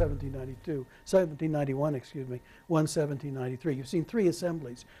 one 1791, excuse me, one 1793. You've seen three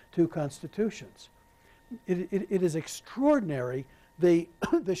assemblies, two constitutions. It is extraordinary the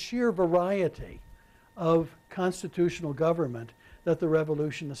sheer variety of constitutional government that the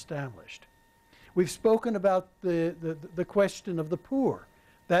revolution established. We've spoken about the question of the poor.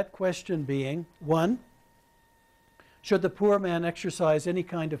 That question being, one, should the poor man exercise any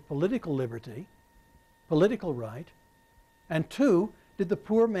kind of political liberty, political right? And two, did the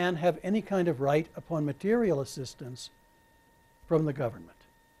poor man have any kind of right upon material assistance from the government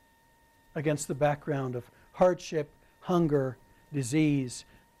against the background of hardship, hunger, disease,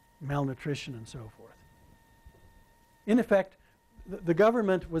 malnutrition, and so forth? In effect, the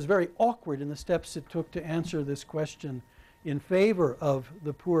government was very awkward in the steps it took to answer this question in favor of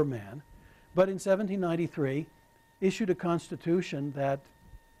the poor man, but in 1793 issued a constitution that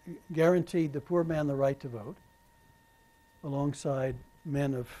guaranteed the poor man the right to vote alongside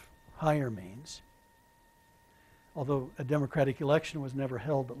men of higher means, although a democratic election was never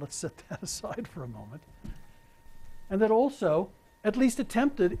held, but let's set that aside for a moment. And that also at least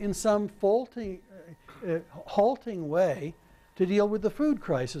attempted in some halting way to deal with the food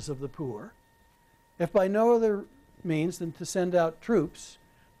crisis of the poor, if by no other means than to send out troops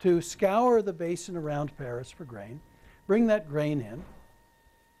to scour the basin around Paris for grain, bring that grain in,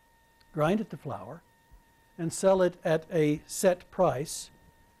 grind it to flour, and sell it at a set price,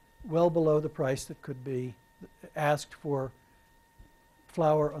 well below the price that could be asked for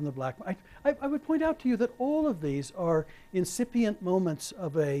flour on the black market. I would point out to you that all of these are incipient moments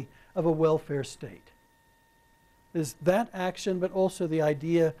of a welfare state. There's that action, but also the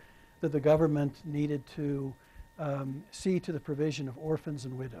idea that the government needed to see to the provision of orphans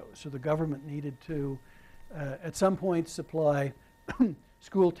and widows. So the government needed to, at some point, supply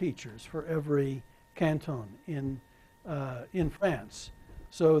school teachers for every canton in France,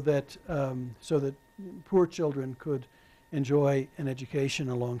 so that poor children could enjoy an education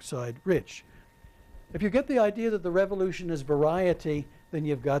alongside rich. If you get the idea that the revolution is variety, then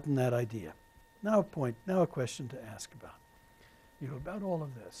you've gotten that idea. Now a question to ask about all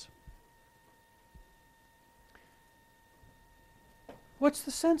of this. What's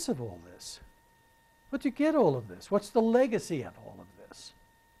the sense of all this? What do you get all of this? What's the legacy of all of this?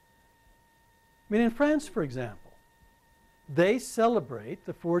 I mean, in France, for example, they celebrate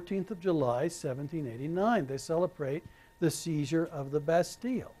the 14th of July, 1789. They celebrate the seizure of the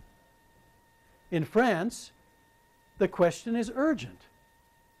Bastille. In France, the question is urgent.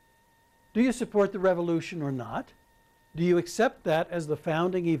 Do you support the revolution or not? Do you accept that as the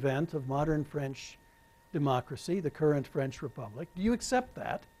founding event of modern French democracy, the current French Republic? Do you accept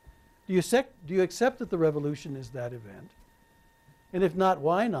that? Do you accept that the revolution is that event? And if not,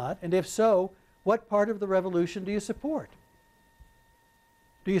 why not? And if so, what part of the revolution do you support?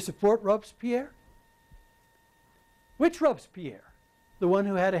 Do you support Robespierre? Which Robespierre? The one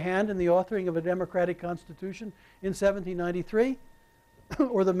who had a hand in the authoring of a democratic constitution in 1793?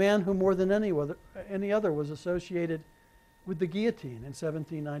 Or the man who more than any other was associated with the guillotine in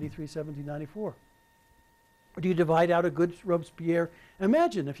 1793, 1794? Or do you divide out a good Robespierre?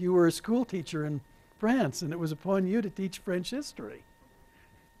 Imagine if you were a school teacher in France and it was upon you to teach French history.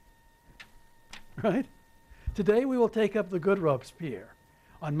 Right? Today we will take up the good Robespierre.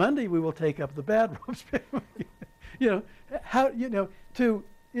 On Monday we will take up the bad Robespierre.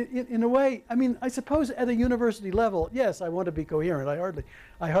 In a way, I mean, I suppose at a university level, yes, I want to be coherent.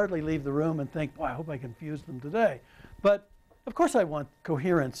 I hardly leave the room and think, boy, I hope I confused them today. But of course I want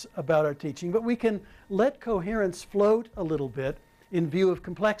coherence about our teaching, but we can let coherence float a little bit in view of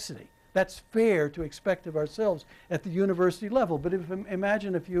complexity. That's fair to expect of ourselves at the university level. But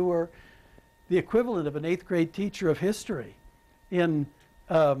imagine if you were the equivalent of an 8th grade teacher of history in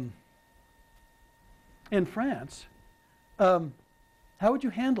France. How would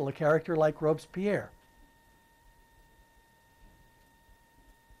you handle a character like Robespierre?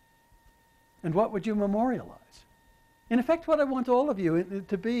 And what would you memorialize? In effect, what I want all of you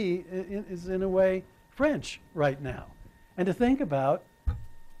to be is, in a way, French right now. And to think about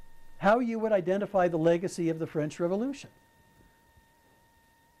how you would identify the legacy of the French Revolution.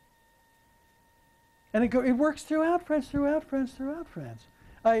 And it works throughout France, throughout France, throughout France.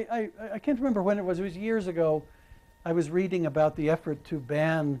 I can't remember when it was years ago. I was reading about the effort to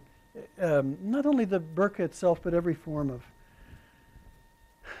ban not only the burqa itself, but every form of,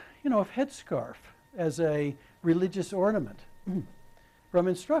 of headscarf as a religious ornament from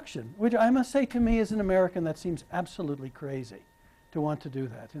instruction, which I must say, to me as an American, that seems absolutely crazy to want to do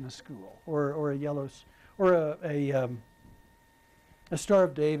that in a school, or a a Star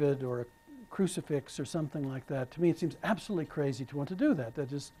of David or a crucifix or something like that. To me, it seems absolutely crazy to want to do that.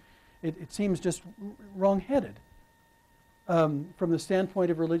 It seems just wrong-headed from the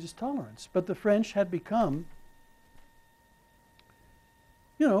standpoint of religious tolerance. But the French had become,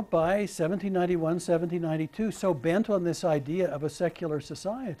 by 1791, 1792, so bent on this idea of a secular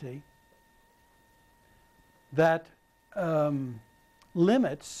society that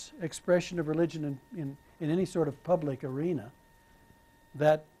limits expression of religion in any sort of public arena,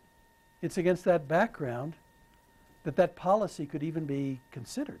 that it's against that background that policy could even be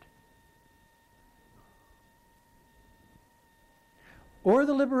considered. Or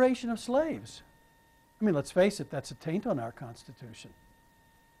the liberation of slaves. I mean, let's face it, that's a taint on our Constitution,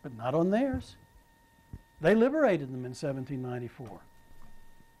 but not on theirs. They liberated them in 1794.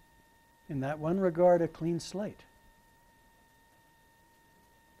 In that one regard, a clean slate.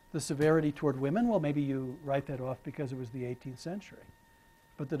 The severity toward women, well, maybe you write that off because it was the 18th century.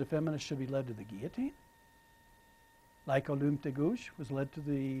 But that a feminist should be led to the guillotine? Like Olympe de Gouges was led to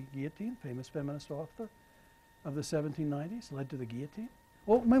the guillotine, famous feminist author of the 1790s, led to the guillotine.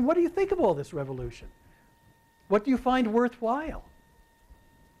 Well, I mean, what do you think of all this revolution? What do you find worthwhile?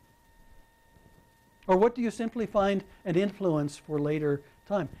 Or what do you simply find an influence for later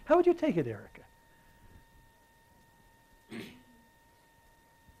time? How would you take it, Erica?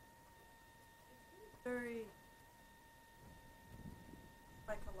 Very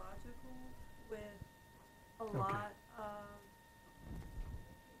psychological with a lot of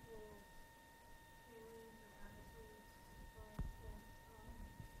people's feelings and attitudes. For instance,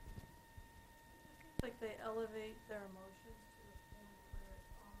 it seems like they elevate their emotions to the point where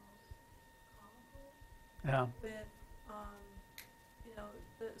it's almost comical. Yeah. With,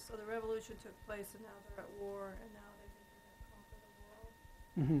 so the revolution took place, and now they're at war, and now they think they're going to conquer the world.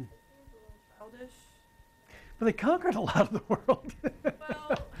 Mm-hmm. It seems a little childish. But they conquered a lot of the world. Well,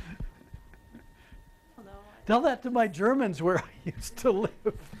 I don't know. Tell that to my Germans where I used to live.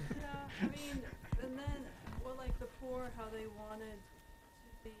 Yeah, I mean, and then, well, like the poor, how they wanted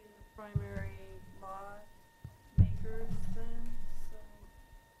to be the primary law makers then.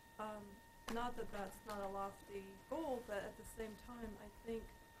 So, not that that's not a lofty goal, but at the same time, I think,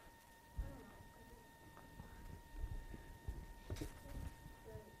 I don't know,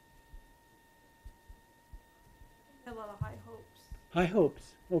 I had a lot of high hopes. High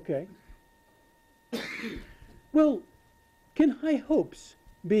hopes, okay. Well, can high hopes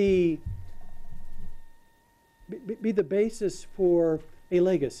be the basis for a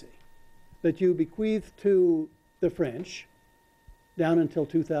legacy that you bequeath to the French down until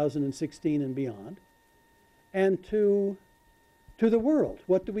 2016 and beyond, and to the world?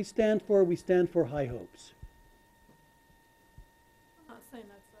 What do we stand for? We stand for high hopes. I'm not saying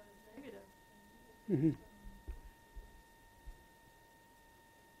that's a negative Mm-hmm. thing.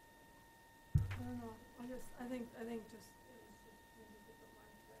 I don't know. I think just it was just maybe a different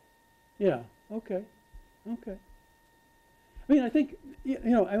mindset. Yeah. Okay. Okay. I mean, I think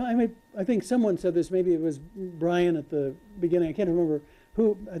I think someone said this. Maybe it was Brian at the beginning. I can't remember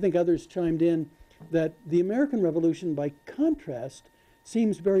who. I think others chimed in that the American Revolution, by contrast,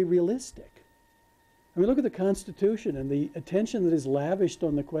 seems very realistic. I mean, look at the Constitution and the attention that is lavished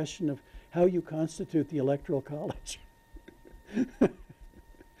on the question of how you constitute the Electoral College.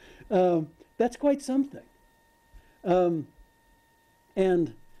 That's quite something.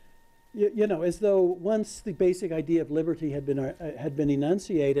 And as though once the basic idea of liberty had been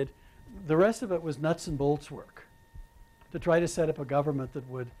enunciated, the rest of it was nuts and bolts work to try to set up a government that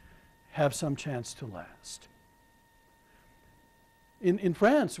would have some chance to last. in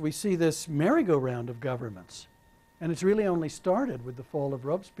France, we see this merry-go-round of governments. And it's really only started with the fall of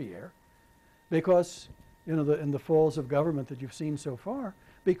Robespierre, because, you know, in the falls of government that you've seen so far,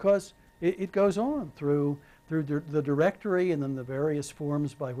 because it goes on through the Directory and then the various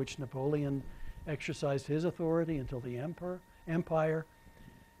forms by which Napoleon exercised his authority until the empire.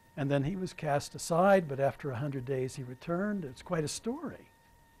 And then he was cast aside, but after 100 days he returned. It's quite a story.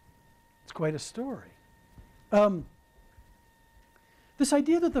 It's quite a story. This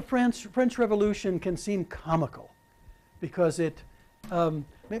idea that the French Revolution can seem comical because it,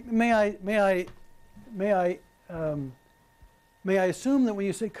 may I assume that when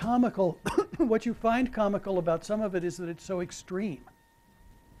you say comical, what you find comical about some of it is that it's so extreme?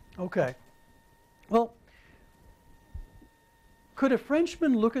 Okay. Well, could a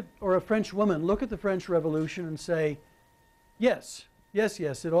Frenchman look at, or a French woman look at the French Revolution and say, yes, yes,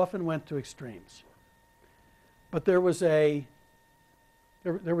 yes, it often went to extremes. But there was a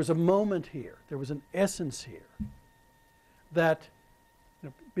moment here, there was an essence here that,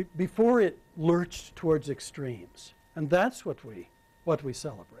 you know, before it lurched towards extremes. And that's what we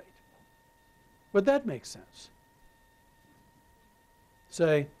celebrate. Would that make sense?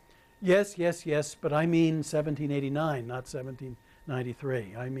 Say, yes, yes, yes, but I mean 1789, not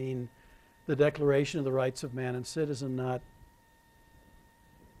 1793. I mean the Declaration of the Rights of Man and Citizen, not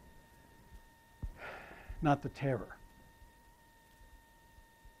the terror.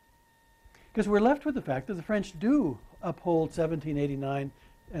 Because we're left with the fact that the French do uphold 1789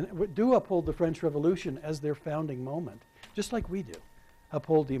 and do uphold the French Revolution as their founding moment, just like we do.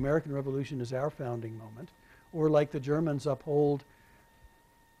 Uphold the American Revolution as our founding moment, or like the Germans uphold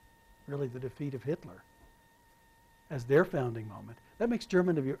really the defeat of Hitler as their founding moment. That makes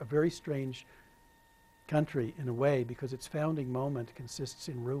Germany a very strange country in a way, because its founding moment consists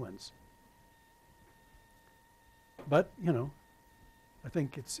in ruins. But, you know, I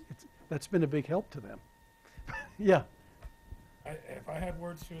think that's been a big help to them. Yeah. If I had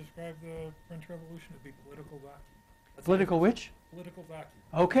words to describe the French Revolution, it'd be political vacuum. That's Political which? Political vacuum.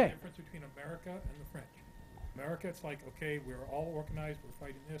 Okay. The difference between America and the French. America, it's like, okay, we're all organized, we're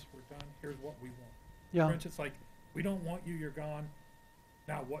fighting this, we're done, here's what we want. Yeah. French, it's like, we don't want you, you're gone,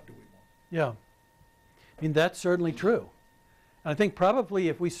 now what do we want? Yeah. I mean, that's certainly true. And I think probably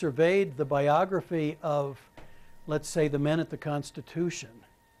if we surveyed the biography of, let's say, the men at the Constitution,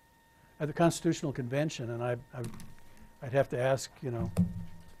 at the Constitutional Convention, and I'd have to ask, you know,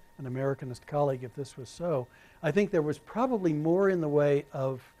 an Americanist colleague if this was so, I think there was probably more in the way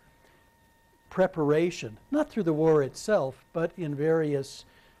of preparation, not through the war itself, but in various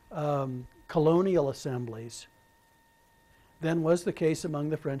colonial assemblies, than was the case among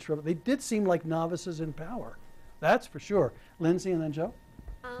the French Revolution. They did seem like novices in power. That's for sure. Lindsay and then Joe?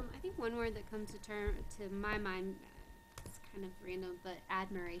 I think one word that comes to my mind, it's kind of random, but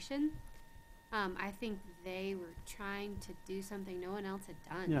admiration. I think they were trying to do something no one else had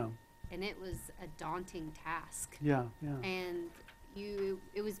done. Yeah. And it was a daunting task. Yeah, yeah. And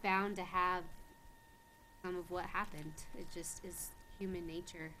it was bound to have some of what happened. It just is human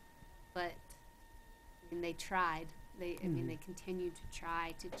nature. But I mean, they tried. I mean, they continued to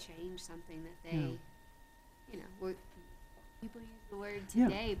try to change something that they, you know, people use the word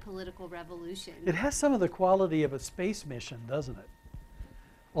today, political revolution. It has some of the quality of a space mission, doesn't it?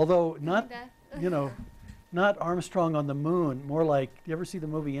 Although not, you know, not Armstrong on the moon, more like, do you ever see the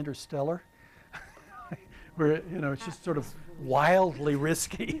movie Interstellar? Where, you know, it's just sort of wildly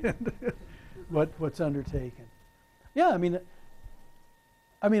risky what's undertaken. Yeah, I mean,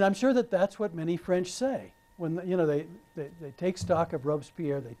 I'm sure that that's what many French say. When, you know, they take stock of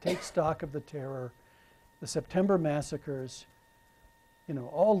Robespierre, they take stock of the terror, the September massacres, you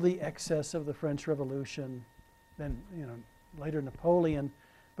know, all the excess of the French Revolution, then, you know, later Napoleon,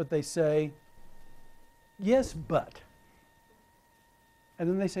 but they say, yes, but. And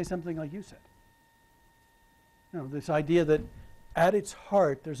then they say something like you said. You know, this idea that at its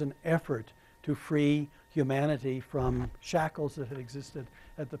heart there's an effort to free humanity from shackles that had existed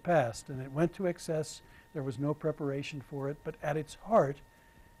at the past. And it went to excess. There was no preparation for it. But at its heart,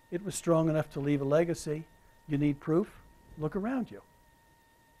 it was strong enough to leave a legacy. You need proof? Look around you.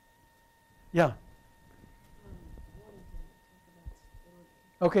 Yeah. One thing, talk about stability.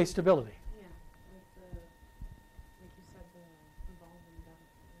 Okay, stability. Yeah, like you said, the revolving door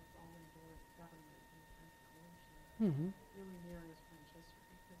government in the French Revolution Mm-hmm. really mirrors French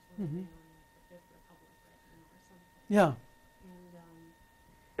history, because we're living on like the Fifth Republic right now or something. Yeah.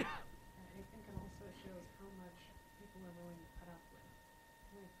 And I think it also shows how much people are willing to put up with.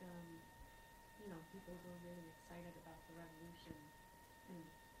 Like, you know, people who are really excited about the revolution, and,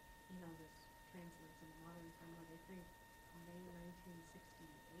 you know, this translates into modern time where they think, May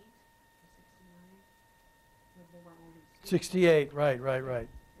 1968 or 69, when there were all these student 68, right. there were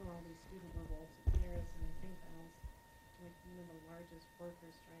all these student revolts in Paris, and I think that was like one of the largest worker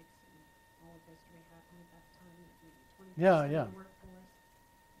strikes in all of history happened at that time, like maybe 20% Yeah. of the workforce.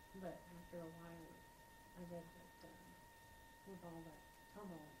 But after a while, I read that with all that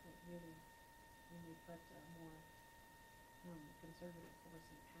tumult, it really put a more conservative force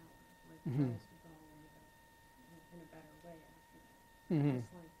in power, where Mhm. Paris would go in a better way after that. Mhm.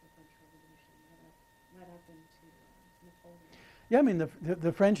 Just like the French Revolution led up into Napoleon. Yeah, I mean,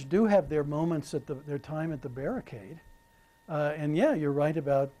 the French do have their moments at their time at the barricade. And yeah, you're right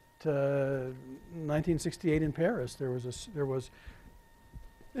about 1968 in Paris. There was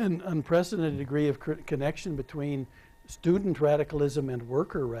an unprecedented degree of connection between student radicalism and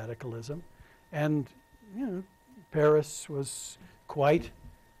worker radicalism. And, you know, Paris was quite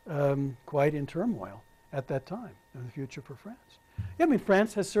in turmoil at that time in the future for France. Yeah, I mean,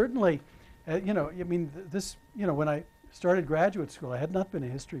 France has certainly, you know, I mean, when I started graduate school, I had not been a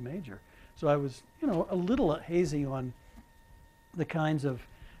history major. So I was, you know, a little hazy on the kinds of,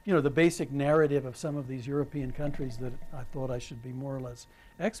 you know, the basic narrative of some of these European countries that I thought I should be more or less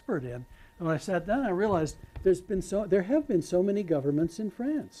expert in. And when I sat down, I realized there have been so many governments in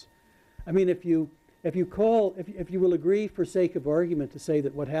France. I mean, if you will agree for sake of argument to say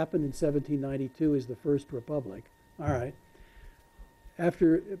that what happened in 1792 is the first republic, all right,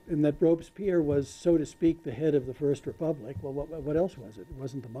 and that Robespierre was, so to speak, the head of the first republic, well, what else was it? It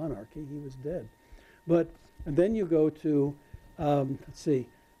wasn't the monarchy, he was dead. And then you go to, let's see,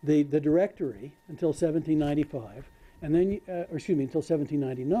 the Directory until 1795, and then, until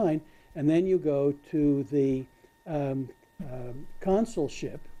 1799, and then you go to the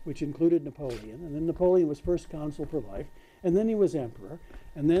consulship, which included Napoleon, and then Napoleon was first consul for life, and then he was emperor,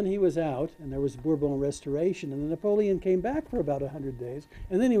 and then he was out, and there was Bourbon Restoration, and then Napoleon came back for about 100 days,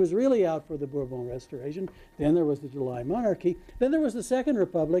 and then he was really out for the Bourbon Restoration. Then there was the July Monarchy, then there was the Second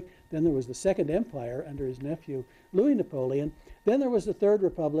Republic, then there was the Second Empire under his nephew Louis Napoleon, then there was the Third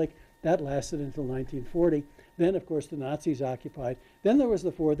Republic, that lasted until 1940, then of course the Nazis occupied, then there was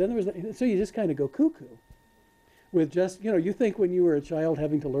the Fourth, then there was so you just kind of go cuckoo. With just, you know, you think when you were a child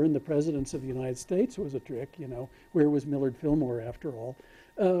having to learn the presidents of the United States was a trick, you know, where was Millard Fillmore after all?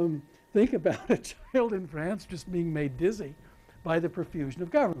 Think about a child in France just being made dizzy by the profusion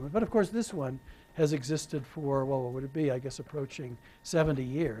of government. But of course this one has existed for, well, what would it be? I guess approaching 70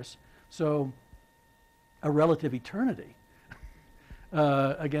 years. So a relative eternity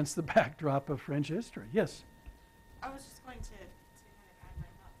against the backdrop of French history. Yes? I was just going to kind of add my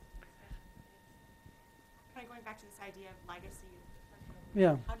thoughts to the discussion. It's kind of going back to this idea of legacy.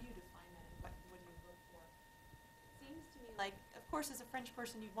 Yeah. How do you define that, and what do you look for? It seems to me like, of course, as a French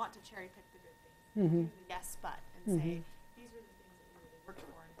person, you'd want to cherry pick the good things, Mhm. do the yes but, and say these are the things that we really worked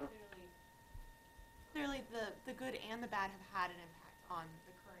for. And clearly, the good and the bad have had an impact on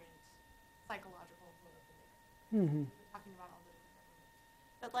the current psychological and political mix. Mhm. We're talking about all the different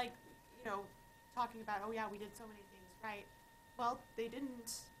governments, but like, you know, talking about, oh yeah, we did so many things right. Well, they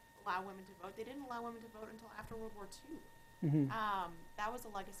didn't allow women to vote. They didn't allow women to vote until after World War II. Mhm. That was a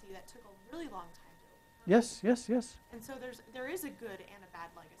legacy that took a really long time to overcome. Yes. And so there is a good and a bad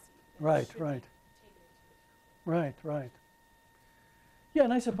legacy. That Right. should be taken into account. Right. Yeah,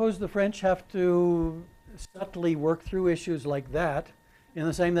 and I suppose the French have to subtly work through issues like that in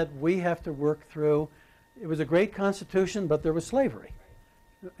the same that we have to work through. It was a great constitution, but there was slavery.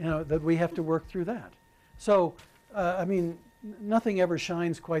 You know, that we have to work through that. So, I mean, nothing ever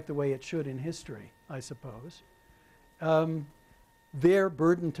shines quite the way it should in history, I suppose. Their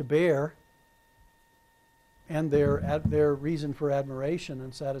burden to bear and their reason for admiration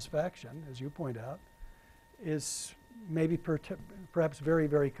and satisfaction, as you point out, is maybe perhaps very,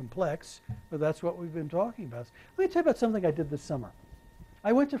 very complex, but that's what we've been talking about. Let me tell you about something I did this summer.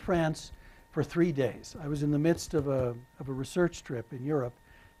 I went to France for 3 days. I was in the midst of a research trip in Europe,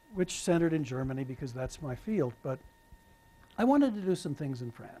 which centered in Germany because that's my field, but I wanted to do some things in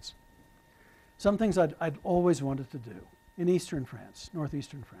France. Some things I'd always wanted to do in eastern France,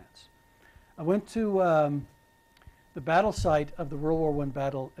 northeastern France. I went to the battle site of the World War I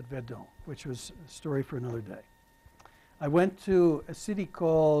battle at Verdun, which was a story for another day. I went to a city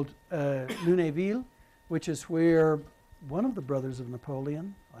called Lunéville, which is where one of the brothers of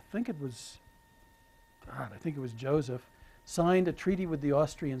Napoleon, I think it was Joseph, signed a treaty with the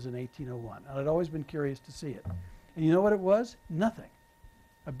Austrians in 1801. And I'd always been curious to see it. And you know what it was? Nothing.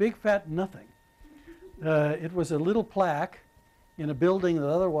 A big fat nothing. It was a little plaque in a building that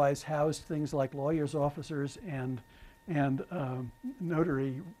otherwise housed things like lawyers' officers and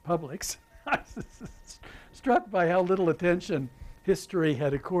notary publics. I was struck by how little attention history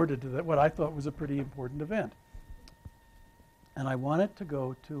had accorded to that, what I thought was a pretty important event. And I wanted to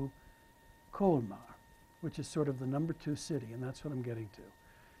go to Colmar, which is sort of the #2 city, and that's what I'm getting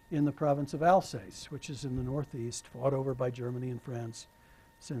to, in the province of Alsace, which is in the northeast, fought over by Germany and France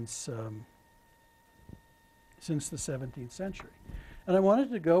since the 17th century. And I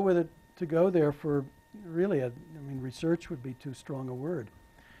wanted to go there for really, I mean, research would be too strong a word.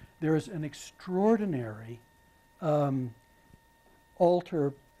 There is an extraordinary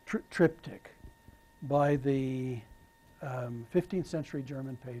altar triptych by the 15th century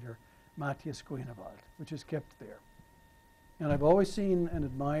German painter Matthias Grünewald, which is kept there. And I've always seen and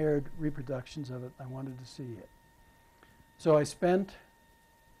admired reproductions of it. I wanted to see it. So I spent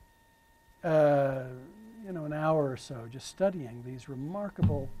an hour or so just studying these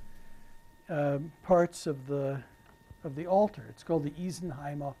remarkable parts of the altar. It's called the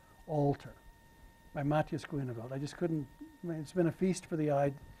Isenheimer altar by Matthias Grünewald. I just couldn't, I mean, it's been a feast for the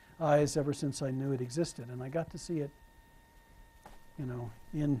eyes ever since I knew it existed, and I got to see it,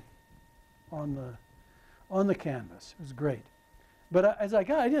 on the canvas. It was great. But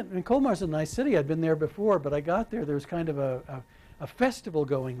Colmar's a nice city. I'd been there before, but I got there. There was kind of a festival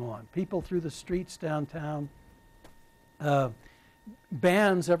going on. People through the streets downtown,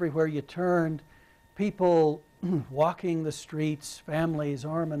 bands everywhere you turned, people walking the streets, families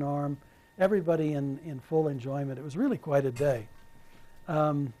arm in arm, everybody in full enjoyment. It was really quite a day.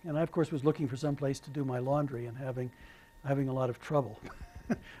 And I, of course, was looking for some place to do my laundry and having a lot of trouble.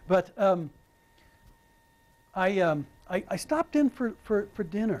 But I stopped in for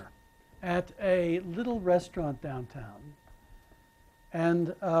dinner at a little restaurant downtown.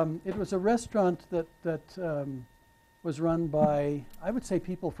 And it was a restaurant that was run by, I would say,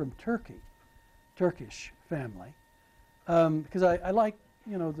 people from Turkish family. Because I like,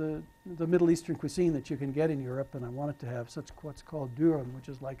 the Middle Eastern cuisine that you can get in Europe, and I wanted to have what's called durum, which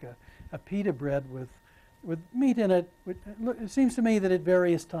is like a pita bread with meat in it. It seems to me that at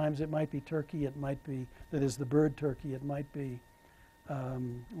various times it might be turkey, it might be, that is the bird turkey, it might be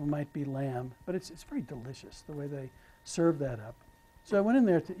lamb, but it's very delicious the way they serve that up. So I went in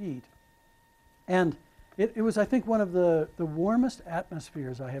there to eat, and it was, I think, one of the warmest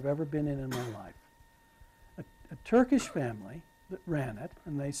atmospheres I have ever been in my life. A Turkish family that ran it,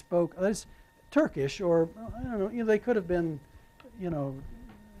 and they spoke Turkish, or I don't know, they could have been,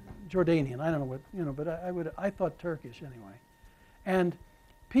 Jordanian. I don't know what, but I thought Turkish anyway. And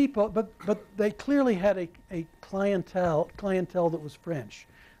people, but they clearly had a clientele that was French,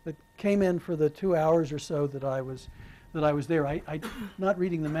 that came in for the 2 hours or so that I was there. I not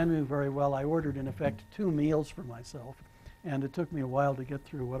reading the menu very well, I ordered in effect 2 meals for myself, and it took me a while to get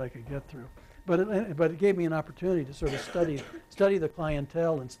through what I could get through. But it gave me an opportunity to sort of study the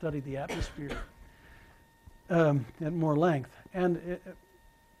clientele and study the atmosphere at more length. And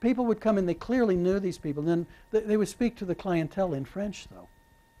people would come in, they clearly knew these people. And then they would speak to the clientele in French, though.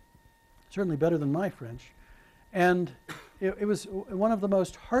 Certainly better than my French. And it was one of the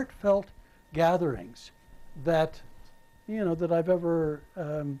most heartfelt gatherings that I've ever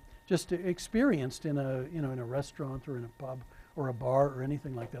just experienced in a restaurant or in a pub or a bar or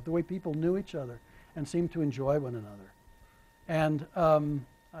anything like that. The way people knew each other and seemed to enjoy one another. And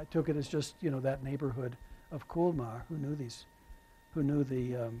I took it as just that neighborhood of Colmar who knew the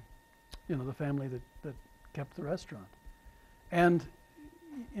family that kept the restaurant. And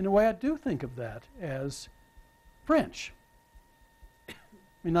in a way, I do think of that as French. I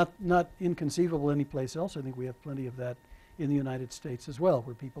mean, not inconceivable anyplace else. I think we have plenty of that in the United States as well,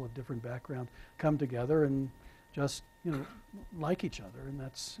 where people of different backgrounds come together and just, like each other, and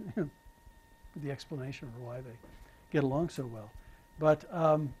that's the explanation for why they get along so well. But,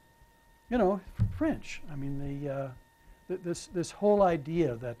 French. I mean, this whole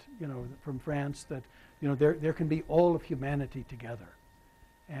idea that, from France, that, there can be all of humanity together.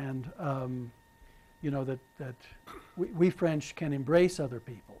 And, that we French can embrace other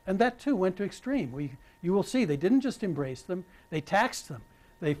people. And that, too, went to extreme. You will see, they didn't just embrace them, they taxed them.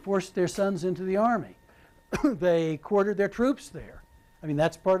 They forced their sons into the army. They quartered their troops there. I mean,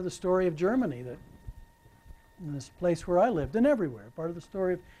 that's part of the story of Germany, that in this place where I lived, and everywhere. Part of the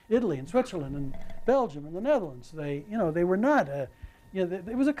story of Italy and Switzerland and Belgium and the Netherlands. They were not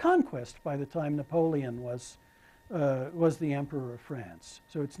it was a conquest by the time Napoleon was the emperor of France.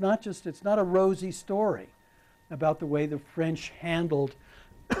 So it's not a rosy story about the way the French handled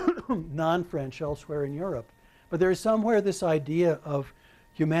non-French elsewhere in Europe. But there is somewhere this idea of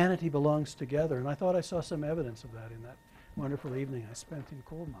humanity belongs together, and I thought I saw some evidence of that in that wonderful evening I spent in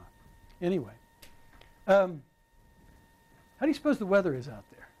Colmar. Anyway, how do you suppose the weather is out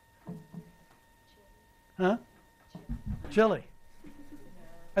there? Huh? Chilly.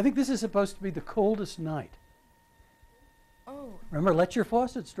 I think this is supposed to be the coldest night. Oh, Remember, let your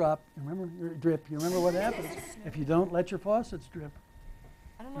faucets drop. Remember, drip. You remember what happens if you don't let your faucets drip.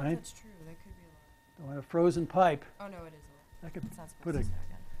 I don't know Right? if that's true. That could be a Don't have a frozen pipe. lot. Oh no, it is a lot. That could It's not supposed put to a snow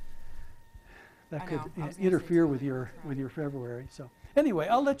again. that I could know. I was gonna say interfere too, with like, your right. with your February. So anyway,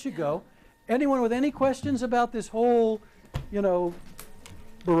 I'll let you go. Anyone with any questions about this whole, you know,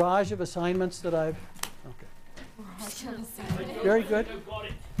 barrage of assignments that I've? Okay. Very good.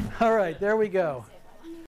 All right, there we go.